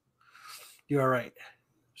 You are right.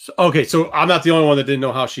 So, okay, so I'm not the only one that didn't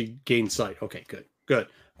know how she gained sight. Okay, good.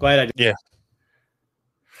 Glad I did. Yeah.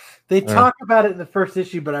 They talk about it in the first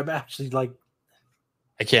issue, but I'm actually like,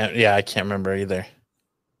 I can't remember either.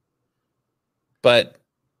 But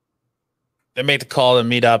they make the call to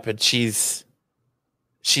meet up, and she's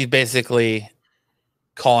basically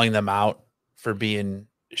calling them out for being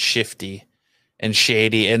shifty and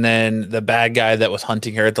shady. And then the bad guy that was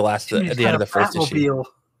hunting her at the end of the first issue,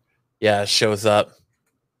 shows up.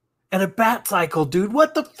 And a bat cycle, dude.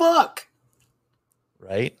 What the fuck?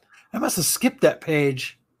 Right? I must have skipped that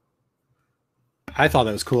page. I thought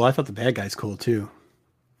that was cool. I thought the bad guy's cool too.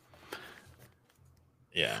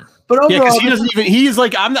 Yeah. But overall, because he doesn't even. He's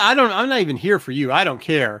like, I'm not even here for you. I don't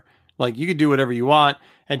care. Like, you can do whatever you want.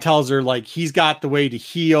 And tells her like he's got the way to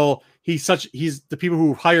heal. He's the people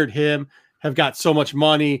who hired him have got so much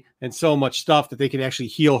money and so much stuff that they can actually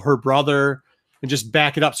heal her brother and just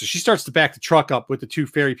back it up. So she starts to back the truck up with the two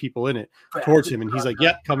fairy people in it towards him, and he's like,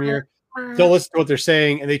 "Yep, come here." Don't listen to what they're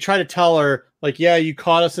saying, and they try to tell her like, "Yeah, you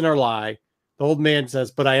caught us in our lie." The old man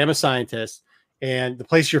says, "But I am a scientist, and the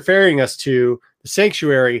place you're ferrying us to, the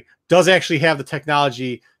sanctuary, does actually have the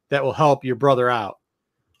technology that will help your brother out."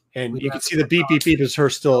 And you can see the beep, beep, beep is her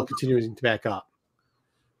still continuing to back up.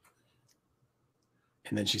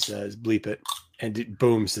 And then she says, "Bleep it," and it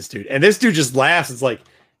booms this dude. And this dude just laughs. It's like,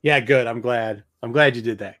 "Yeah, good. I'm glad you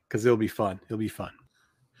did that because it'll be fun. It'll be fun."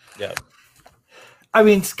 Yeah. I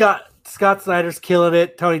mean, Scott Snyder's killing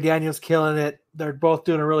it. Tony Daniel's killing it. They're both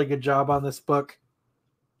doing a really good job on this book.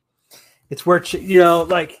 It's where,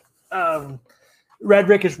 Red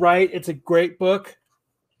Rick is right. It's a great book.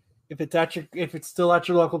 If it's still at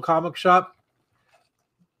your local comic shop,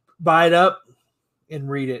 buy it up and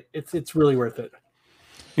read it. It's really worth it.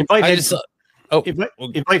 It might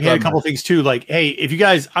have a couple things too. Like, hey, if you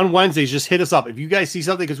guys on Wednesdays, just hit us up. If you guys see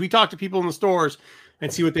something, because we talk to people in the stores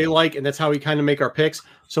and see what they like, and that's how we kind of make our picks.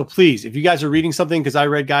 So please, if you guys are reading something, because I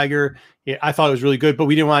read Geiger, I thought it was really good, but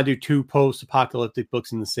we didn't want to do two post-apocalyptic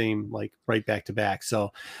books in the same, like, right back to back.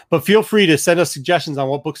 So, but feel free to send us suggestions on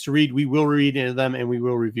what books to read. We will read into them and we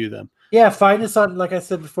will review them. Yeah, find us on, like I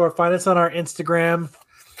said before, find us on our Instagram.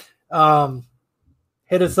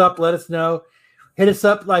 Hit us up, let us know. Hit us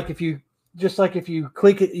up if you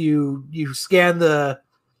click it, you scan the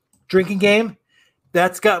drinking game.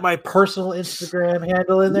 That's got my personal Instagram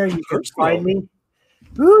handle in there. You can find me.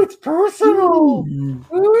 Ooh, it's personal.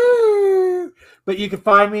 Ooh. But you can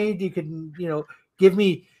find me. You can, give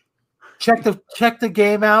me check the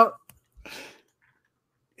game out.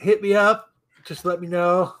 Hit me up. Just let me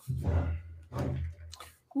know.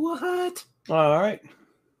 What? All right.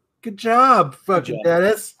 Good job, fucking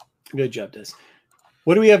Dennis. Good job, Dennis.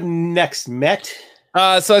 What do we have next, Matt?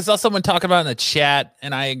 So I saw someone talking about in the chat,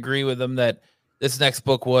 and I agree with them that this next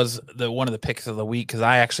book was one of the picks of the week because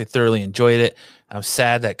I actually thoroughly enjoyed it. I'm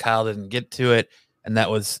sad that Kyle didn't get to it, and that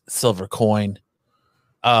was Silver Coin,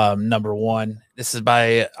 number 1. This is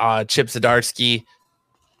by Chip Zdarsky.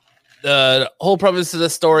 The whole premise of the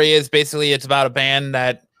story is basically it's about a band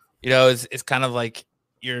that is kind of like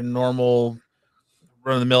your normal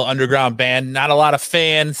run-of-the-mill underground band. Not a lot of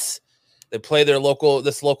fans. They play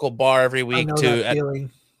this local bar every week at the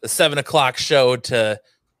 7:00 show to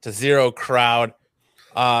zero crowd.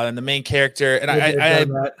 And the main character, and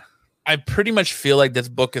I pretty much feel like this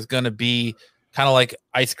book is going to be kind of like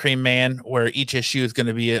Ice Cream Man, where each issue is going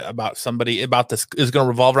to be about somebody is going to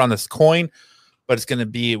revolve around this coin, but it's going to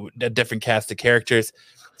be a different cast of characters.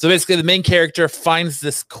 So basically the main character finds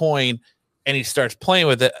this coin and he starts playing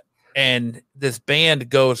with it. And this band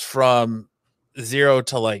goes from 0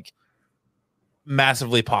 to like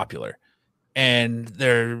massively popular. And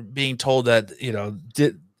they're being told that,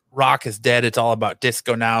 rock is dead. It's all about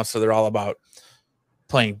disco now. So they're all about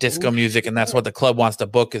playing disco music. And that's what the club wants to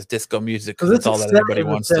book is disco music. Because that's all that anybody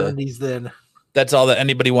wants to. That's all that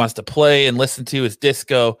anybody wants to play and listen to is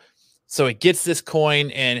disco. So he gets this coin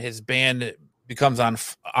and his band becomes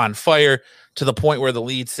on fire to the point where the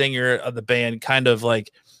lead singer of the band kind of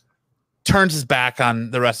like turns his back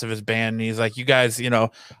on the rest of his band. And he's like, you guys,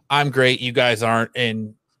 I'm great. You guys aren't.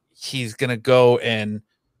 And he's going to go and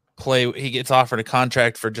play. He gets offered a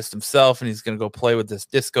contract for just himself and he's going to go play with this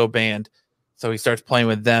disco band. So he starts playing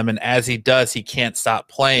with them. And as he does, he can't stop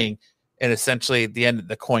playing. And essentially at the end,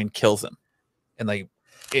 the coin kills him. And like,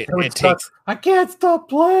 it takes. I can't stop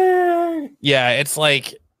playing. Yeah, it's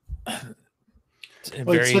like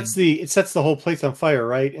it sets the whole place on fire,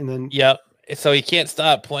 right? And then so he can't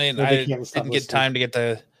stop playing. So I didn't get time to get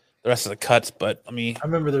the rest of the cuts, but I mean, I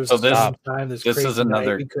remember there was this is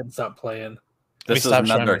another. We couldn't stop playing. This is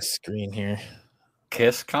another screen here.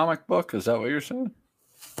 Kiss comic book. Is that what you're saying?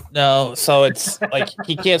 No, so it's like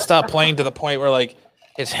he can't stop playing to the point where like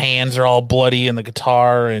his hands are all bloody and the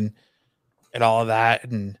guitar and all of that,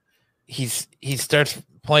 and he starts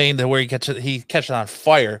playing to where he catches on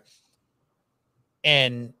fire,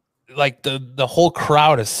 and like the whole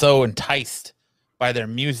crowd is so enticed by their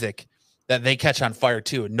music that they catch on fire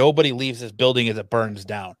too. Nobody leaves this building as it burns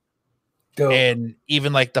down. Dope. And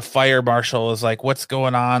even like the fire marshal is like, "What's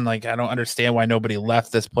going on? Like, I don't understand why nobody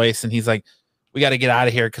left this place." And he's like, "We got to get out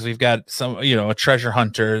of here because we've got some, a treasure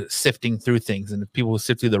hunter sifting through things, and the people who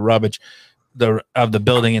sift through the rubbish." Of the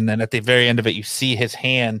building, and then at the very end of it, you see his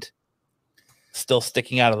hand still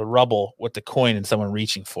sticking out of the rubble with the coin and someone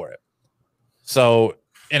reaching for it. So,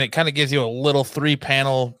 and it kind of gives you a little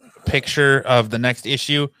 3-panel picture of the next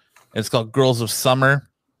issue. It's called Girls of Summer,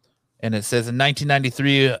 and it says in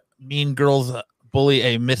 1993, mean girls bully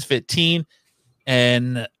a misfit teen,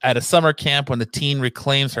 and at a summer camp, when the teen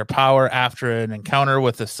reclaims her power after an encounter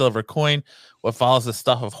with a silver coin, what follows the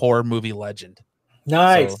stuff of horror movie legend.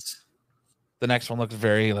 Nice. So, the next one looks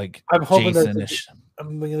very like I'm hoping Jason-ish.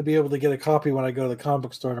 I'm going to be able to get a copy when I go to the comic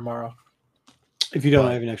book store tomorrow. If you don't,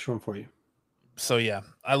 I have an extra one for you. So yeah,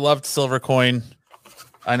 I loved Silver Coin.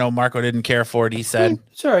 I know Marco didn't care for it. He said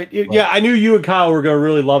it's all right. Yeah, I knew you and Kyle were going to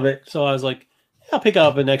really love it, so I was like, I'll pick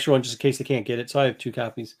up an extra one just in case they can't get it. So I have 2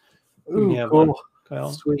 copies. Ooh, cool.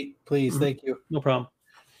 Kyle. Sweet, please, thank you. No problem.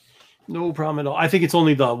 No problem at all. I think it's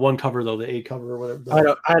only the one cover though, the A cover or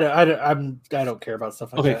whatever. I don't care about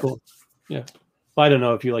stuff like that. Okay, cool. Yeah. Well, I don't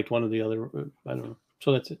know if you liked one or the other. I don't know.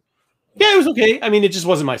 So that's it. Yeah, it was okay. I mean, it just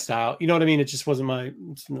wasn't my style. You know what I mean? It just wasn't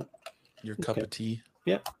your cup of tea.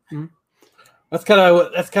 Yeah. Mm-hmm. That's kind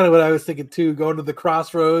of what I was thinking too. Going to the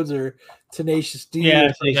Crossroads or Tenacious D.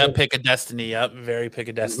 Yeah, Pick a Destiny. Yep, very Pick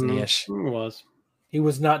a Destiny-ish. Mm-hmm. It was. He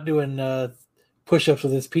was not doing push-ups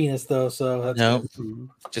with his penis though, so that's no,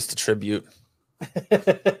 just a tribute.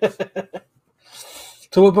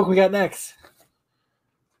 So what book we got next?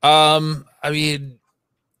 I mean,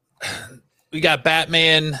 we got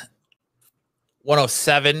Batman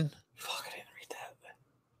 107. Fuck, I didn't read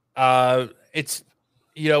that. It's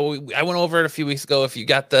I went over it a few weeks ago. If you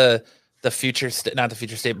got the future state, not the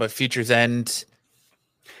future state, but Future's End.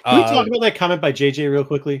 Can we talk about that comment by JJ real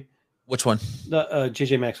quickly? Which one? The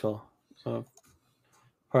JJ Maxwell.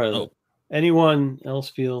 Part of anyone else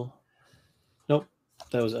feel? Nope,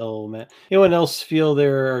 that was L. Matt. Anyone else feel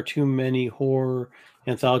there are too many horror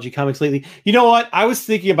anthology comics lately? You know what? I was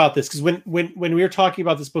thinking about this because when we were talking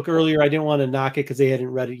about this book earlier, I didn't want to knock it because they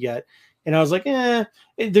hadn't read it yet. and I was like,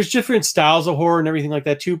 there's different styles of horror and everything like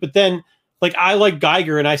that too. But then, like, I like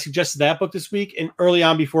Geiger, and I suggested that book this week, and early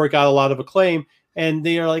on before it got a lot of acclaim, and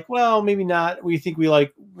they are like, well, maybe not. We think we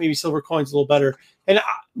like maybe Silver Coin's a little better. And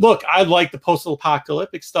look, I like the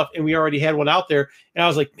post-apocalyptic stuff, and we already had one out there. And I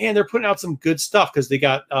was like, man, they're putting out some good stuff because they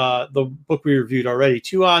got the book we reviewed already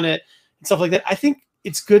too on it and stuff like that. I think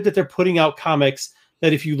it's good that they're putting out comics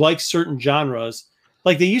that if you like certain genres,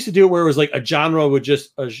 like they used to do it where it was like a genre would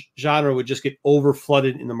just get over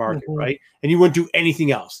flooded in the market, right? And you wouldn't do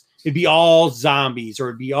anything else. It'd be all zombies or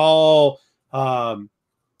it'd be all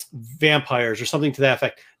vampires or something to that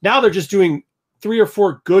effect. Now they're just doing 3 or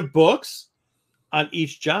 4 good books on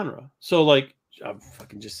each genre. So like I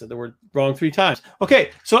fucking just said the word wrong 3 times.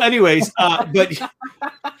 Okay. So anyways, but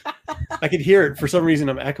I could hear it for some reason.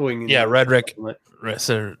 I'm echoing. Yeah. Redrick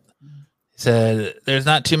said there's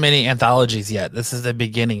not too many anthologies yet. This is the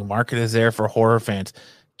beginning. Market is there for horror fans.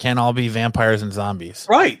 Can't all be vampires and zombies.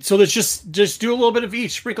 Right. So let's just do a little bit of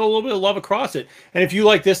each, sprinkle a little bit of love across it. And if you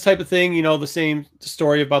like this type of thing, you know, the same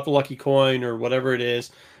story about the lucky coin or whatever it is,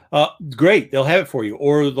 great, they'll have it for you.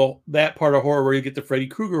 Or that part of horror where you get the Freddy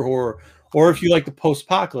Krueger horror, or if you like the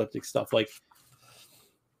post-apocalyptic stuff, like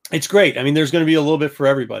it's great. I mean, there's going to be a little bit for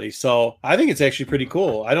everybody. So I think it's actually pretty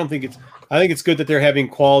cool. I think it's good that they're having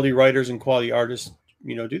quality writers and quality artists,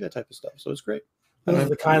 you know, do that type of stuff. So it's great. That's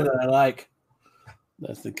the kind that I like.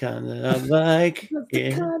 That's the kind that I like.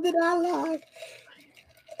 The kind that I like.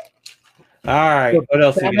 All right. So what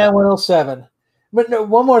else? Batman 107. But no,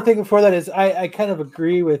 one more thing before that is I kind of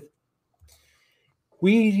agree with.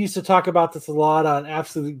 We used to talk about this a lot on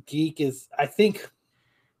Absolute Geek. Is I think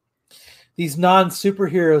these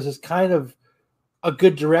non-superheroes is kind of a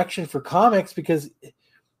good direction for comics because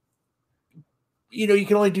you know you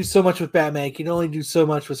can only do so much with Batman, you can only do so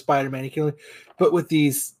much with Spider-Man, but with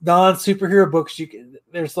these non-superhero books,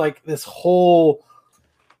 there's like this whole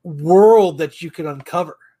world that you can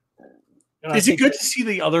uncover. Is it good to see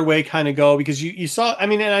the other way kind of go? Because you saw, I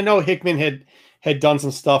mean, and I know Hickman had done some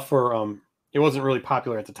stuff for it wasn't really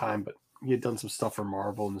popular at the time, but he had done some stuff for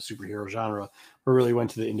Marvel and the superhero genre, or really went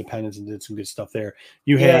to the independents and did some good stuff there.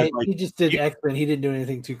 He just did X-Men. He didn't do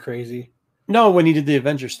anything too crazy. No, when he did the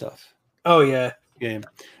Avengers stuff. Oh yeah.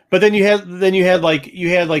 But then you had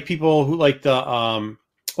people who like the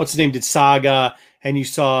what's his name did Saga, and you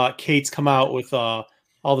saw Cates come out with all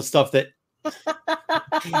the stuff that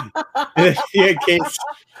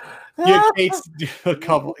Cates do a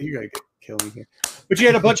couple. You're gonna kill me here. But you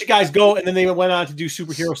had a bunch of guys go, and then they went on to do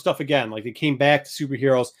superhero stuff again. Like they came back to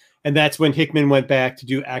superheroes, and that's when Hickman went back to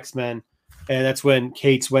do X-Men, and that's when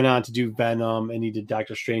Cates went on to do Venom, and he did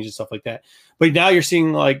Doctor Strange and stuff like that. But now you're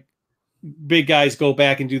seeing like big guys go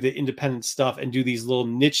back and do the independent stuff and do these little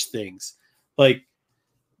niche things. Like,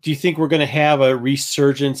 do you think we're going to have a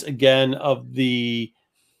resurgence again of the,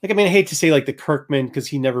 like, I mean, I hate to say like the Kirkman, because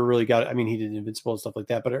he never really got it. I mean, he did Invincible and stuff like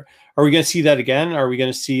that, but are we going to see that again? Are we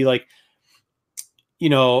going to see like, you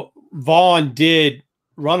know, Vaughn did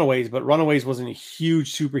Runaways, but Runaways wasn't a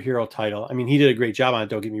huge superhero title. I mean, he did a great job on it,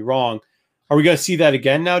 don't get me wrong. Are we going to see that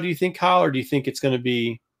again now, do you think, Kyle, or do you think it's going to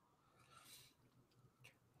be...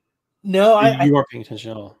 No, you are paying attention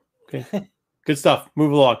at all. Okay, good stuff.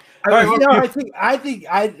 Move along. I've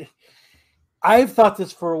thought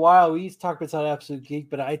this for a while. We used to talk about this on Absolute Geek,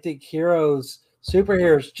 but I think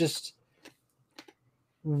superheroes, just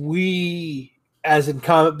we, as in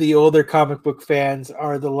the older comic book fans,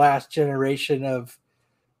 are the last generation of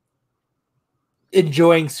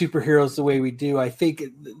enjoying superheroes the way we do. I think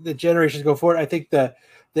the generations go forward. I think the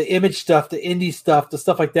Image stuff, the indie stuff, the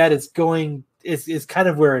stuff like that is kind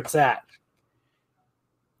of where it's at.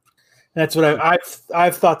 That's what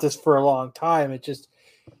I've thought this for a long time. It just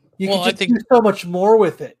can do so much more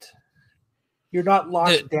with it. You're not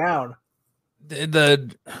locked down.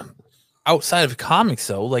 The outside of comics,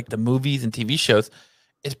 though, like the movies and TV shows,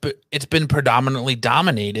 it's been predominantly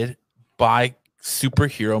dominated by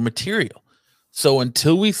superhero material. So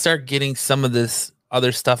until we start getting some of this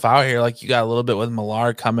other stuff out here, like you got a little bit with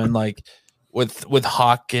Millar coming, like with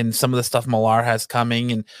Hawk and some of the stuff Millar has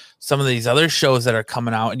coming, and some of these other shows that are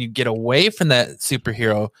coming out, and you get away from that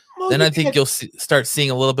superhero, then I think you'll start seeing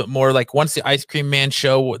a little bit more. Like once the Ice Cream Man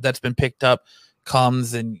show that's been picked up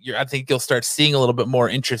comes, and I think you'll start seeing a little bit more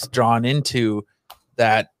interest drawn into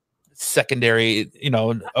that secondary,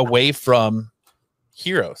 away from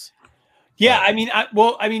heroes. Yeah, I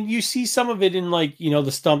mean, you see some of it in like,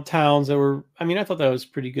 the Stump Towns that were. I mean, I thought that was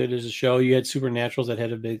pretty good as a show. You had Supernaturals that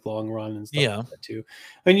had a big long run and stuff like that too.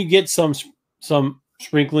 And you get some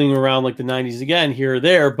sprinkling around like the 90s again here or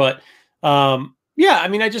there, but I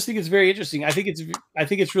mean, I just think it's very interesting. I think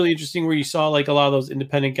it's really interesting where you saw like a lot of those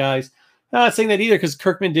independent guys I'm not saying that either because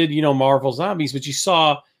Kirkman did, Marvel Zombies, but you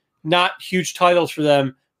saw not huge titles for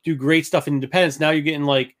them do great stuff in independence. Now you're getting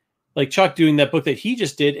like Chuck doing that book that he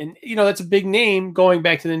just did. And, that's a big name going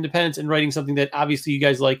back to the independence and writing something that obviously you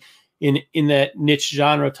guys like in that niche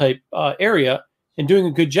genre type area and doing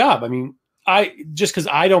a good job. I mean, just because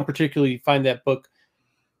I don't particularly find that book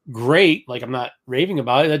great, like I'm not raving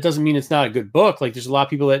about it, that doesn't mean it's not a good book. Like there's a lot of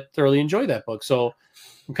people that thoroughly enjoy that book. So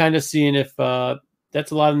I'm kind of seeing if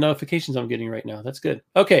that's a lot of notifications I'm getting right now. That's good.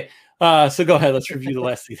 Okay. So go ahead. Let's review the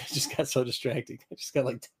last thing. I just got so distracted. I just got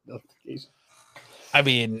like 10 notifications. I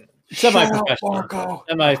mean, semi-professional.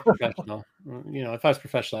 Semi-professional. If I was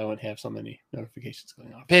professional, I wouldn't have so many notifications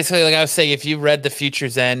going on. Basically, like I was saying, if you read the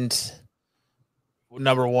Future's End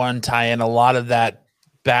 #1 tie-in, a lot of that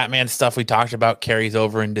Batman stuff we talked about carries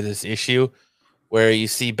over into this issue, where you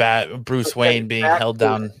see Bruce Wayne being held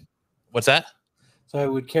down. What's that? So it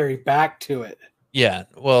would carry back to it. Yeah.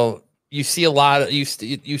 Well, you see a lot of you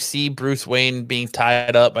see Bruce Wayne being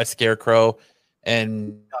tied up by Scarecrow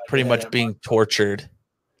and pretty much being tortured.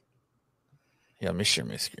 Yeah, let me share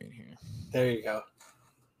my screen here. There you go.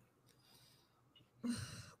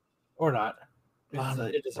 Or not.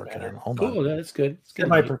 It doesn't matter. Hold on. Cool, that's good. It's good.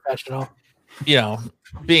 Semi-professional. You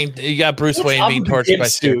got Bruce Wayne being tortured by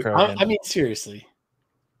Scarecrow. I mean, seriously.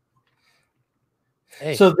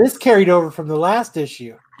 Hey. So this carried over from the last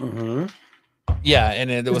issue. Mm-hmm. Yeah, and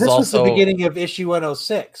it was this also was the beginning of issue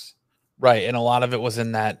 106. Right, and a lot of it was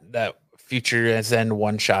in that Future's End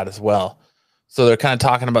one shot as well. So they're kind of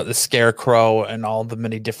talking about the Scarecrow and all the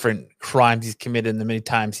many different crimes he's committed and the many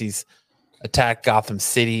times he's attacked Gotham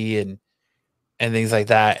City and things like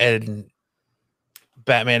that. And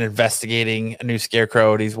Batman investigating a new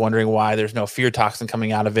Scarecrow, and he's wondering why there's no fear toxin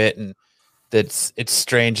coming out of it, and it's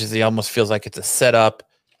strange as he almost feels like it's a setup.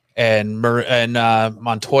 And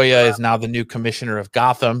Montoya is now the new commissioner of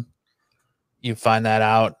Gotham. You find that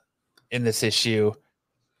out in this issue.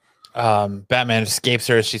 Batman escapes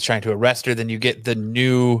her as she's trying to arrest her. Then you get the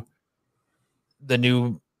new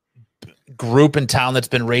group in town that's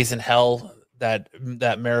been raising hell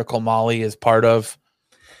that Miracle Molly is part of.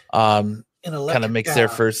 Kind of makes their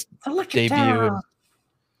first debut. And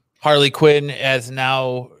Harley Quinn has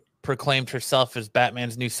now proclaimed herself as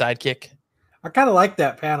Batman's new sidekick. I kind of like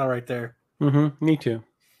that panel right there. Mm-hmm. Me too.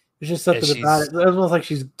 There's just something about it. It's almost like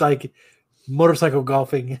she's like motorcycle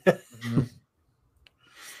golfing. Mm-hmm.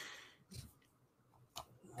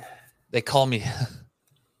 They call me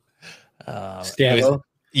Stabbo.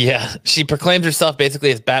 Yeah, she proclaims herself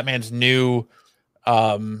basically as Batman's new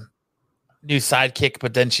sidekick,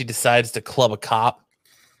 but then she decides to club a cop,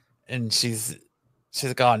 and she's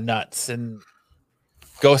gone nuts. And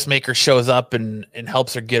Ghostmaker shows up and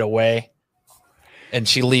helps her get away. And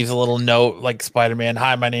she leaves a little note like Spider-Man.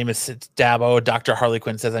 Hi, my name is Dabo. Dr. Harley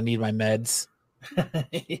Quinn says I need my meds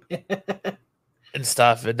and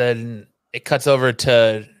stuff. And then it cuts over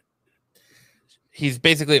to he's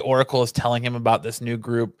basically Oracle is telling him about this new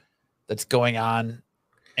group that's going on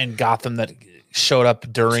in Gotham that showed up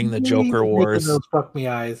during the Joker Wars. Those fuck me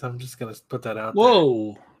eyes. I'm just gonna put that out.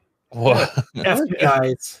 Whoa.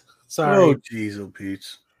 FBI. Sorry. Oh, jeez, oh,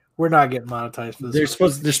 Pete. We're not getting monetized for this.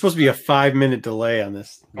 There's supposed to be a 5-minute delay on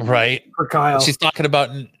this, right? For Kyle, she's talking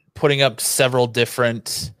about putting up several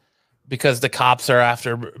different because the cops are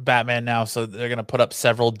after Batman now, so they're going to put up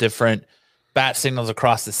several different bat signals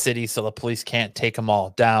across the city, so the police can't take them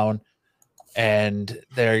all down. And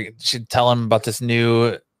they should tell him about this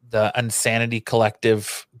the Insanity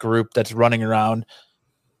Collective group that's running around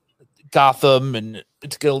Gotham, and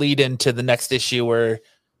it's going to lead into the next issue where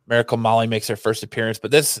Miracle Molly makes her first appearance.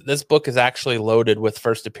 But this book is actually loaded with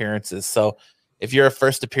first appearances. So if you're a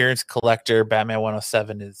first appearance collector, Batman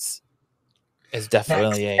 107 is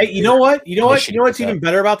definitely a. Hey, you know what? You know what's even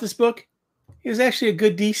better about this book? It was actually a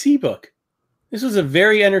good DC book. This was a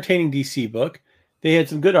very entertaining DC book. They had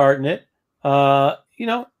some good art in it. I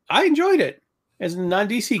enjoyed it as a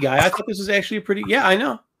non-DC guy. I thought this was actually I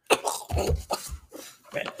know.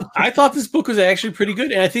 I thought this book was actually pretty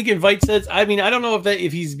good, and I think Invite says. I mean, I don't know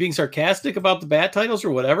if he's being sarcastic about the Bat titles or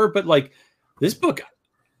whatever, but like this book,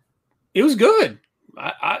 it was good.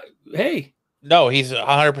 Hey, no, he's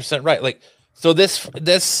 100% right. Like, so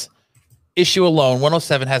this issue alone,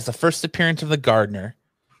 107 has the first appearance of the Gardener,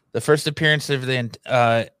 the first appearance of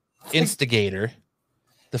the Instigator,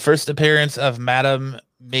 the first appearance of Madame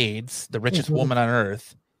Maids, the richest woman on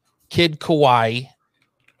Earth, Kid Kawaii,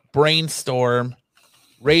 Brainstorm,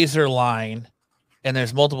 Razor Line, and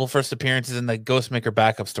there's multiple first appearances in the Ghostmaker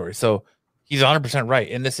backup story. So he's 100% right.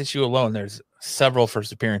 In this issue alone, there's several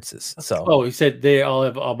first appearances. So, oh, he said they all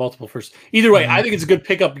have multiple first. Either way, I think it's a good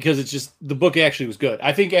pickup because it's just the book actually was good.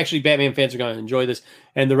 I think actually Batman fans are going to enjoy this,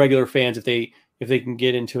 and the regular fans, if they can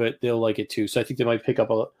get into it, they'll like it too. So I think they might pick up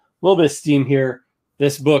a little bit of steam here.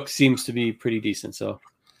 This book seems to be pretty decent. So,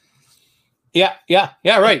 yeah,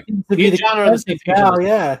 right. Me and John are on the same page.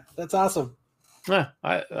 Yeah, that's awesome. Yeah,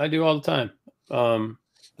 I do all the time.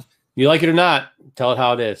 You like it or not, tell it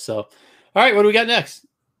how it is. So, all right, what do we got next?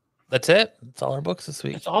 that's it. That's all our books this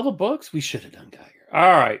week. That's all the books? We should have done Geiger.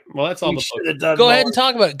 All right. Well, that's all the books. Go ahead and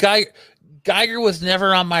talk about it. Geiger was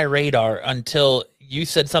never on my radar until you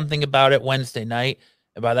said something about it Wednesday night.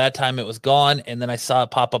 And by that time, it was gone. And then I saw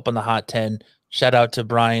it pop up on the Hot 10. Shout out to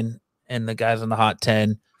Brian and the guys on the Hot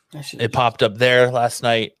 10. It popped up there last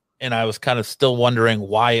night. And I was kind of still wondering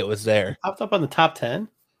why it was there. Popped up on the top 10?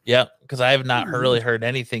 Yeah, because I have not really heard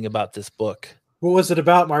anything about this book. What was it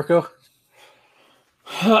about, Marco?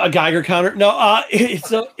 A Geiger counter? No,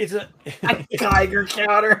 it's a Geiger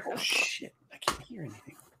counter. Oh shit! I can't hear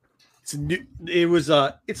anything.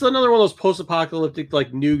 It's another one of those post-apocalyptic,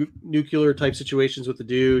 like nuclear type situations with the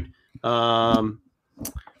dude. Can't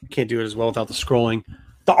do it as well without the scrolling.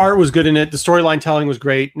 The art was good in it. The storyline telling was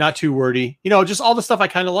great. Not too wordy. Just all the stuff I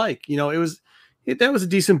kind of like. That was a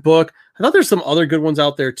decent book. I thought there's some other good ones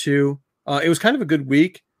out there too. It was kind of a good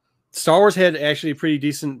week. Star Wars had actually a pretty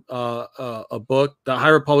decent a book. The High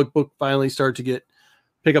Republic book finally started to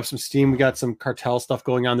pick up some steam. We got some cartel stuff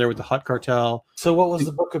going on there with the Hutt cartel. So what was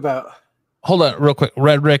the book about? Hold on real quick.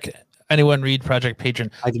 Red Rick, anyone read Project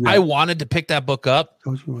Patron? I wanted to pick that book up.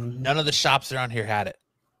 None of the shops around here had it.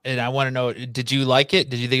 And I want to know, did you like it?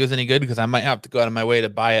 Did you think it was any good? Because I might have to go out of my way to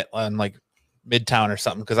buy it on like Midtown or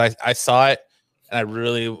something. Because I saw it and I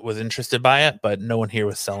really was interested by it, but no one here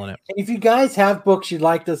was selling it. If you guys have books you'd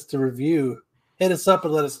like us to review, hit us up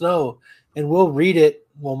and let us know. And we'll read it.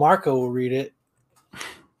 Well, Marco will read it.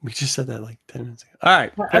 We just said that like 10 minutes ago. All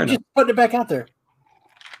right. I'm just putting it back out there.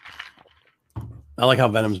 I like how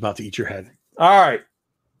Venom's about to eat your head. All right.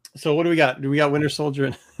 So what do we got? Do we got Winter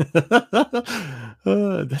Soldier? That's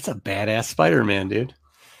a badass Spider-Man, dude.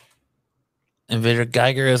 Invader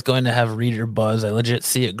Geiger is going to have reader buzz. I legit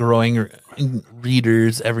see it growing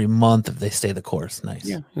readers every month if they stay the course. Nice.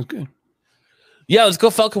 Yeah, it's good. Yeah, let's go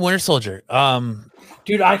Falcon Winter Soldier.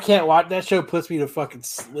 Dude, I can't watch that show. Puts me to fucking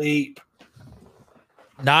sleep.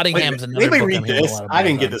 Nottingham's another book. Read this? I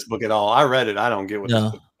didn't get this book at all. I read it. I don't get what this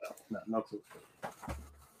book is about. No clue.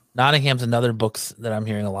 Nottingham's another books that I'm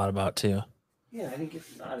hearing a lot about too. Yeah, I didn't get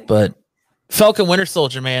Nottingham. But Falcon Winter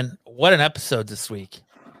Soldier, man, what an episode this week.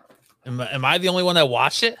 Am I the only one that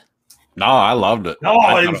watched it? No, I loved it. No,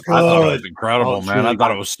 I thought it was incredible, man. I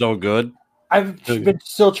thought it was so good. I've been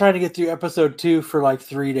still trying to get through episode 2 for like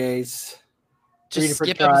 3 days. Just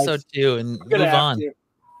skip episode 2 and move on.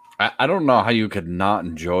 I don't know how you could not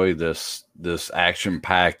enjoy this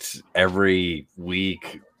action-packed every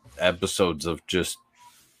week episodes of just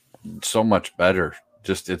so much better.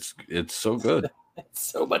 Just it's so good.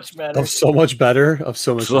 It's so much better. Of so much better. Of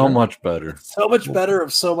so much. So much better. So much better.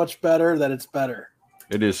 Of so much better that it's better.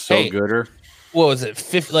 It is so gooder. What was it?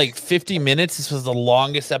 50 minutes. This was the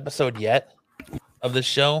longest episode yet of the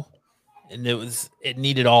show, and it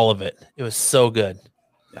needed all of it. It was so good.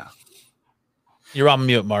 Yeah. You're on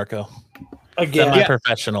mute, Marco. Again,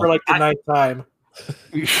 semi-professional. For like the ninth time.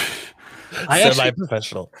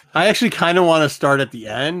 Semi-professional. I actually kind of want to start at the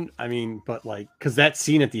end. I mean, but like, because that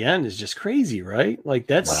scene at the end is just crazy, right? Like,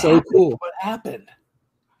 that's so cool. What happened?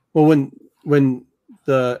 Well, when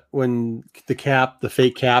the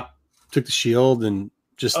fake Cap took the shield and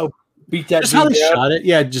just beat that. Just how they shot it,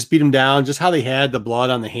 yeah, just beat him down. Just how they had the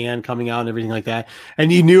blood on the hand coming out and everything like that. And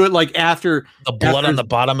you knew it like after the blood on the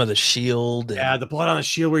bottom of the shield. Yeah, the blood on the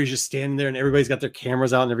shield where you're just standing there and everybody's got their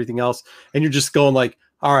cameras out and everything else, and you're just going like,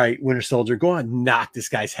 all right, Winter Soldier, go on, knock this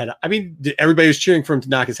guy's head off. I mean, everybody was cheering for him to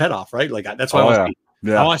knock his head off, right? Like that's why I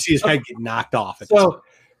want to see his head get knocked off. So,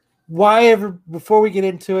 before we get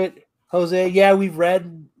into it, Jose, yeah, we've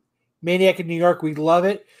read Maniac of New York. We love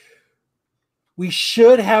it. We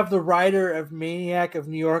should have the writer of Maniac of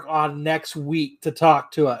New York on next week to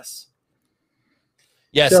talk to us.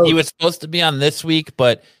 Yes, he was supposed to be on this week,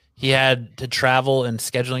 but he had to travel and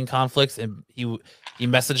scheduling conflicts, and he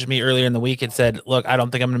messaged me earlier in the week and said, look, I don't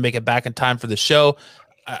think I'm going to make it back in time for the show.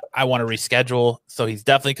 I want to reschedule. So he's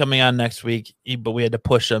definitely coming on next week, but we had to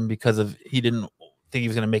push him because he didn't think he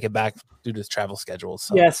was going to make it back due to his travel schedule.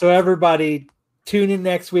 So. Yeah, so everybody tune in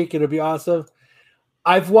next week. It'll be awesome.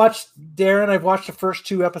 I've watched the first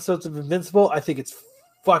 2 episodes of Invincible. I think it's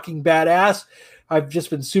fucking badass. I've just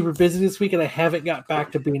been super busy this week, and I haven't got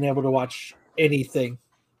back to being able to watch anything.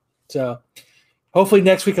 So hopefully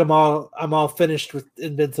next week I'm all finished with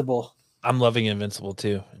Invincible. I'm loving Invincible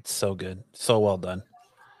too. It's so good, so well done.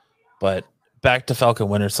 But back to Falcon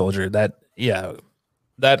Winter Soldier. That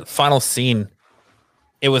final scene,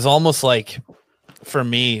 it was almost like, for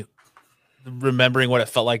me, remembering what it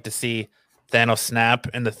felt like to see Thanos snap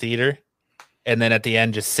in the theater, and then at the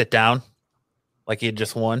end just sit down, like he had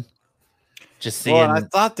just won. Just seeing. Well, I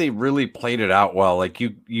thought they really played it out well. Like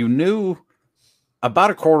you knew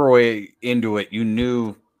about a quarter way into it, you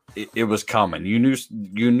knew it was coming. You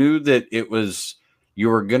knew that you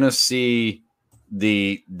were gonna see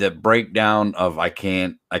the breakdown of I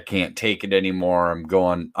can't take it anymore. I'm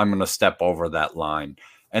gonna step over that line.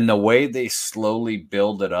 And the way they slowly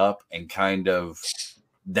build it up and kind of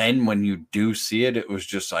then when you do see it, it was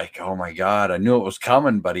just like, oh my God, I knew it was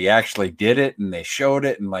coming, but he actually did it and they showed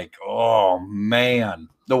it and like, oh man,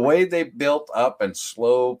 the way they built up and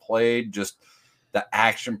slow played just the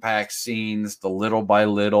action-packed scenes, the little by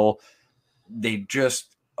little, they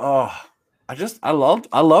just, I love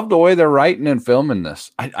the way they're writing and filming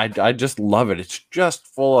this. I just love it. It's just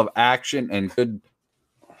full of action and good.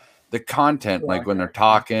 The content, like when they're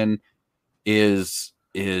talking, it's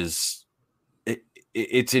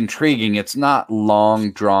intriguing. It's not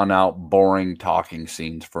long, drawn out, boring talking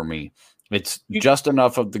scenes for me. It's just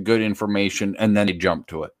enough of the good information, and then they jump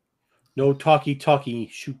to it. No talky,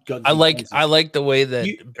 shoot guns. I like the way that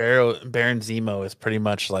Baron Zemo is pretty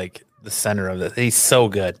much like the center of it. He's so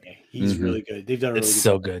good. He's really good. They've done it's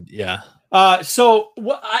so good. Yeah. So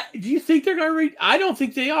what do you think they're going to I don't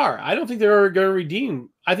think they are. I don't think they're going to redeem.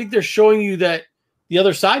 I think they're showing you that the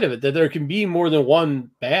other side of it, that there can be more than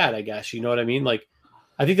one bad, I guess. You know what I mean? Like,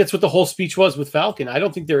 I think that's what the whole speech was with Falcon. I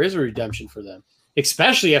don't think there is a redemption for them,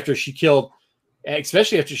 especially after she killed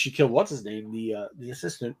what's his name, the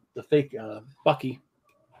assistant, the fake Bucky.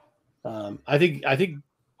 I think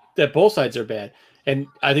that both sides are bad, and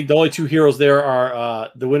I think the only two heroes there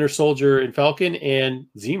are the Winter Soldier and Falcon and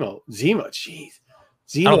Zemo. Jeez,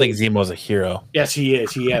 Zemo. I don't think Zemo's a hero. Yes, he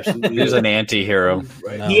is. He absolutely He's is. an anti-hero.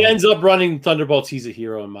 Right. No. He ends up running Thunderbolts. He's a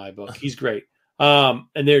hero in my book. He's great.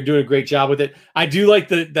 And they're doing a great job with it. I do like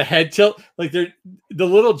the head tilt, like the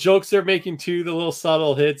little jokes they're making too, the little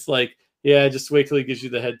subtle hits, like, yeah, just wait till he gives you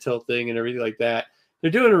the head tilt thing and everything like that.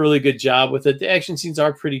 They're doing a really good job with it. The action scenes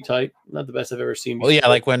are pretty tight. Not the best I've ever seen before. Well, yeah,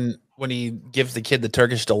 like when he gives the kid the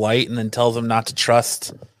Turkish delight and then tells him not to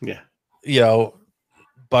trust,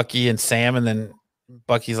 Bucky and Sam, and then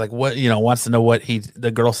Bucky's like, what, wants to know what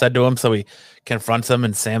the girl said to him, so he confronts him,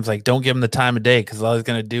 and Sam's like, don't give him the time of day, because all he's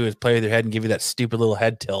gonna do is play with your head and give you that stupid little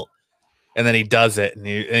head tilt. And then he does it, and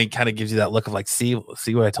he kind of gives you that look of like, see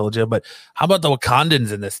what I told you. But how about the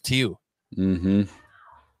Wakandans in this too? Mm-hmm.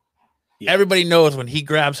 Yeah. Everybody knows when he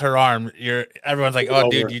grabs her arm, everyone's like, oh,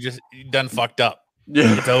 dude, you done fucked up.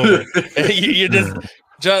 Yeah. It's over. you just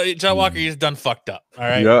John Walker, you just done fucked up. All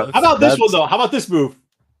right. Yeah. How about this one though? How about this move?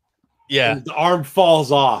 Yeah, the arm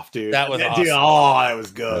falls off, dude. That was awesome. Dude, that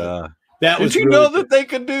was good. Did you know that they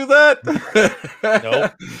could do that?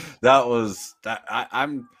 Nope. That was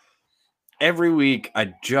I'm every week.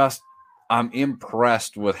 I'm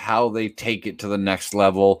impressed with how they take it to the next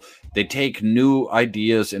level. They take new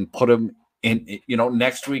ideas and put them in.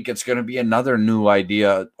 Next week it's going to be another new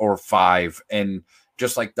idea or 5, and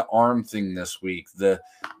just like the arm thing this week, the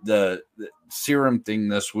serum thing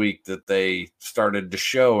this week that they started to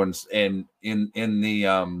show, and in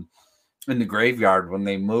the graveyard when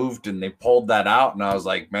they moved and they pulled that out, and I was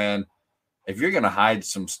like, man, if you're gonna hide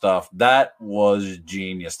some stuff, that was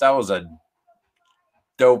genius. That was a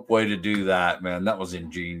dope way to do that, man. That was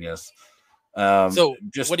ingenious. So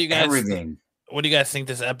just what do you guys everything? What do you guys think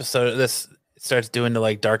this episode starts doing to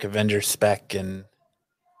like Dark Avenger spec and?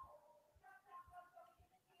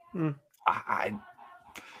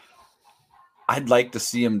 I'd like to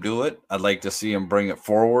see him do it. I'd like to see him bring it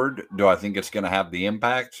forward. Do I think it's going to have the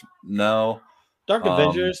impact? No. Dark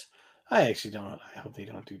Avengers? I actually don't. I hope they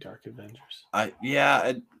don't do Dark Avengers. I'd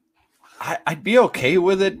be okay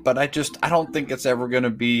with it, but I don't think it's ever going to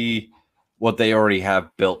be what they already have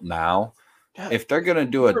built now. Yeah. If they're going to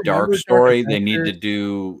do a dark story, they need to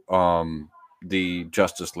do the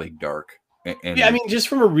Justice League Dark. I mean, just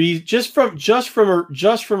from a reader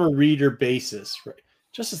basis, right?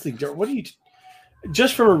 Justice League Dark.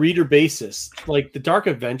 Just from a reader basis, like the Dark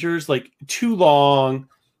Avengers, like too long,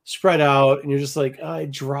 spread out, and you're just like,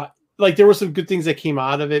 like there were some good things that came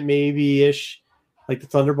out of it, maybe ish, like the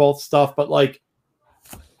Thunderbolt stuff, but like,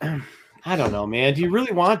 I don't know, man. Do you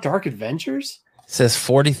really want Dark Avengers? It says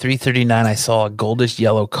 4339. I saw a goldish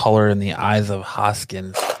yellow color in the eyes of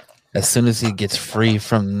Hoskins as soon as he gets free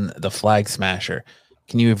from the Flag Smasher.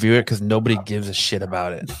 Can you review it? Because nobody gives a shit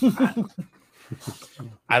about it.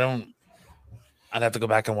 I'd have to go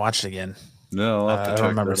back and watch it again. No, I'll have to I check don't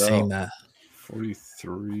remember seeing that.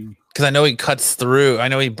 43. Because I know he cuts through. I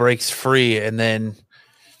know he breaks free and then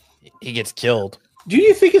he gets killed. Do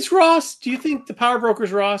you think it's Ross? Do you think the power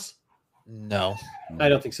broker's Ross? No. I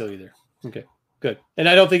don't think so either. Okay, good. And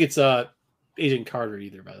I don't think it's Agent Carter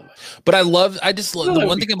either, by the way. But I love the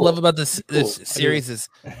one thing I love about this Cool. series is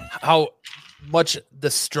how much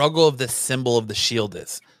the struggle of the symbol of the shield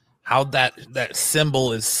is. How that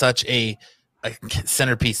symbol is such a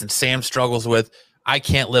centerpiece, and Sam struggles with, I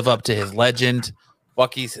can't live up to his legend.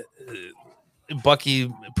 Bucky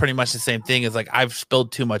pretty much the same thing, is like, I've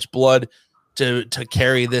spilled too much blood to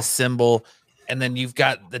carry this symbol. And then you've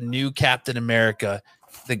got the new Captain America,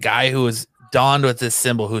 the guy who is donned with this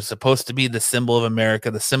symbol, who's supposed to be the symbol of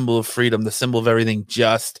America, the symbol of freedom, the symbol of everything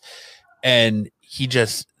just, and he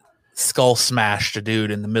just skull smashed a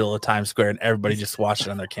dude in the middle of Times Square, and everybody just watched it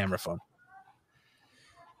on their camera phone.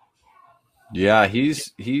 Yeah,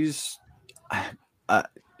 he's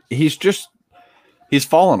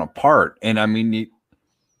falling apart. And I mean,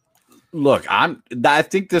 I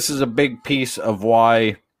think this is a big piece of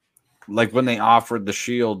why, like, when they offered the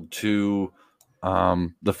shield to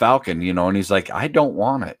the Falcon, and he's like, I don't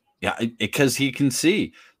want it. Yeah, because he can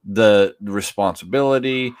see the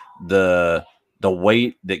responsibility, the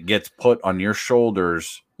weight that gets put on your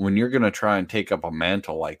shoulders when you're going to try and take up a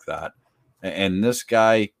mantle like that. And this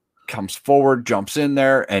guy comes forward, jumps in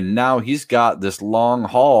there, and now he's got this long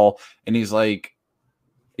haul, and he's like,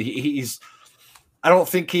 I don't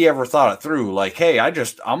think he ever thought it through. Like, hey, I'm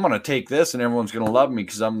going to take this and everyone's going to love me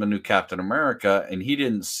because I'm the new Captain America. And he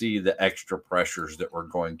didn't see the extra pressures that were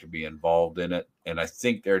going to be involved in it. And I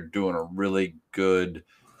think they're doing a really good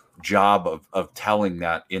job of telling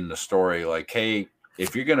that in the story. Like, hey,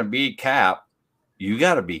 if you're going to be Cap, you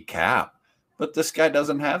got to be Cap. But this guy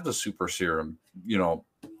doesn't have the super serum,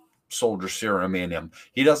 soldier serum in him.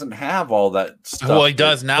 He doesn't have all that stuff. Well, he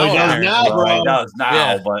does now. He does now, bro. He does now,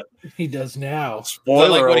 Yeah. but He does now.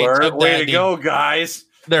 spoiler when he alert, took way that to and he- go, guys.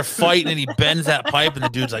 They're fighting, and he bends that pipe, and the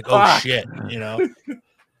dude's like, oh, shit,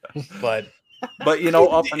 But But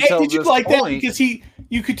up until Did you this like that? point, Because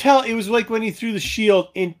you could tell it was like when he threw the shield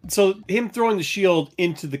in. So him throwing the shield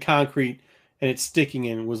into the concrete and it's sticking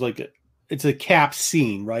in was like it's a Cap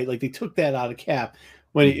scene, right? Like they took that out of Cap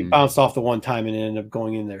when it bounced off the one time and it ended up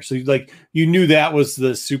going in there. So you knew that was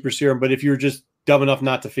the super serum. But if you were just dumb enough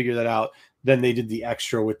not to figure that out, then they did the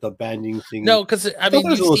extra with the bending thing. no, because I That mean,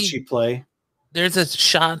 was a you little see, cheap play. there's a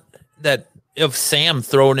shot of Sam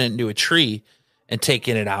throwing it into a tree and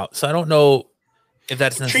taking it out. So I don't know if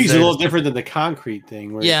that's Tree's a necessarily. little different than the concrete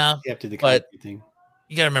thing. Where Yeah, you have to do the but- concrete thing.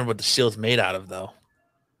 You got to remember what the shield's made out of, though.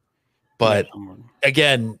 But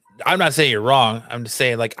again, I'm not saying you're wrong. I'm just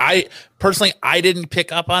saying, like, I didn't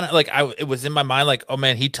pick up on it. Like, it was in my mind, like, oh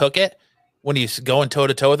man, he took it when he's going toe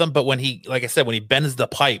to toe with him. But when he, like I said, when he bends the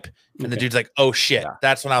pipe and the dude's like, oh shit,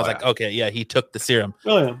 that's when I was like, okay, yeah, he took the serum.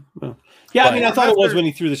 Oh yeah, yeah. I mean, I But thought it was after- when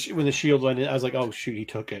he threw when the shield went in. I was like, oh shoot, he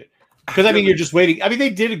took it. Because I mean, you're just waiting. I mean, they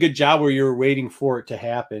did a good job where you were waiting for it to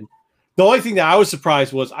happen. The only thing that I was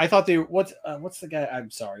surprised was I thought what's the guy?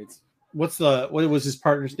 I'm sorry. What was his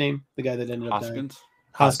partner's name? The guy that ended up dying?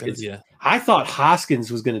 Hoskins. Yeah. I thought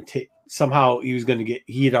Hoskins was going to take somehow.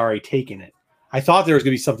 He had already taken it. I thought there was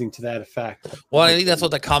going to be something to that effect. Well, I think that's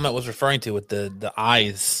what the comment was referring to with the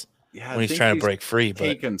eyes yeah, when he's trying to break free. But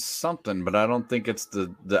taken something, but I don't think it's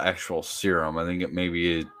the actual serum. I think it may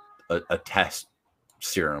be a test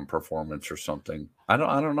serum performance or something. I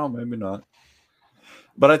don't know, maybe not.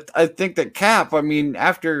 But I think that Cap, I mean,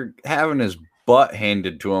 after having his butt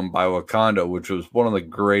handed to him by Wakanda, which was one of the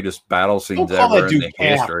greatest battle scenes Don't call ever that in dude the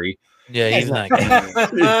Cap. history. yeah, he's not.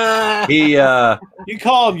 He You can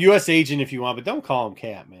call him U.S. agent if you want, but don't call him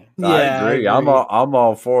Cap, man. I agree. I'm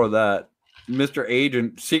all for that. Mr.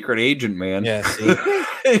 Agent, secret agent man. Yeah, see,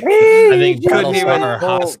 I think couldn't even Battlestar pull-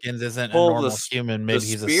 Hoskins isn't a pull the normal s- human. Maybe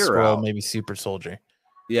he's a spear scroll, out. maybe super soldier.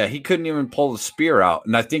 Yeah, he couldn't even pull the spear out.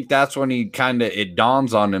 And I think that's when it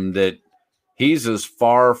dawns on him that he's as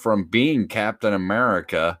far from being Captain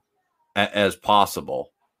America as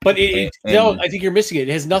possible. But no, And- I think you're missing it.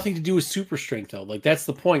 It has nothing to do with super strength, though. Like that's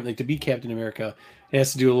the point. Like to be Captain America, it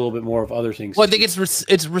has to do a little bit more of other things. Well, I think it's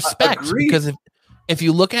respect Agreed. because if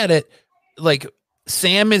you look at it, like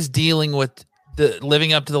Sam is dealing with the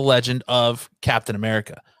living up to the legend of Captain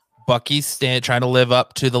America. Bucky's trying to live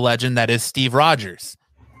up to the legend that is Steve Rogers.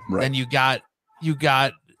 Right. Then you got him you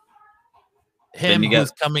got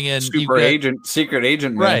who's coming in, secret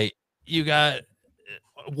agent man. right? You got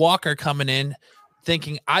Walker coming in,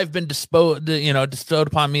 thinking I've been bestowed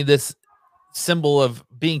upon me this symbol of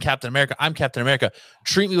being Captain America. I'm Captain America.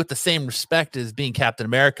 Treat me with the same respect as being Captain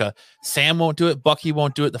America. Sam won't do it. Bucky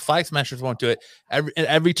won't do it. The Flag Smashers won't do it. At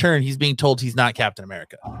every turn, he's being told he's not Captain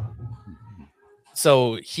America.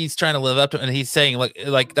 So he's trying to live up to it, and he's saying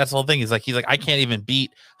like that's the whole thing. He's like, I can't even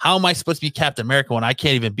beat. How am I supposed to be Captain America when I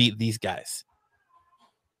can't even beat these guys?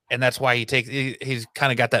 And that's why he's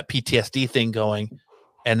kind of got that PTSD thing going,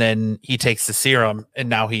 and then he takes the serum, and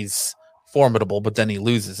now he's formidable, but then he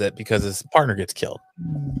loses it because his partner gets killed.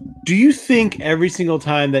 Do you think every single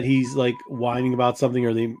time that he's like whining about something,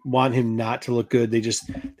 or they want him not to look good,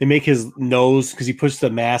 they make his nose, because he puts the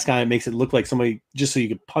mask on, it makes it look like somebody, just so you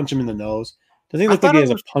could punch him in the nose? Doesn't he look like he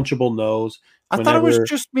has a punchable nose? I thought it was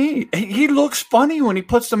just me. He looks funny when he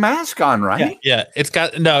puts the mask on, right? Yeah. He's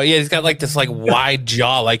got like this like wide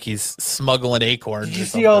jaw, like he's smuggling acorns. Did you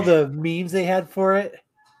see all the memes they had for it?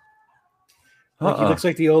 Like he looks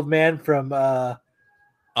like the old man from Up.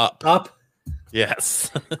 Yes.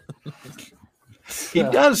 He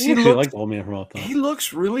does. He looks like the old man from Up. He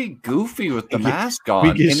looks really goofy with the mask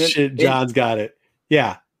on. John's got it.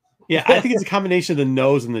 Yeah. Yeah, I think it's a combination of the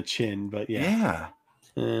nose and the chin, but yeah.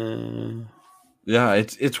 Yeah,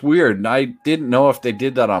 it's weird. And I didn't know if they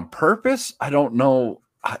did that on purpose. I don't know.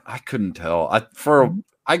 I couldn't tell.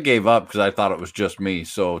 I gave up because I thought it was just me.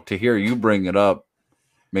 So to hear you bring it up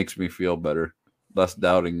makes me feel better, less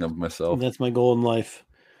doubting of myself. That's my goal in life.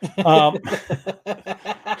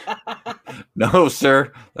 No,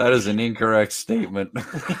 sir, that is an incorrect statement.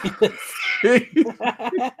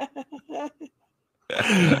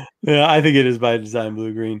 Yeah, I think it is by design,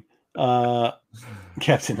 blue green.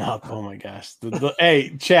 Captain Up. Oh my gosh.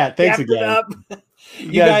 Hey, chat. Thanks Captain again. Up.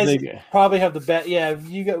 You guys probably have the bet. Yeah,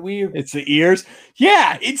 It's the ears.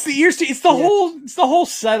 Yeah, it's the ears. It's the whole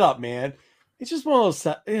setup, man. It's just one of those.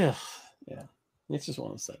 Yeah, it's just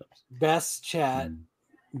one of those setups. Best chat.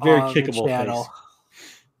 Very kickable channel.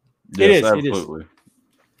 Yes, absolutely.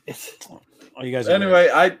 Oh, you guys. Anyway,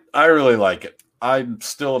 I really like it. I'm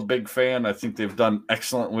still a big fan. I think they've done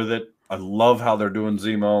excellent with it. I love how they're doing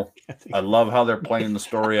Zemo. I love how they're playing the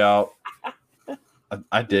story out.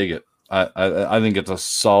 I dig it. I think it's a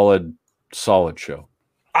solid show.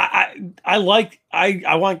 I want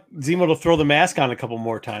Zemo to throw the mask on a couple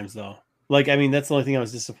more times though. Like, I mean, that's the only thing I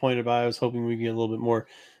was disappointed by. I was hoping we get a little bit more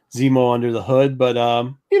Zemo under the hood, but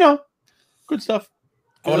good stuff.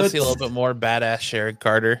 I want to see a little bit more badass Sharon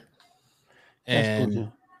Carter.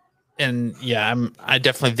 And yeah, I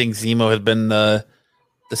definitely think Zemo has been the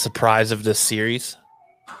surprise of this series,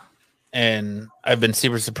 and I've been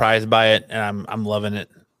super surprised by it, and I'm loving it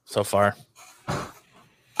so far.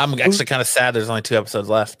 I'm actually kind of sad there's only 2 episodes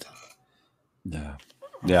left. Yeah,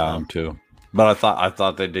 I'm too. But I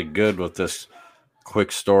thought they did good with this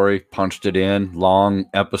quick story, punched it in, long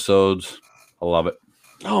episodes. I love it.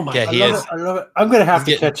 Oh my! Yeah, I love it. I'm gonna have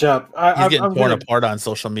to catch up. He's getting torn apart on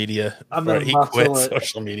social media. He quit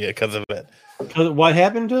social media because of it. What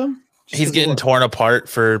happened to him? He's getting torn apart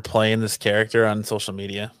for playing this character on social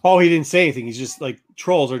media. Oh, he didn't say anything. He's just like,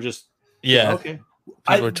 trolls are just okay.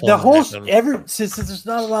 Since there's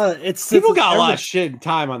not a lot of people got a lot of shit and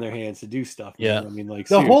time on their hands to do stuff. Yeah, I mean, like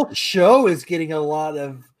the whole show is getting a lot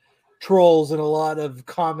of trolls and a lot of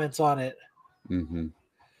comments on it. Mm-hmm.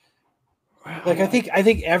 Like I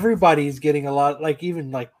think everybody's getting a lot. Like even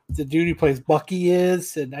like the dude who plays Bucky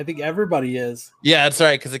is, and I think everybody is. Yeah, that's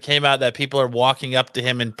right. Because it came out that people are walking up to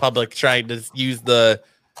him in public trying to use the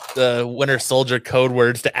Winter Soldier code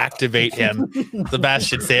words to activate him.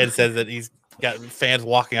 Sebastian Stan says that he's got fans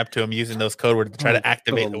walking up to him using those code words to try to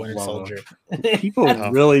activate the Winter Soldier. People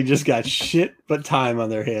really just got shit but time on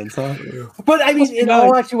their hands, huh? But I mean, in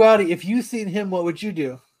all actuality, if you seen him, what would you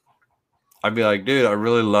do? I'd be like, dude, I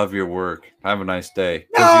really love your work. Have a nice day.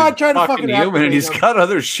 No, I'm trying to fucking human, and he's got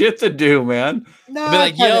other shit to do, man. No, I'd be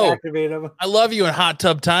like, yo, I love you in Hot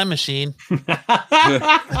Tub Time Machine. That's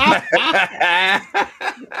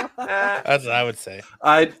what I would say.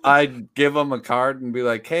 I'd give him a card and be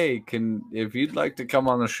like, hey, if you'd like to come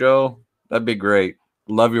on the show, that'd be great.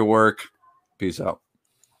 Love your work. Peace out.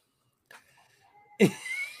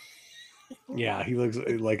 Yeah, he looks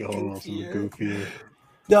like a almost goofy.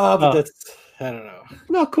 No, but that's I don't know.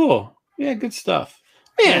 No, cool. Yeah, good stuff.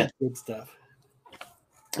 Man, good stuff.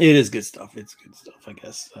 It is good stuff. It's good stuff, I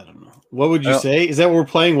guess. I don't know. What would you say? Is that what we're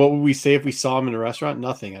playing? What would we say if we saw him in a restaurant?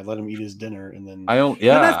 Nothing. I'd let him eat his dinner and then No.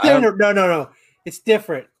 It's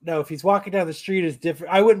different. No, if he's walking down the street, it's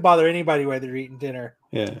different. I wouldn't bother anybody while they're eating dinner.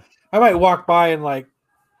 Yeah. I might walk by and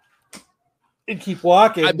keep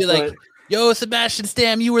walking. I'd be like, yo, Sebastian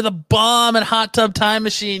Stan, you were the bomb in Hot Tub Time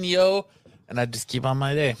Machine, yo. And I'd just keep on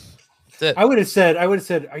my day. That's it. I would have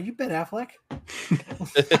said, "Are you Ben Affleck?"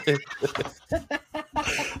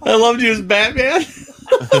 I loved you as Batman.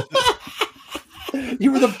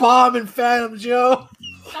 You were the bomb in Phantom, Joe.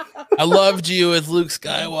 I loved you as Luke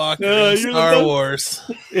Skywalker in you're the Star best.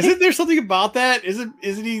 Wars. Isn't there something about that? Isn't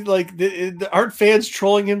he like? Aren't fans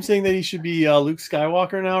trolling him saying that he should be Luke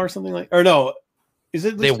Skywalker now or something like? Or no? Is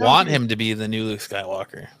it? Luke They want Skywalker? him to be the new Luke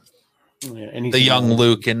Skywalker, Yeah, and he's the young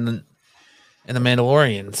Luke in the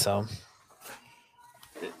Mandalorian. So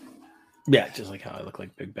Yeah, just like how I look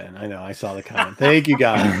like Big Ben. I know. I saw the comment. Thank you,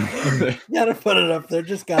 guys. Gotta put it up there.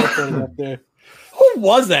 Just gotta put it up there. Who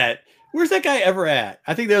was that? Where's that guy ever at?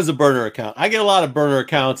 I think that was a burner account. I get a lot of burner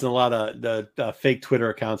accounts and a lot of the fake Twitter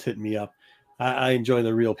accounts hitting me up. I enjoy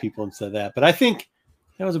the real people instead of that. But I think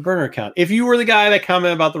that was a burner account. If you were the guy that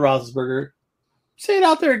commented about the Roethlisberger, say it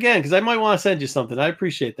out there again because I might want to send you something. I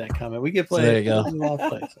appreciate that comment. We get played. there you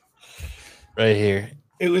go. Right here.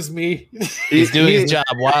 It was me. He's doing his job.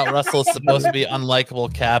 Wyatt Russell is supposed to be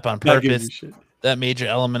unlikable Cap on Not giving purpose. you shit. That major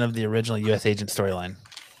element of the original U.S. Agent storyline.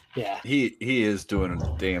 Yeah. He is doing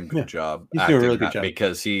a damn good job. He's doing a really acting good job.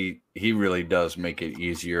 because he really does make it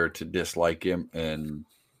easier to dislike him. And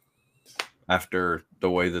after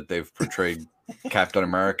the way that they've portrayed Captain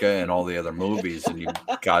America and all the other movies, and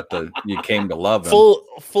you came to love him.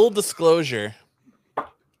 Full disclosure.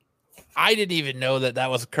 I didn't even know that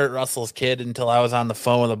was Kurt Russell's kid until I was on the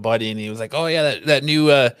phone with a buddy, and he was like, "Oh yeah, that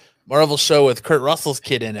new Marvel show with Kurt Russell's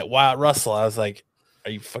kid in it, Wyatt Russell." I was like,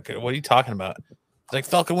 "Are you fucking? What are you talking about?" It's like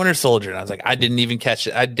Falcon Winter Soldier, and I was like, "I didn't even catch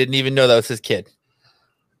it. I didn't even know that was his kid."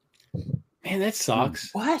 Man, that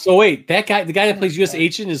sucks. What? So wait, the guy that plays U.S.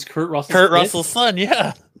 Agent is Kurt Russell. Kurt Russell's son,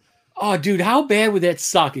 yeah. Oh, dude, how bad would that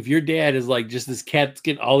suck if your dad is like just this cat that's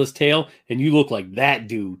getting all this tail and you look like that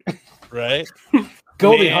dude? Right?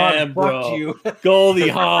 Goldie Man, Hawn bro. fucked you. Goldie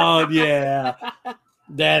Hawn, yeah.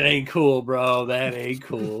 That ain't cool, bro. That ain't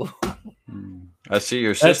cool. I see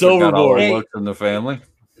your That's sister got all overboard. the looks in the family.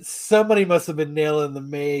 Somebody must have been nailing the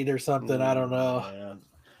maid or something. I don't know. Yeah.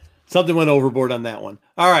 Something went overboard on that one.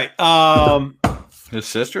 All right. His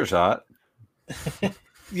sister's hot.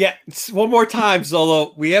 Yeah, one more time,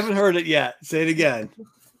 Solo. We haven't heard it yet. Say it again.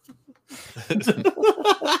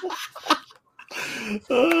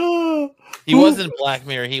 He was in Black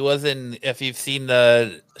Mirror. He was in, if you've seen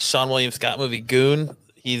the Sean William Scott movie Goon,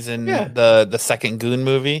 he's in the second Goon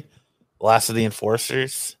movie, Last of the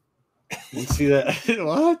Enforcers. You see that?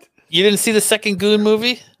 What? You didn't see the second Goon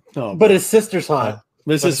movie? No, But his sister's hot.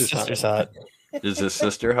 this But is his sister's hot. Is his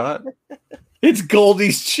sister hot? It's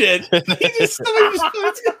Goldie's shit. Somebody just Goldie's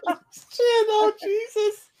shit. Oh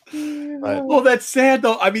Jesus. Right. Oh, that's sad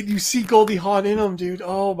though. I mean, you see Goldie Hawn in him, dude.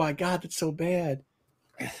 Oh my god, that's so bad.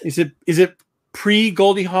 Is it pre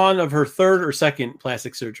Goldie Hawn of her third or second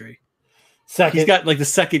plastic surgery? Second. He's got like the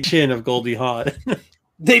second chin of Goldie Hawn.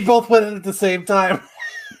 They both went in at the same time.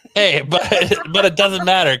 Hey, but it doesn't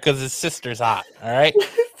matter because his sister's hot. All right,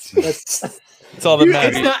 That's, that's all that Dude,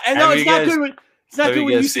 matters. it's not. And no, Have it's you not guys- good. It's not have good you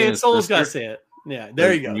when you guys say seen it. his Solo's got to sister? say it. Yeah,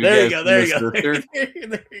 there you go. You There you guys go. There you seen go. his sister?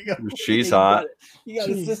 There you go. She's hot. You got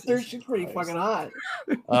a Jesus sister? She's pretty fucking hot.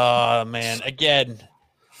 Oh man, again,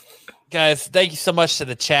 guys, thank you so much to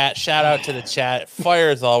the chat. Shout out to the chat. Fire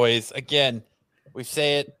as always. Again, we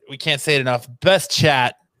say it, we can't say it enough. Best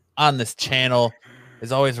chat on this channel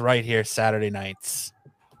is always right here Saturday nights.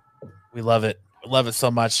 We love it. We love it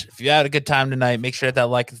so much. If you had a good time tonight, make sure to hit that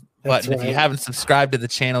like button. If you right. haven't subscribed to the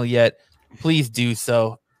channel yet, please do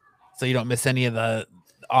so you don't miss any of the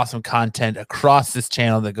awesome content across this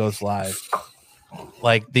channel that goes live.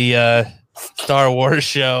 Like the Star Wars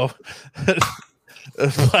show.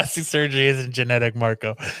 Plastic surgery isn't genetic,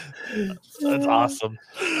 Marco. That's awesome.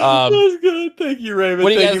 That's good. Thank you, Raymond. What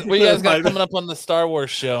do you Thank guys for what do you guys got clarifying coming up on the Star Wars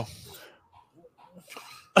show?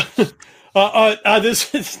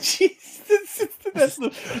 This is jeez, that's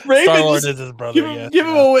the Raymond. Star Wars just is his brother. give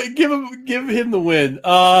him a win. Give him the win.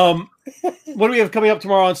 What do we have coming up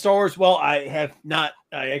tomorrow on Star Wars? Well, I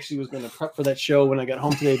actually was going to prep for that show when I got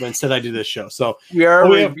home today, but instead I do this show. So We are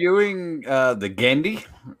we have- reviewing the Gandhi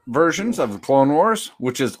versions of the Clone Wars,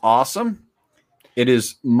 which is awesome. It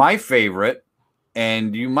is my favorite,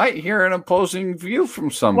 and you might hear an opposing view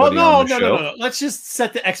from somebody on the show. no. Let's just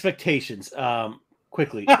set the expectations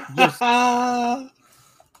quickly. Just, there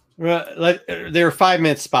are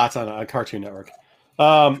 5-minute spots on Cartoon Network.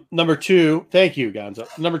 Number 2, thank you, Gonzo.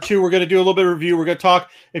 Number 2, we're going to do a little bit of review. We're going to talk.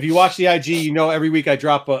 If you watch the IG, you know every week I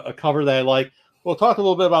drop a cover that I like. We'll talk a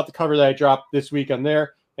little bit about the cover that I dropped this week on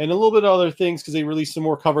there, and a little bit of other things because they released some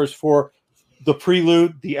more covers for the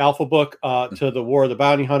Prelude, the Alpha book to the War of the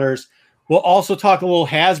Bounty Hunters. We'll also talk a little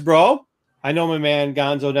Hasbro. I know my man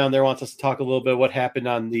Gonzo down there wants us to talk a little bit what happened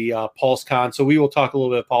on the PulseCon. So we will talk a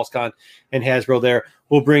little bit of PulseCon and Hasbro there.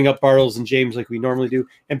 We'll bring up Bartles and James like we normally do.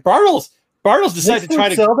 And Bartles decided to try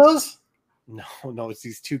to sell those. No, it's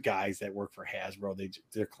these two guys that work for Hasbro.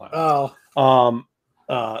 They're clowns. Oh,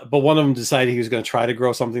 but one of them decided he was going to try to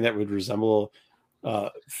grow something that would resemble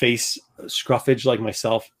face scruffage like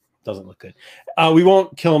myself. Doesn't look good. We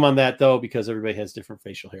won't kill him on that though, because everybody has different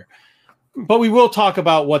facial hair. But we will talk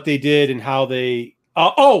about what they did and how they.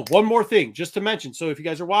 One more thing, just to mention. So if you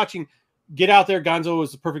guys are watching, get out there. Gonzo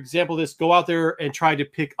is the perfect example of this. Go out there and try to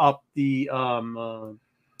pick up the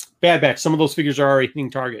Bad Batch. Some of those figures are already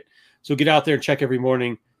hitting target. So get out there and check every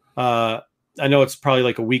morning. I know it's probably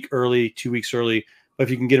like a week early, 2 weeks early, but if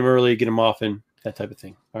you can get them early, get them often, that type of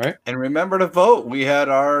thing. All right. And remember to vote. We had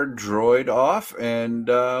our droid off, and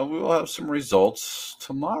we will have some results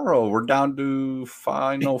tomorrow. We're down to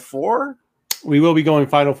Final Four. We will be going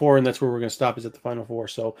Final Four, and that's where we're going to stop, is at the Final Four.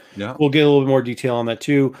 So yeah, we'll get a little bit more detail on that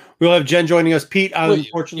too. We'll have Jen joining us. Pete,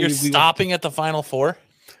 unfortunately, you're stopping at the Final Four.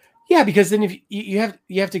 Yeah, because then if you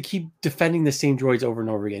have to keep defending the same droids over and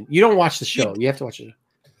over again. You don't watch the show. You have to watch it.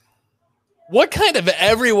 What kind of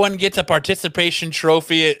everyone gets a participation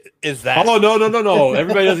trophy is that? Oh, no.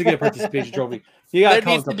 Everybody doesn't get a participation trophy. There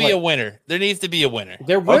needs to be a winner. There needs to be a winner.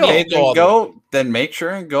 There will. Okay, then make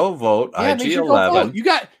sure and go vote. Yeah, IG11. You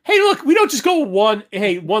got. Hey, look, we don't just go one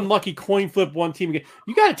lucky coin flip, one team again.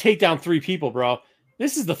 You got to take down 3 people, bro.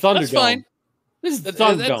 This is the Thunderdome. That's fine. This is the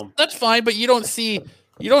Thunderdome. That's fine, but you don't see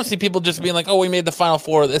people just being like, "Oh, we made the Final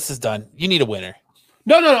Four. This is done." You need a winner.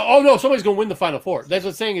 No. Oh no, somebody's gonna win the Final Four. That's what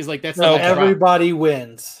I'm saying is like that's no. Everybody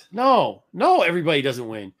wins. No, everybody doesn't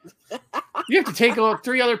win. You have to take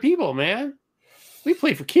 3 other people, man. We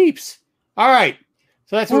play for keeps. All right,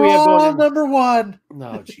 so that's what we have going. Number 1.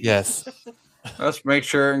 No, geez. Yes. Let's make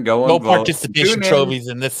sure and go. No and vote. participation trophies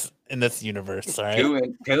in this universe. All right.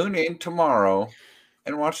 Tune in tomorrow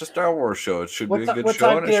and watch the Star Wars show. It should be a good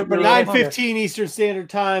show. Time 9:15 Eastern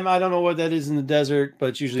Standard Time. I don't know what that is in the desert, but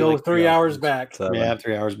it's usually go like 3 hours back. Yeah,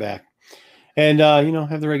 3 hours back, and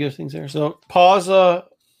have the regular things there. So pause.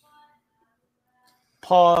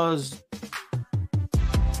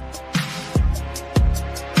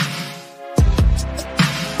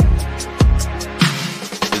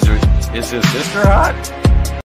 Is his sister hot?